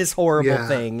got this horrible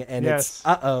thing, and it's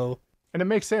and it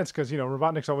makes sense because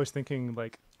Robotnik's always thinking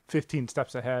like 15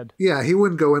 steps ahead. Yeah, he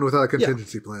wouldn't go in without a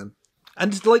contingency plan.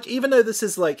 And, like, even though this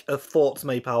is, like, a Thoughts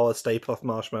May Power Stay Puft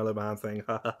Marshmallow Man thing,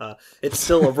 it's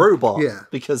still a robot.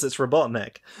 Because it's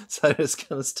Robotnik. So it's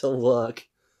gonna still work.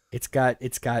 It's got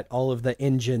all of the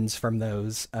engines from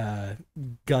those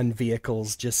gun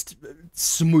vehicles just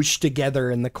smooshed together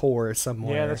in the core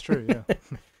somewhere. Yeah, that's true, yeah.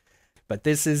 But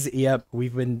this is,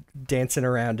 we've been dancing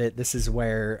around it. This is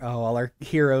where all our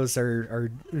heroes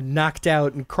are knocked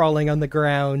out and crawling on the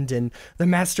ground, and the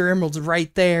Master Emerald's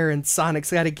right there, and Sonic's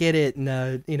got to get it, and,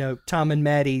 Tom and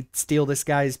Maddie steal this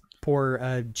guy's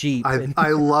poor Jeep. I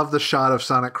love the shot of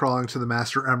Sonic crawling to the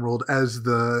Master Emerald as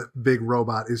the big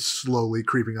robot is slowly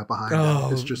creeping up behind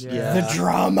him. It's just the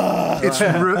drama.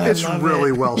 It's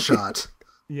really well shot.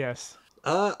 Yes.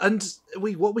 And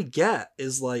what we get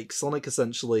is like Sonic,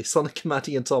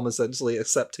 Maddie and Tom essentially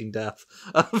accepting death,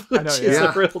 which is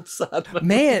a real sad moment.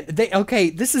 Man,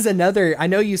 this is another, I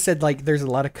know you said like there's a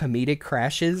lot of comedic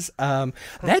crashes.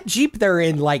 That Jeep they're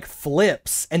in like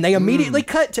flips, and they immediately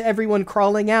cut to everyone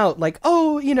crawling out like,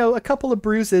 a couple of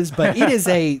bruises, but it is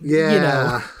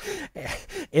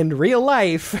in real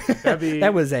life,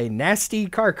 that was a nasty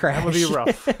car crash. That would be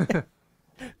rough.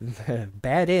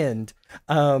 Bad end.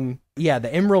 The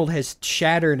emerald has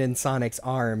shattered in Sonic's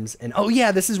arms, and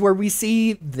this is where we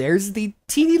see there's the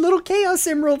teeny little chaos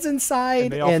emeralds inside,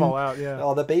 and they all fall out.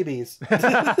 Oh, the babies.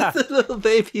 The little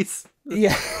babies.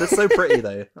 Yeah, they're so pretty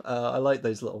though. I like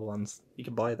those little ones. You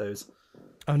can buy those.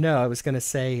 Oh no, I was gonna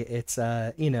say it's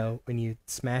when you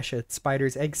smash a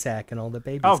spider's egg sack and all the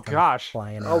babies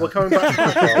flying out. We're coming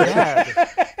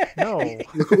back. No,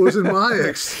 look what was in my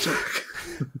egg.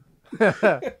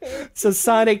 So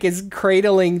Sonic is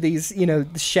cradling these,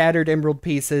 shattered emerald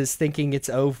pieces, thinking it's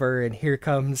over, and here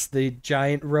comes the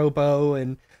giant Robo,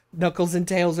 and Knuckles and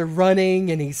Tails are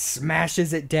running, and he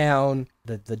smashes it down.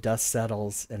 The dust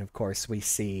settles, and of course we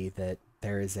see that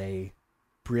there is a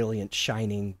brilliant,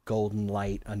 shining golden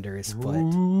light under his foot.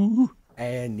 Ooh.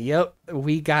 And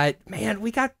we got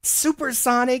Super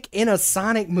Sonic in a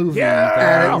Sonic movie.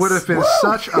 Yeah, it would have been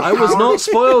such a I was not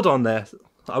spoiled on this.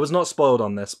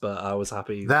 But I was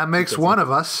happy. That makes one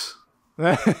of us.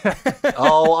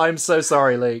 Oh, I'm so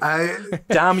sorry, Luke.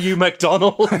 Damn you,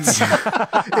 McDonald's.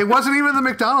 It wasn't even the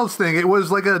McDonald's thing. It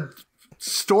was like a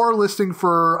store listing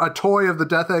for a toy of the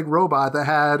Death Egg robot that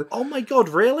had... Oh my god,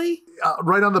 really?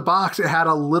 Right on the box, it had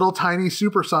a little tiny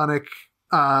Supersonic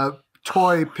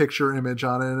toy picture image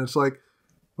on it. And it's like,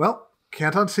 well,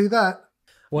 can't unsee that.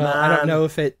 Well, I don't know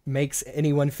if it makes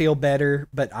anyone feel better,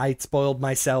 but I spoiled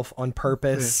myself on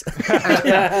purpose.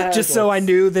 Just so I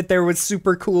knew that there was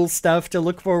super cool stuff to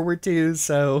look forward to.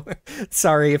 So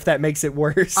sorry if that makes it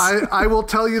worse. I will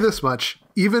tell you this much.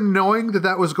 Even knowing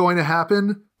that was going to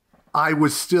happen, I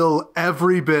was still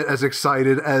every bit as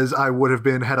excited as I would have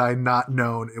been had I not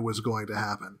known it was going to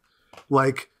happen.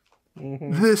 Like,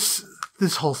 this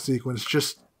whole sequence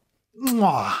just...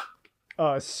 Mwah.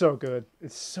 Oh, it's so good.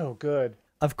 It's so good.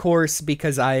 Of course,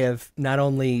 because I have not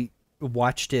only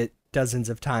watched it dozens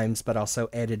of times, but also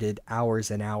edited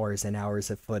hours and hours and hours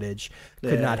of footage,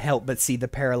 could not help but see the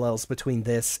parallels between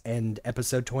this and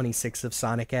episode 26 of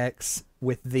Sonic X,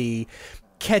 with the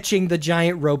catching the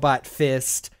giant robot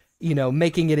fist,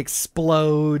 making it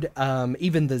explode,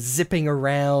 even the zipping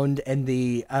around, and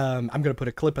the, I'm going to put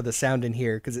a clip of the sound in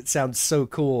here because it sounds so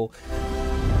cool.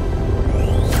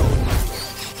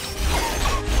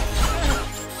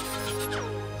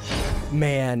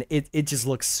 Man, it just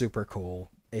looks super cool.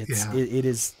 It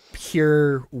is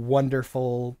pure,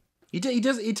 wonderful He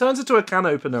turns into a can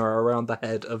opener around the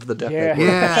head of the Death.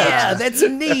 Yeah, that's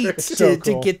neat So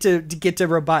to cool. get to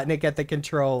Robotnik at the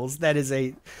controls. That is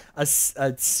a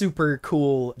super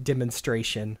cool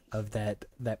demonstration of that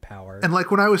power. And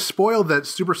like when I was spoiled that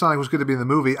Supersonic was going to be in the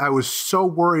movie, I was so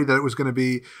worried that it was going to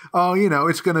be,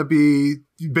 it's going to be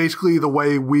basically the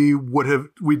way we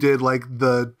did like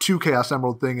the 2 Chaos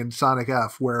Emerald thing in Sonic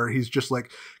F, where he's just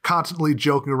like constantly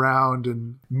joking around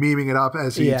and memeing it up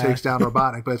as he takes down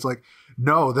Robotnik. But it's like,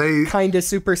 no, they kind of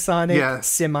supersonic,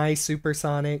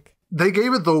 semi-supersonic. They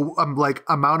gave it the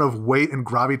amount of weight and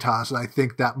gravitas that I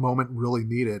think that moment really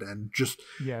needed, and just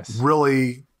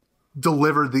really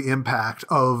delivered the impact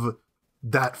of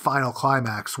that final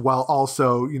climax, while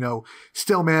also,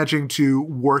 still managing to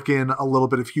work in a little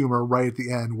bit of humor right at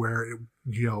the end where it,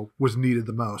 was needed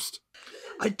the most.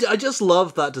 I just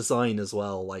love that design as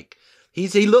well. Like he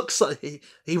looks like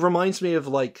he reminds me of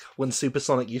like when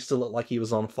Supersonic used to look like he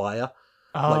was on fire.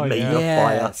 Made of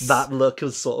fire. That look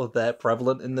is sort of there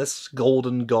prevalent in this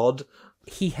golden god.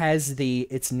 He has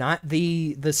it's not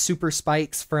the super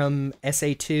spikes from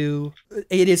SA2.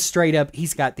 It is straight up,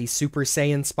 he's got the Super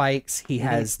Saiyan spikes. He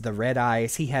has the red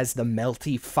eyes. He has the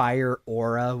melty fire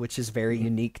aura, which is very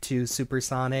unique to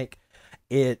Supersonic.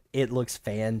 It looks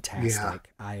fantastic.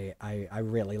 Yeah. I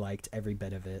really liked every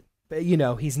bit of it. But,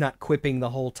 he's not quipping the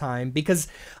whole time because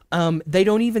they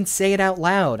don't even say it out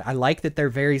loud. I like that they're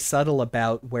very subtle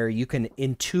about where you can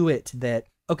intuit that,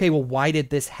 okay, well, why did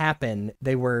this happen?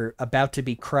 They were about to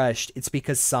be crushed. It's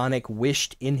because Sonic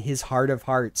wished in his heart of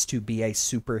hearts to be a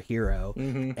superhero,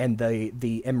 and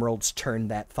the emeralds turned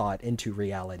that thought into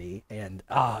reality. And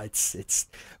it's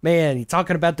man, you're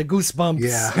talking about the goosebumps.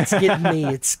 Yeah. It's getting me.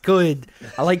 It's good.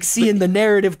 I like seeing the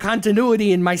narrative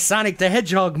continuity in my Sonic the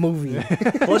Hedgehog movie.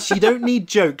 Plus, you don't need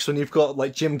jokes when you've got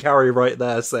like Jim Carrey right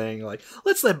there saying like,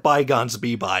 "Let's let bygones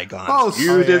be bygones."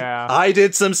 I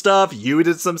did some stuff. You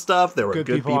did some stuff. There were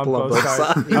good people on both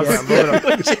sides.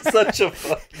 Which is such a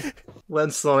fun.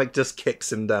 When Sonic just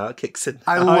kicks him down.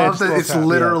 I love that it's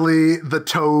literally the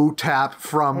toe tap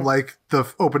from like the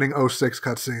opening 06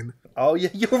 cutscene. Oh yeah,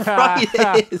 you're right.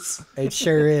 It is. It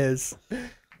sure is.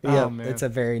 Yeah, it's a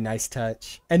very nice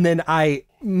touch. And then I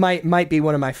might be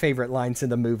one of my favorite lines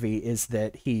in the movie is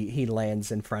that he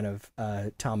lands in front of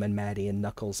Tom and Maddie, and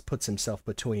Knuckles puts himself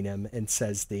between him and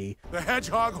says The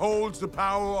Hedgehog holds the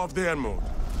power of the Emerald.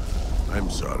 I'm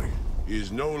sorry. He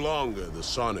is no longer the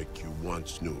Sonic you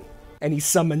once knew. And he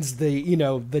summons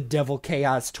the Devil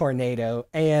Chaos Tornado,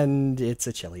 and it's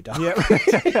a chili dog. Yeah.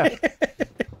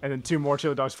 And then 2 more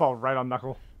chili dogs fall right on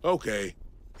Knuckle. Okay.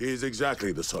 He is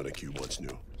exactly the Sonic you once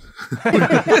knew.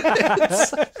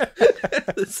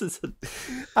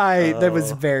 That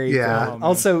was very good.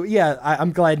 Also,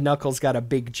 I'm glad Knuckles got a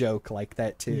big joke like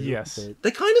that too. Yes.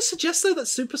 They kind of suggest though that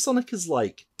Supersonic is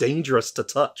like dangerous to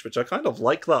touch, which I kind of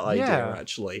like that idea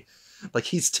actually. Like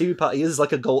he is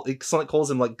like Sonic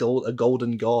calls him like a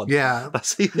golden god. Yeah.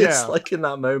 That's he is like in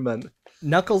that moment.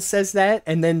 Knuckles says that,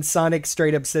 and then Sonic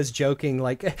straight up says, joking,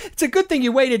 like, "It's a good thing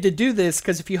you waited to do this,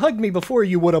 because if you hugged me before,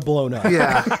 you would have blown up."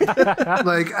 Yeah.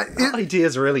 That idea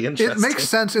is really interesting. It makes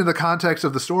sense in the context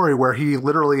of the story where he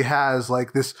literally has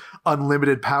like this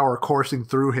unlimited power coursing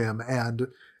through him, and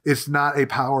it's not a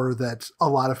power that a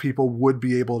lot of people would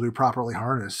be able to properly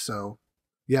harness. So,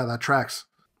 yeah, that tracks.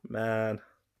 Man.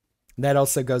 That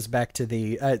also goes back to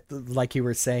the, like you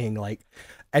were saying, like,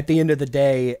 at the end of the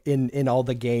day, in all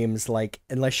the games, like,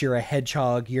 unless you're a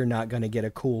hedgehog, you're not going to get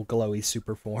a cool, glowy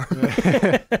super form.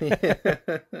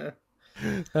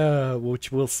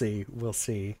 Which we'll see. We'll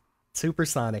see.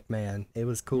 Supersonic, man. It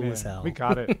was cool as hell. We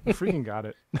got it. We freaking got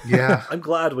it. Yeah. I'm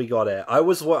glad we got it. I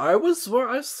was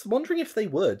wondering if they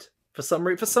would. For some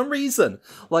reason.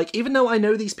 Like, even though I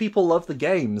know these people love the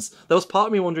games, there was part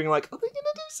of me wondering, like, are they going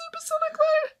to do Supersonic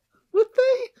there? Would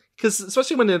they? Because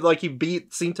especially when he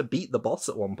seemed to beat the boss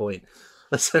at one point,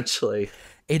 essentially.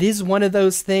 It is one of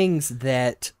those things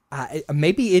that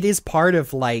maybe it is part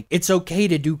of, like, it's okay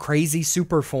to do crazy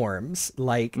super forms.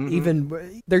 Like,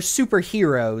 even there's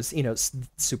superheroes,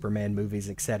 Superman movies,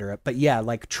 etc. But yeah,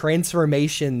 like,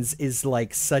 transformations is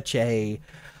like such a,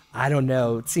 I don't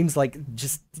know, it seems like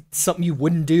just something you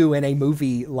wouldn't do in a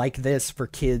movie like this for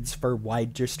kids for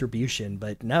wide distribution.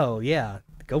 But no,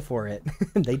 go for it.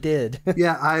 They did.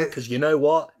 Yeah, because you know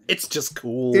what? It's just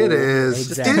cool. It is.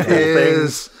 Exactly. It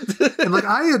is. And like,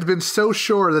 I had been so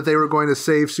sure that they were going to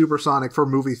save Supersonic for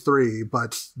movie 3,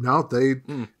 but no, they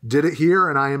did it here,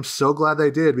 and I am so glad they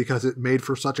did, because it made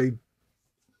for such a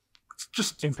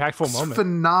just impactful moment,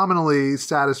 phenomenally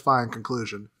satisfying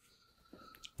conclusion.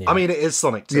 Yeah. I mean, it is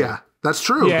Sonic 2. Yeah, that's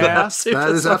true. Yeah.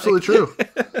 That is absolutely true.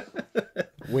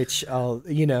 which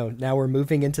now we're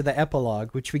moving into the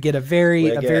epilogue, which we get a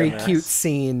very cute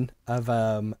scene of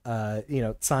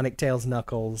Sonic, Tails,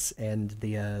 Knuckles, and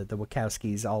the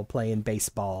Wachowskis all playing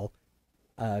baseball.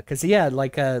 Because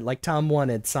like Tom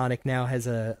wanted, Sonic now has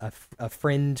a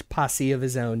friend posse of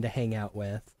his own to hang out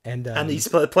with, and he's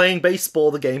playing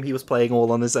baseball, the game he was playing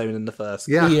all on his own in the first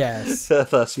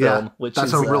first film. Which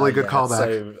that's is a really good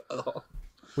callback.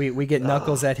 We get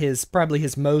Knuckles at probably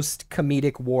his most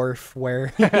comedic wharf, where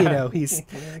he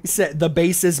said the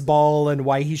base is ball and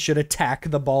why he should attack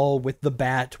the ball with the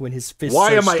bat when his fists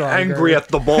Why are am stronger. I angry at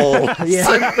the ball?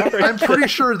 I'm pretty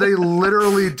sure they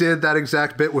literally did that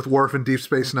exact bit with Worf in Deep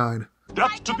Space Nine.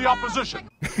 Death to the opposition.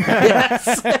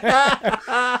 Yes.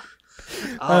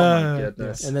 Oh my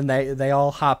goodness! And then they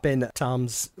all hop in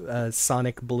Tom's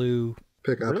Sonic Blue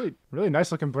pickup. Really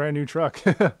nice looking brand new truck.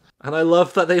 And I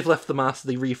love that they've left the Master,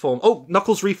 the reform. Oh,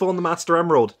 Knuckles reformed the Master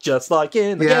Emerald, just like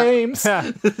in the games.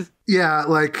 Yeah,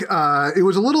 like, it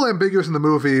was a little ambiguous in the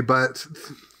movie, but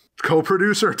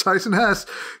co-producer Tyson Hess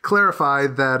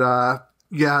clarified that,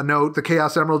 the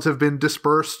Chaos Emeralds have been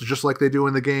dispersed just like they do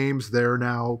in the games. They're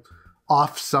now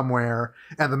off somewhere,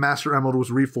 and the Master Emerald was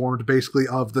reformed basically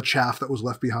of the chaff that was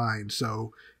left behind.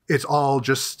 So it's all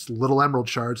just little emerald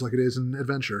shards like it is in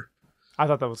Adventure. I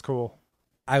thought that was cool.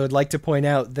 I would like to point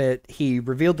out that he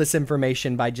revealed this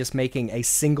information by just making a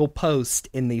single post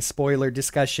in the spoiler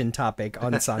discussion topic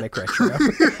on Sonic Retro.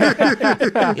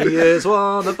 He is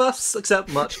one of us, except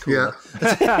much cooler.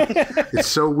 Yeah. It's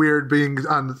so weird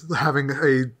having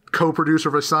a co-producer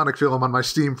of a Sonic film on my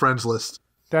Steam friends list.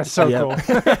 That's so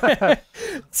cool.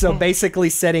 So basically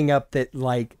setting up that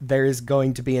like there is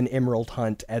going to be an emerald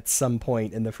hunt at some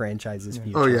point in the franchise's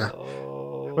future. Oh yeah.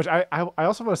 Which I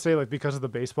also want to say, like, because of the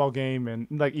baseball game and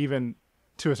like even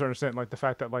to a certain extent, like the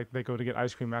fact that like they go to get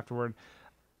ice cream afterward,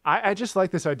 I just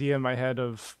like this idea in my head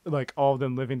of like all of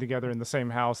them living together in the same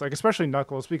house, like especially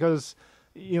Knuckles, because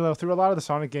through a lot of the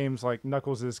Sonic games, like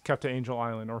Knuckles is kept to Angel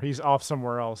Island or he's off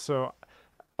somewhere else. So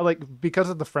like because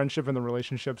of the friendship and the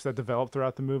relationships that develop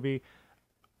throughout the movie,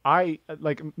 I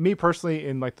like me personally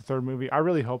in like the third movie, I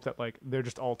really hope that like they're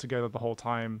just all together the whole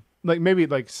time. Like maybe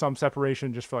like some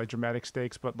separation just for like dramatic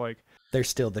stakes, but like they're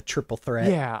still the triple threat.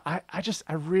 Yeah, I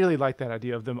really like that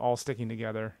idea of them all sticking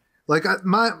together. Like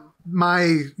my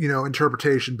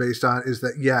interpretation based on it is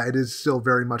that it is still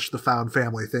very much the found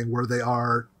family thing where they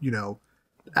are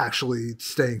actually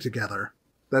staying together.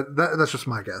 That's just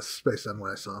my guess based on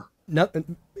what I saw.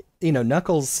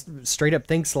 Knuckles straight up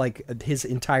thinks like his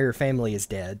entire family is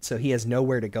dead, so he has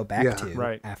nowhere to go back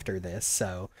to after this.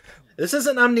 So this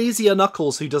isn't Amnesia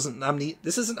Knuckles who doesn't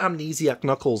This isn't Amnesiac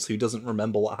Knuckles who doesn't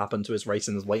remember what happened to his race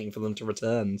and is waiting for them to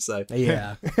return. So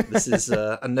yeah, this is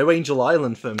a No Angel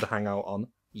Island film to hang out on.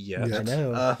 Yeah, I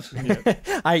know.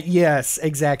 Yes,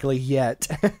 exactly. Yet,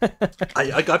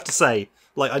 I have to say,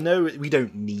 like, I know we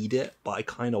don't need it, but I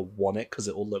kind of want it because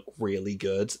it will look really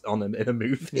good in a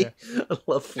movie. Yeah. I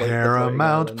love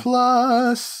Paramount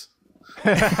Plus.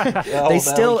 They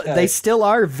still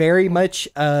are very much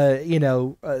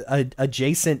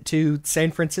adjacent to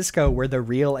San Francisco where the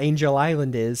real Angel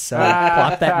Island is, so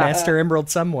plop that Master Emerald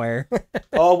somewhere.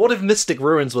 Oh, what if Mystic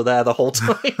Ruins were there the whole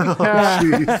time?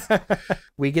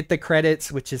 We get the credits,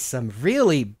 which is some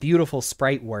really beautiful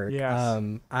sprite work.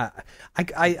 Yes.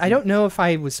 I don't know if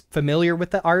I was familiar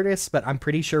with the artists, but I'm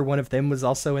pretty sure one of them was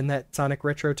also in that Sonic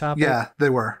Retro topic. Yeah, they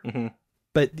were. Mm-hmm.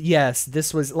 But yes,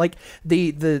 this was like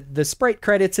the sprite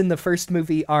credits in the first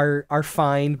movie are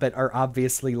fine, but are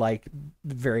obviously like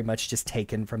very much just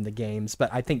taken from the games. But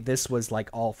I think this was like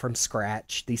all from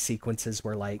scratch. These sequences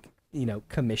were like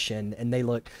commissioned, and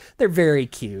they're very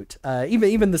cute.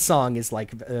 Even the song is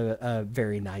like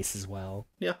very nice as well.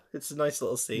 Yeah, it's a nice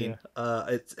little scene. Yeah.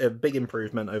 It's a big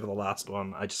improvement over the last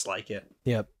one. I just like it.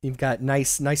 Yep, you've got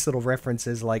nice little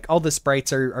references. Like all the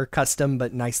sprites are custom,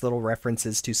 but nice little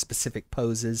references to specific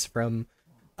poses from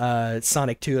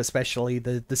Sonic 2, especially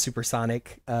the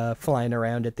supersonic flying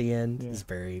around at the end is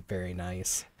very, very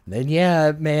nice.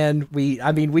 Then man,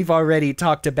 we've already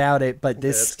talked about it, but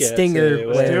this stinger,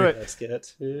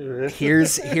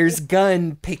 here's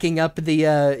Gunn picking up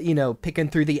the picking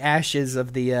through the ashes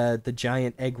of the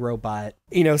giant egg robot,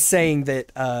 saying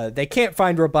that they can't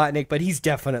find Robotnik, but he's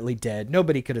definitely dead.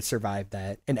 Nobody could have survived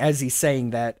that. And as he's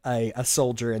saying that, a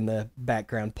soldier in the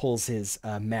background pulls his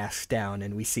mask down,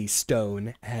 and we see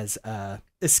Stone has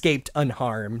escaped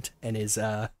unharmed and is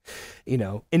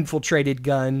infiltrated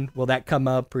Gunn. Will that come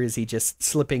up, or is he just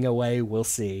slipping away? We'll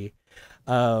see.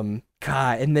 And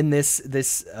then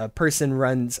this person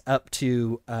runs up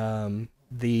to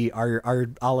our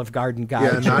Olive Garden guy.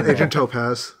 Yeah, not Agent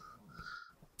Topaz.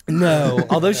 No,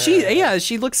 although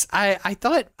she looks. I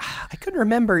thought I couldn't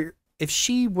remember if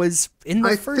she was in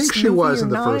the first movie. I think she was in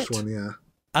the first one, yeah.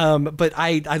 But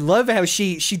I love how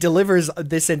she delivers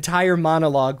this entire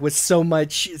monologue with so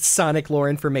much Sonic lore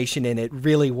information in it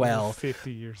really well.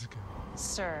 50 years ago.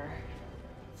 Sir,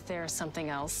 there's something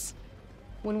else.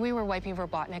 When we were wiping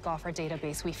Robotnik off our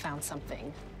database, we found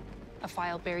something. A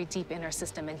file buried deep in our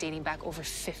system and dating back over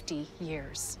 50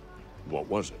 years. What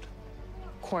was it?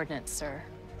 Coordinates, sir.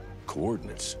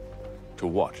 Coordinates? To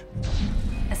what?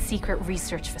 A secret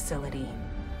research facility.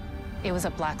 It was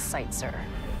a black site, sir.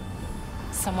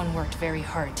 Someone worked very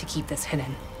hard to keep this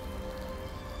hidden.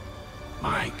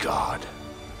 My God.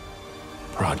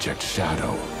 Project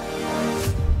Shadow.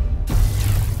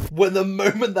 When the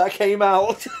moment that came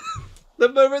out, the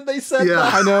moment they said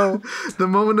that. I know. The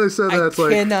moment they said that, it's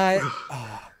like... cannot...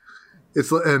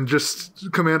 It's and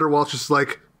just Commander Walsh is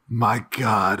like, my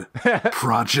God,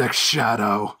 Project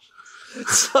Shadow.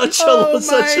 Such God.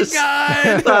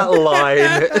 that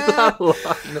line.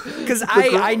 Because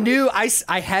I knew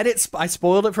I had it. I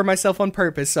spoiled it for myself on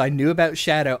purpose, so I knew about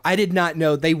Shadow. I did not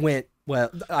know they went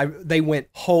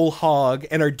whole hog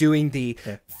and are doing the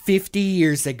 50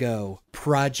 years ago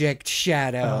Project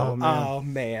Shadow. Oh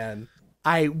man.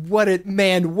 What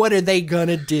are they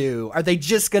gonna do? Are they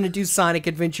just gonna do Sonic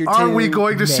Adventure 2? Are we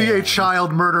going to see a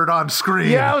child murdered on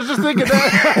screen? Yeah, I was just thinking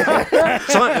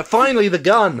that. Finally, the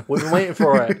gun. We've been waiting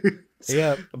for it.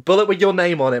 Yeah. A bullet with your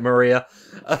name on it, Maria.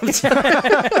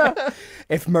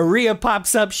 If Maria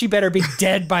pops up, she better be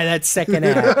dead by that second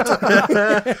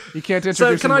act. You can't introduce.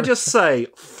 So can I just say,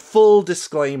 full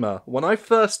disclaimer, when I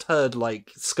first heard like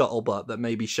scuttlebutt that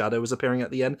maybe Shadow was appearing at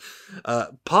the end,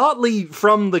 partly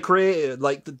from the creator,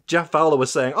 like Jeff Fowler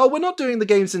was saying, oh, we're not doing the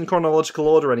games in chronological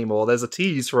order anymore. There's a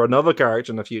tease for another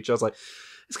character in the future. I was like,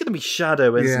 it's going to be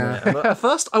Shadow, isn't it? And at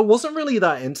first, I wasn't really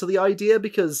that into the idea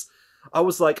because I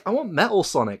was like, I want Metal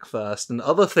Sonic first and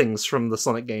other things from the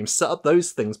Sonic games. Set up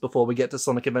those things before we get to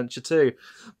Sonic Adventure 2.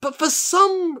 But for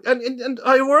some... And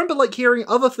I remember like hearing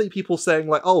other people saying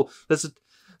like, oh,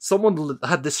 someone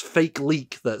had this fake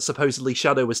leak that supposedly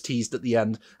Shadow was teased at the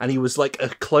end, and he was like a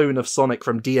clone of Sonic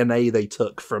from DNA they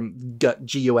took from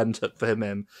GUN took for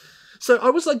him. So I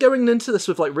was like going into this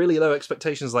with like really low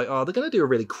expectations, like, oh, they're going to do a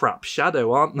really crap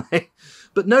Shadow, aren't they?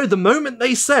 But no, the moment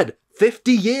they said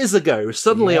 50 years ago,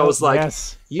 suddenly I was like,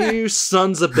 you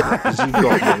sons of bitches, you've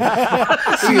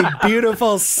got me. You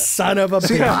beautiful son of a bitch.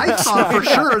 See, I thought for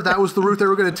sure that was the route they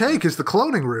were going to take, is the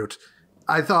cloning route.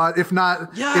 I thought if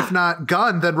not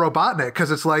Gun, then Robotnik, because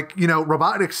it's like,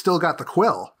 Robotnik's still got the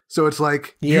quill. So it's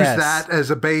like, use that as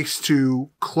a base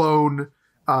to clone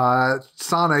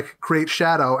Sonic, create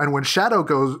Shadow, and when Shadow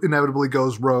inevitably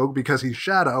goes rogue because he's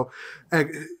Shadow,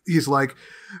 he's like,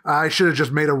 I should have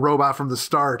just made a robot from the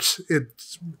start.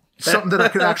 It's something that I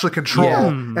could actually control,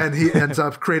 and he ends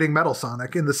up creating Metal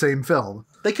Sonic in the same film.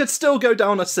 They could still go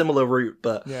down a similar route,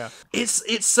 but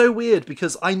it's so weird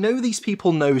because I know these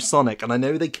people know Sonic and I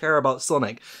know they care about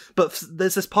Sonic, but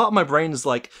there's this part of my brain is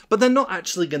like, but they're not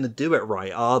actually going to do it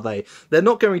right, are they? They're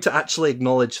not going to actually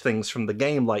acknowledge things from the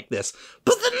game like this.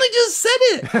 But then they just said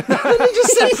it! Then they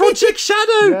just said Project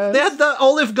Shadow! Yes. They had that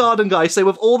Olive Garden guy say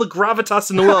with all the gravitas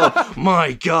in the world,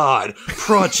 my God,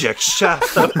 Project Shadow!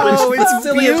 Oh,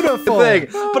 it's beautiful! Thing.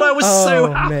 But I was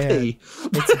so happy.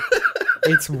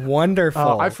 It's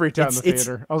wonderful. I freaked out in the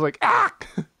theater. I was like, ah!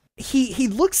 He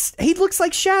looks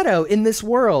like Shadow in this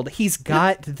world. He's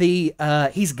got his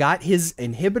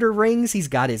inhibitor rings. He's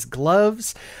got his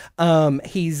gloves.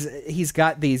 He's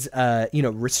got these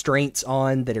restraints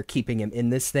on that are keeping him in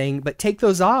this thing. But take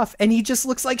those off, and he just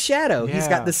looks like Shadow. Yeah. He's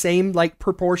got the same like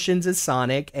proportions as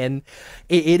Sonic, and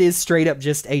it is straight up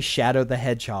just a Shadow the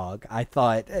Hedgehog. I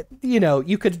thought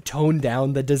you could tone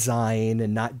down the design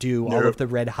and not do all of the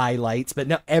red highlights, but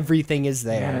no, everything is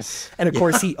there. Yes. And of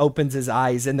course, he opens his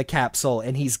eyes in the capsule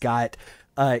and he's got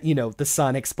the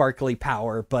Sonic sparkly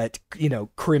power, but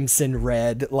crimson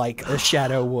red like a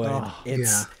Shadow would.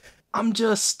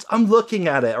 I'm looking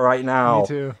at it right now. Me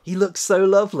too. He looks so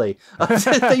lovely. He's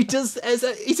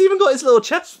even got his little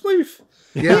chest floof.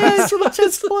 Yeah, his little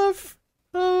chest fluff.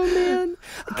 Oh man,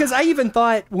 because I even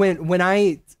thought when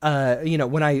I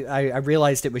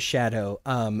realized it was Shadow,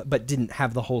 but didn't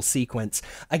have the whole sequence.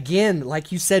 Again,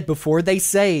 like you said before, they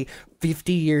say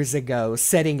 50 years ago,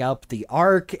 setting up the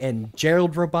Ark and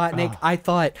Gerald Robotnik. I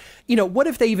thought, what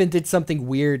if they even did something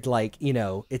weird like,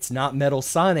 it's not Metal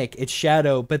Sonic, it's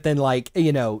Shadow, but then like,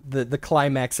 the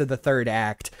climax of the third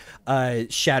act,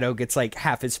 Shadow gets like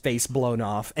half his face blown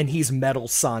off and he's Metal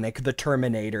Sonic, the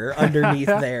Terminator, underneath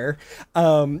there.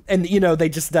 And they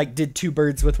just like did two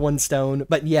birds with one stone,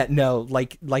 but yet no,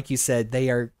 like you said,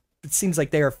 they are it seems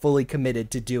like they are fully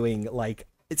committed to doing like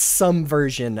some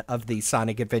version of the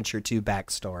Sonic Adventure 2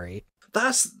 backstory.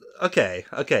 That's okay.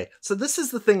 So this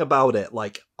is the thing about it.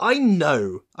 Like, I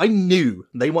knew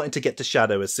they wanted to get to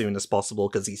Shadow as soon as possible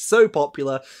because he's so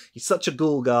popular. He's such a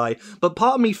cool guy. But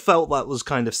part of me felt that was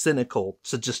kind of cynical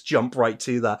to just jump right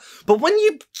to that. But when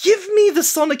you give me the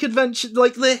Sonic Adventure,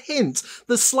 like the hint,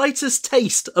 the slightest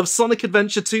taste of Sonic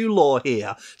Adventure 2 lore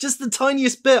here, just the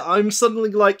tiniest bit, I'm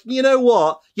suddenly like, you know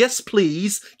what? Yes,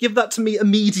 please. Give that to me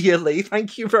immediately.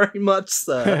 Thank you very much,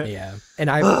 sir. Yeah. And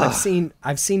I've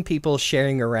seen people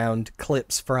sharing around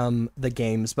clips from the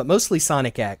games, but mostly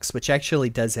Sonic X, which actually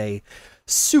does a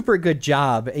super good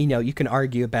job. You know, you can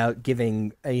argue about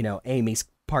giving, you know, Amy's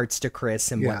parts to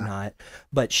Chris and whatnot,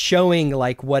 but showing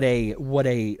like what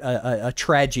a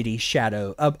tragedy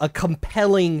Shadow, a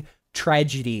compelling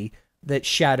tragedy that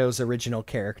Shadow's original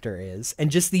character is,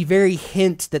 and just the very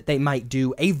hint that they might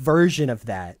do a version of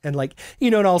that. And like,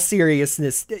 you know, in all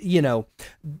seriousness, you know,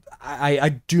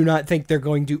 I do not think they're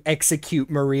going to execute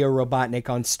Maria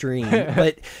Robotnik on screen,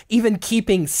 but even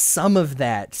keeping some of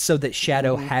that so that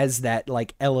Shadow has that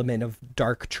like element of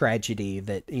dark tragedy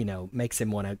that, you know, makes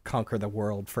him want to conquer the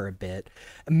world for a bit,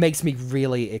 makes me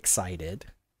really excited.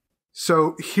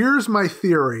 So here's my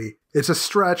theory. It's a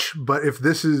stretch, but if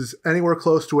this is anywhere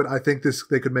close to it, I think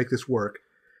they could make this work.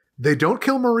 They don't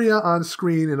kill Maria on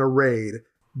screen in a raid,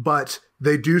 but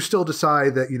they do still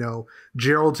decide that, you know,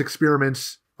 Gerald's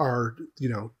experiments are, you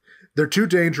know, they're too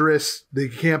dangerous. They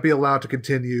can't be allowed to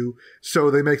continue.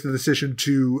 So they make the decision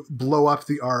to blow up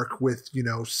the Ark with, you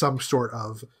know, some sort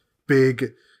of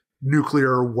big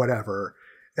nuclear whatever.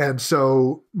 And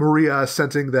so Maria,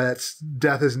 sensing that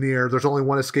death is near, there's only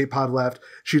one escape pod left.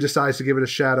 She decides to give it a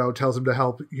Shadow, tells him to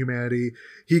help humanity.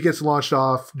 He gets launched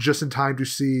off just in time to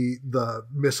see the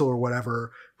missile or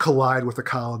whatever collide with the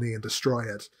colony and destroy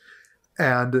it.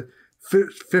 And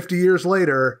 50 years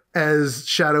later, as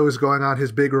Shadow is going on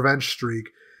his big revenge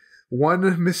streak, one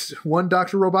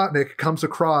Dr. Robotnik comes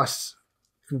across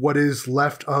what is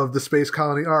left of the space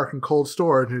colony Ark in cold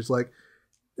storage, and he's like,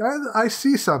 I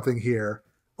see something here.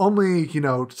 Only, you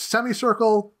know,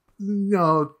 semicircle, you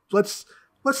know, let's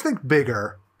think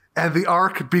bigger. And the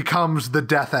Ark becomes the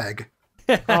Death Egg.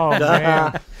 Oh,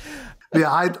 man.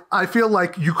 Yeah, I feel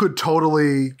like you could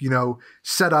totally, you know,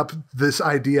 set up this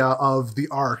idea of the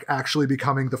Ark actually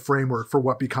becoming the framework for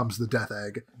what becomes the Death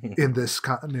Egg in this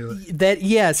continuity. That,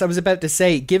 yes, I was about to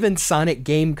say, given Sonic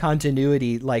game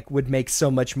continuity, like, would make so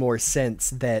much more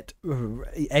sense that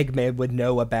Eggman would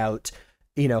know about,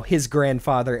 you know, his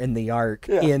grandfather in the Ark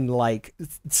in like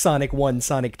Sonic 1,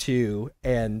 Sonic 2,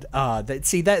 and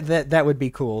that would be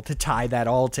cool to tie that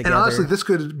all together. And honestly, this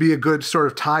could be a good sort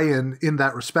of tie-in in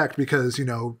that respect because, you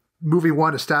know, movie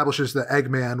 1 establishes that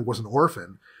Eggman was an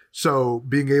orphan. So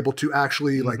being able to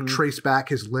actually like trace back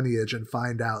his lineage and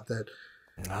find out that,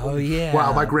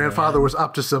 wow, my grandfather was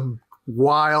up to some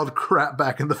wild crap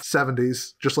back in the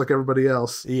 70s, just like everybody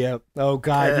else. Yep. Oh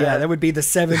god, yeah, that would be the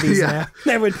 70s now.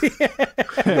 That would be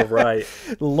right.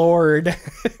 Lord.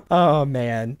 Oh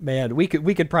man, we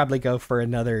could probably go for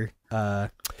another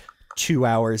 2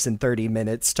 hours and 30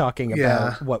 minutes talking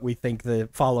about what we think the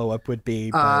follow-up would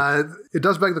be. But... it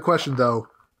does beg the question though,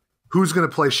 who's going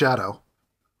to play Shadow?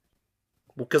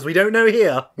 Because we don't know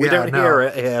here. We don't hear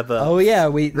it here. But... Oh yeah,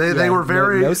 they were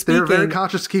very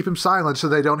conscious to keep him silent, so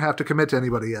they don't have to commit to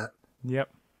anybody yet.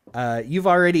 Yep. You've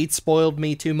already spoiled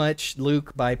me too much,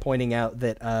 Luke, by pointing out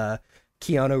that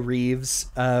Keanu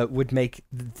Reeves would make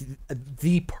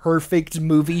the perfect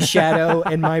movie Shadow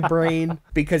in my brain,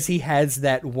 because he has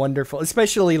that wonderful,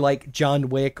 especially like John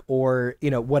Wick or, you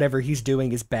know, whatever he's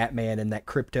doing as Batman in that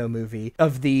Crypto movie,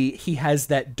 he has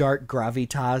that dark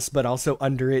gravitas, but also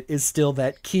under it is still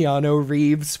that Keanu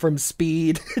Reeves from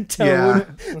Speed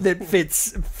tone that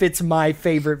fits my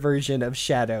favorite version of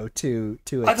Shadow to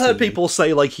I've heard people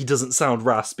say like he doesn't sound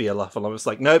raspy enough, and I was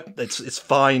like, nope, it's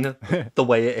fine the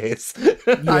way it is.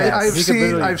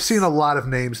 I've seen a lot of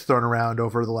names thrown around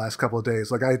over the last couple of days.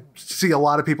 Like I see a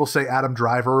lot of people say Adam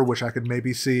Driver, which I could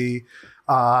maybe see.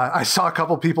 I saw a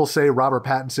couple people say Robert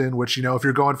Pattinson, which, you know, if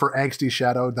you're going for angsty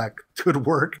Shadow, that could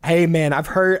work. Hey man, I've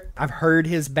heard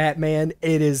his Batman.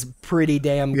 It is pretty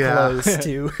damn close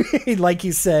to, like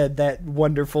you said, that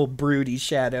wonderful broody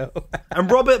Shadow. And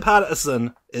Robert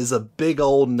Pattinson is a big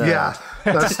old nerd. Yeah,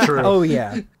 that's true. Oh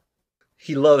yeah.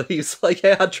 He's like,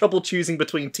 I had trouble choosing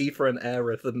between Tifa and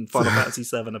Aerith in Final Fantasy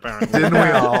VII, apparently. Didn't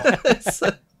we all?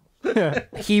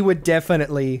 He would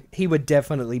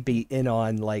definitely be in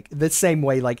on, like, the same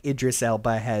way like Idris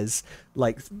Elba has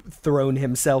like thrown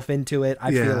himself into it.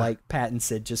 I feel like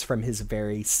Pattinson, just from his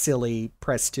very silly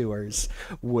press tours,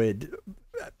 would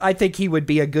I think he would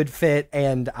be a good fit,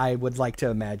 and I would like to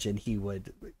imagine he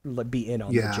would be in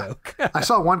on the joke. I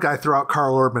saw one guy throw out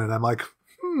Carl Urban, and I'm like,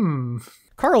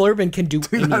 Carl Urban can do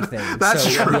anything.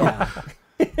 That's true. Yeah.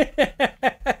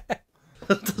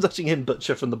 Touching him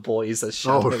Butcher from The Boys as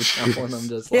Shadow. That one, I'm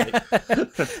just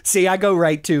like... See, I go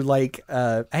right to like,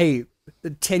 hey,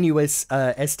 tenuous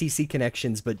STC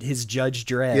connections, but his Judge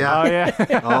Dredd. Yeah. Oh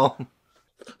yeah. Oh,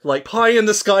 like pie in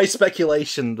the sky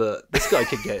speculation that this guy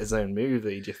could get his own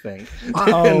movie. Do you think?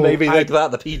 And maybe like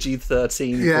that, the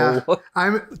PG-13. Yeah.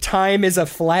 Time is a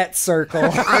flat circle.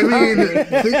 I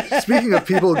mean, speaking of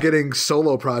people getting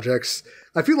solo projects,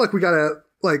 I feel like we gotta,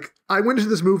 like, I went into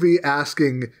this movie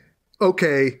asking,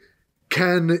 okay,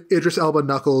 can Idris Elba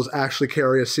Knuckles actually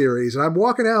carry a series? And I'm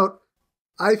walking out,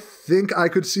 I think I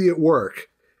could see it work.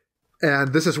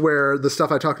 And this is where the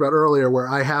stuff I talked about earlier, where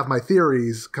I have my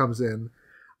theories, comes in.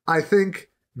 I think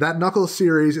that Knuckles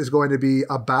series is going to be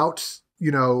about,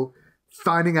 you know,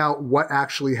 finding out what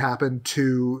actually happened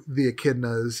to the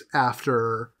echidnas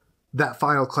after that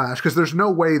final clash. Because there's no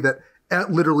way that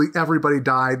literally everybody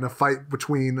died in a fight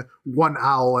between one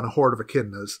owl and a horde of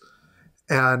echidnas.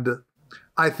 And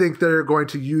I think they're going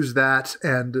to use that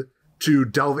and to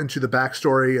delve into the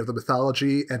backstory of the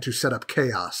mythology and to set up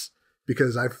chaos,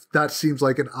 because that seems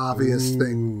like an obvious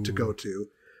thing to go to.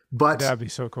 But that'd be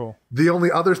so cool. The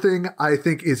only other thing I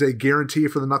think is a guarantee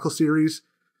for the Knuckles series,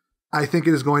 I think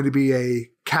it is going to be a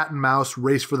cat and mouse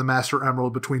race for the Master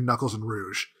Emerald between Knuckles and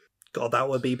Rouge. God, that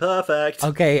would be perfect.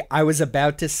 Okay, I was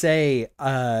about to say,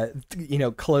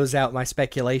 close out my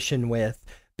speculation with,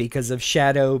 because of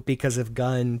Shadow, because of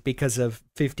Gun, because of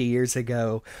 50 years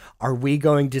ago, are we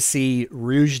going to see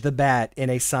Rouge the Bat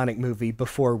in a Sonic movie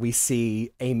before we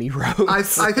see Amy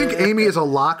Rose? I think Amy is a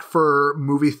lock for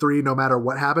movie 3 no matter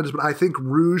what happens, but I think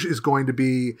Rouge is going to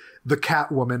be the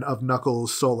Catwoman of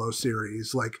Knuckles' solo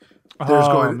series. Like,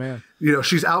 man. You know,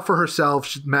 she's out for herself,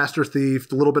 she's master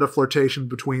thief, a little bit of flirtation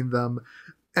between them.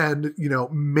 And, you know,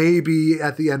 maybe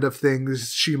at the end of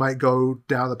things, she might go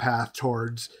down the path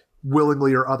towards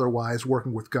willingly or otherwise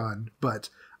working with Gun. But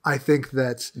I think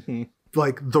that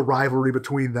like the rivalry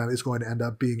between them is going to end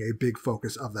up being a big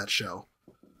focus of that show.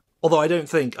 Although I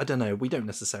don't know, we don't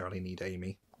necessarily need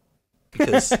Amy.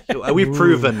 Because we've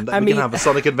proven that we can have a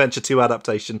Sonic Adventure 2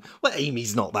 adaptation where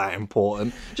Amy's not that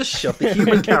important. Just shove the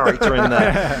human character in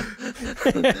there.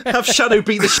 Have Shadow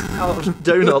beat the shit out of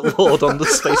Donut Lord on the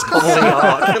Space Colony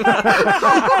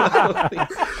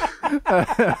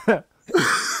arc.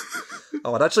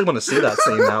 Oh, I'd actually want to see that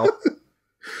scene now.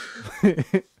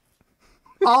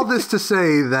 All this to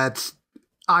say that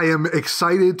I am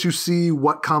excited to see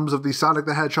what comes of the Sonic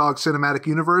the Hedgehog cinematic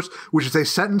universe, which is a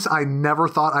sentence I never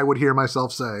thought I would hear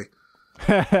myself say.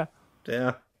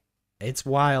 Yeah. It's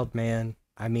wild, man.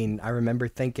 I mean, I remember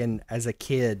thinking as a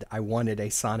kid, I wanted a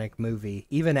Sonic movie.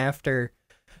 Even after,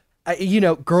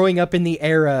 growing up in the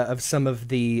era of some of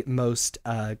the most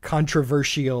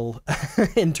controversial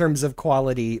in terms of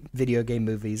quality video game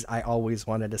movies, I always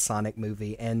wanted a Sonic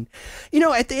movie. And,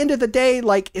 at the end of the day,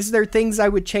 like, is there things I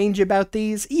would change about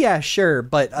these? Yeah, sure.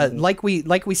 But like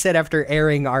we said after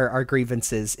airing our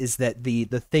grievances, is that the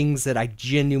things that I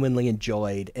genuinely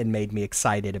enjoyed and made me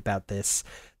excited about this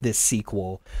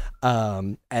sequel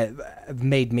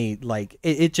made me like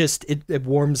it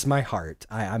warms my heart.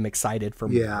 I'm excited for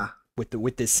more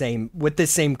with this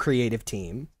same creative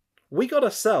team. We got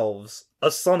ourselves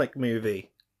a Sonic movie.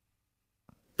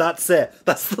 That's it.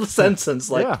 That's the sentence.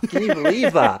 Like, can you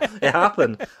believe that? It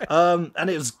happened. And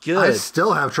it was good. I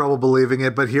still have trouble believing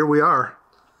it, but here we are.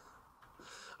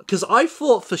 Because I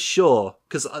thought for sure,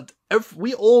 because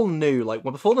we all knew, like,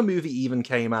 before the movie even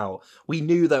came out, we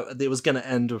knew that it was going to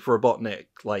end with Robotnik,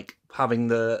 like, having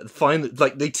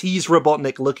they tease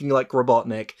Robotnik looking like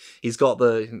Robotnik. He's got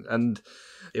and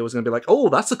it was going to be like, oh,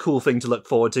 that's a cool thing to look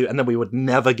forward to. And then we would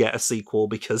never get a sequel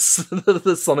because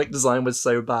the Sonic design was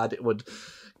so bad it would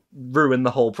ruin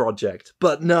the whole project.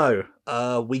 But no,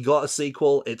 we got a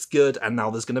sequel. It's good. And now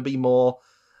there's going to be more.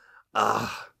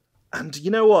 And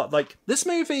you know what? Like, this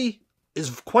movie is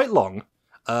quite long.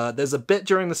 There's a bit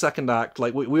during the second act.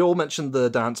 Like, we all mentioned the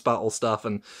dance battle stuff,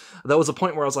 and there was a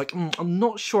point where I was like, I'm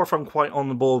not sure if I'm quite on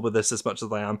the board with this as much as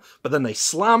I am. But then they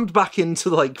slammed back into,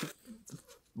 like,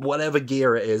 whatever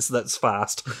gear it is that's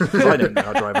fast. 'Cause I don't know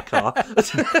how to drive a car.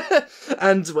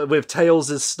 And with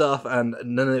Tails' stuff, and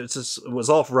then it was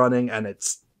off running, and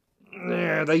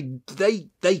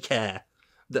they care.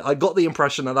 I got the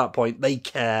impression at that point they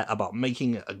care about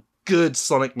making a good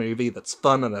Sonic movie that's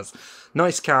fun and has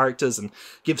nice characters and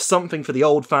gives something for the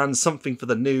old fans, something for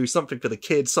the new, something for the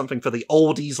kids, something for the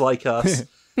oldies like us.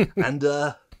 And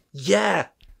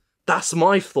that's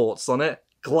my thoughts on it.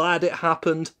 Glad it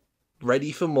happened.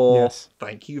 Ready for more. Yes.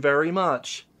 Thank you very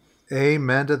much.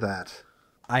 Amen to that.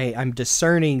 I'm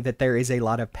discerning that there is a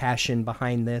lot of passion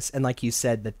behind this, and like you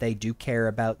said, that they do care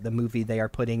about the movie they are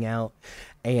putting out.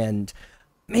 And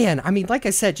man, I mean, like I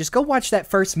said, just go watch that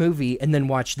first movie and then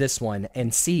watch this one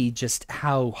and see just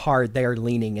how hard they are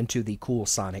leaning into the cool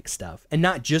Sonic stuff. And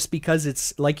not just because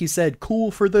it's, like you said, cool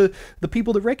for the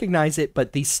people that recognize it,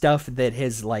 but the stuff that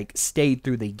has like stayed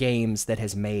through the games, that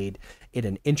has made it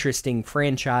an interesting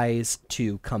franchise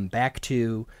to come back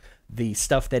to, the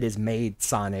stuff that has made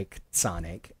Sonic,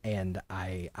 and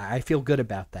I feel good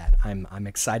about that. I'm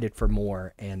excited for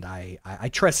more, and I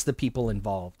trust the people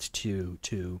involved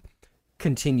to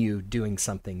continue doing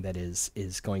something that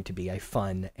is going to be a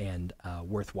fun and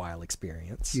worthwhile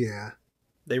experience. Yeah.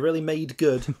 They really made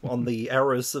good on the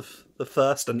errors of the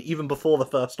first, and even before the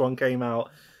first one came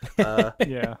out.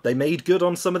 Yeah. They made good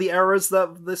on some of the errors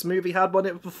that this movie had when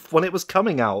it was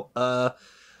coming out.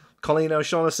 Colleen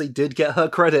O'Shaughnessy did get her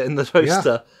credit in the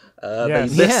poster.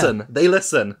 Yes. They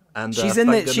listen, and she's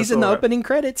in the opening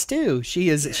credits too. She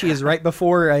is right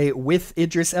before with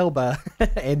Idris Elba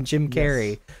and Jim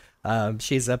Carrey.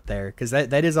 She's up there because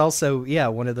that is also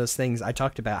one of those things I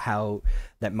talked about, how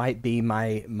that might be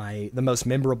the most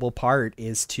memorable part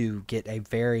is to get a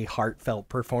very heartfelt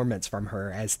performance from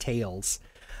her as Tails.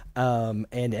 And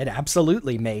it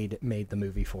absolutely made the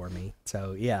movie for me.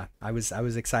 So yeah, I was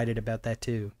excited about that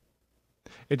too.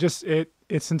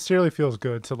 It sincerely feels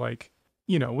good to, like,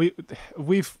 you know,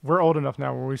 we're old enough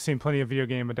now where we've seen plenty of video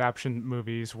game adaptation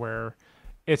movies where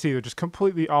it's either just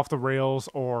completely off the rails,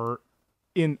 or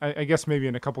I guess maybe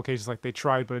in a couple cases like they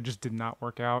tried but it just did not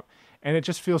work out. And it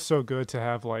just feels so good to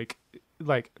have like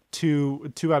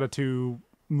two out of two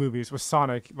movies with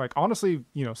Sonic, like, honestly,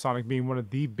 you know, Sonic being one of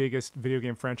the biggest video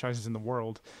game franchises in the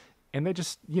world, and they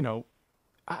just, you know,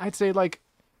 I'd say like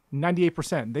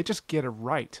 98%, they just get it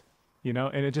right, you know,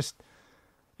 and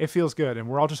it feels good, and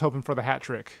we're all just hoping for the hat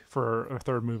trick for a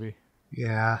third movie.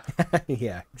 Yeah.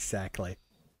 Yeah, exactly.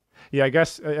 Yeah, I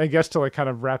guess to like kind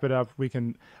of wrap it up, I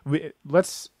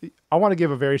want to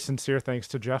give a very sincere thanks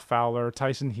to Jeff Fowler,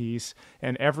 Tyson Heese,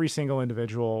 and every single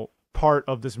individual part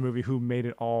of this movie who made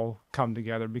it all come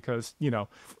together, because, you know,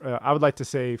 I would like to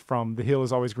say from The Hill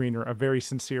Is Always Greener, a very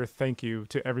sincere thank you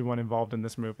to everyone involved in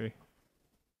this movie.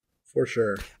 For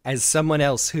sure. As someone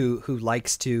else who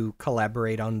likes to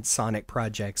collaborate on Sonic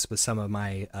projects with some of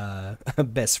my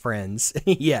best friends,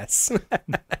 yes,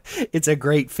 it's a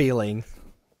great feeling.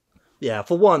 Yeah,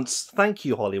 for once, thank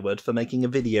you, Hollywood, for making a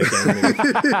video game movie.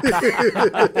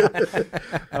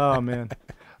 Oh man,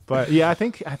 but yeah, I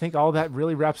think all that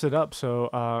really wraps it up.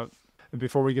 So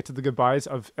before we get to the goodbyes,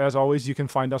 as always, you can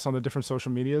find us on the different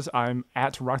social medias. I'm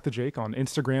at RockTheJake on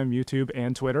Instagram, YouTube,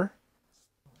 and Twitter.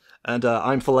 And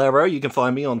I'm Faulerro. You can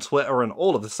find me on Twitter and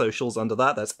all of the socials under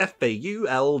that. That's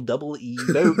F-A-U-L-E-E.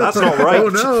 No, that's not right. Oh,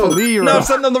 no. No, I've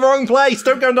sent them the wrong place.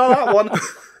 Don't go down that one.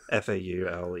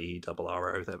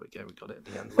 F-A-U-L-E-R-R-O. There we go. We got it at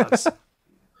the end, lads.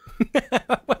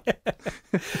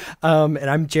 And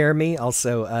I'm Jeremy,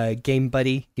 also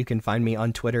GameBuddy. You can find me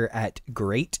on Twitter at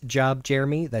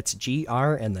GreatJobJeremy. That's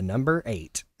GR and the number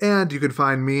 8. And you can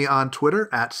find me on Twitter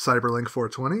at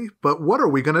CyberLink420. But what are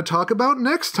we going to talk about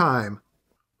next time?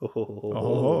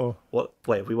 Oh. What?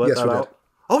 Wait, have we worked Yes, that we out? did.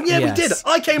 Oh, yeah, Yes. we did.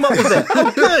 I came up with it.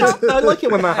 Oh, good. I like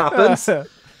it when that happens.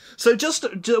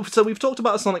 So we've talked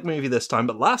about a Sonic movie this time,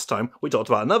 but last time we talked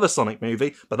about another Sonic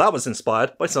movie, but that was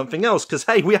inspired by something else, because,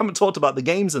 hey, we haven't talked about the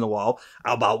games in a while.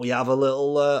 How about we have a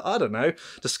little,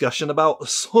 discussion about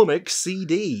Sonic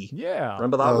CD? Yeah.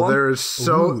 Remember that one? There is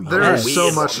so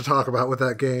much to talk about with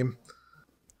that game.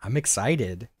 I'm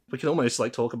excited. We can almost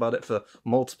talk about it for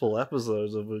multiple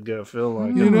episodes if we go feel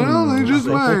like You know, they just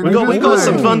might. we got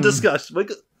some fun discussion.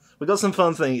 We got some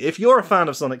fun thing. If you're a fan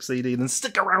of Sonic CD, then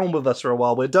stick around with us for a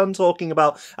while. We're done talking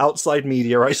about outside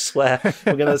media, I swear.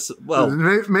 We're gonna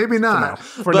maybe not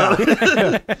For now.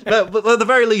 but at the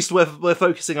very least, we're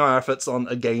focusing our efforts on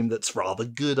a game that's rather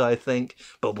good, I think.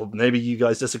 But maybe you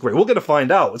guys disagree. We're gonna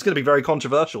find out. It's gonna be very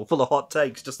controversial, full of hot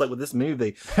takes, just like with this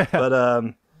movie.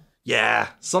 But yeah,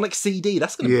 Sonic CD.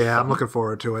 That's gonna be fun. I'm looking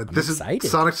forward to it. Excited.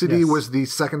 Sonic CD was the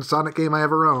second Sonic game I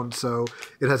ever owned, so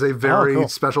it has a very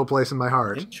special place in my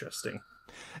heart. Interesting.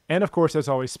 And of course, as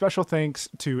always, special thanks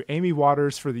to Amy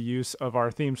Waters for the use of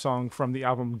our theme song from the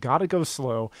album Gotta Go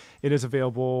Slow. It is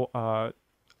available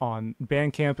on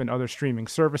Bandcamp and other streaming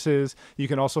services. You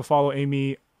can also follow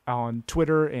Amy on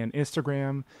Twitter and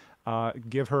Instagram.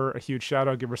 Give her a huge shout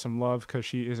out, give her some love, because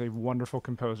she is a wonderful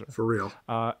composer. For real.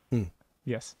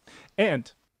 Yes.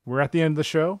 And we're at the end of the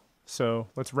show, so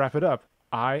let's wrap it up.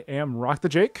 I am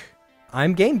RockTheJake.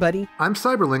 I'm GameBuddy. I'm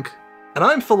CyberLink. And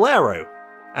I'm Faulerro.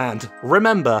 And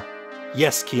remember,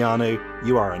 yes, Keanu,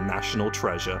 you are a national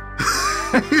treasure.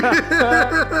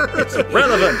 It's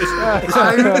relevant.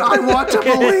 I want to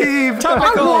believe.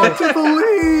 Topical. I want to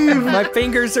believe. My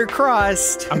fingers are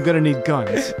crossed. I'm gonna need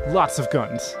guns. Lots of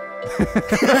guns. Spelled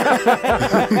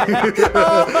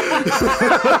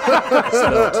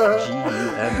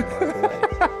G-U-N, by the way.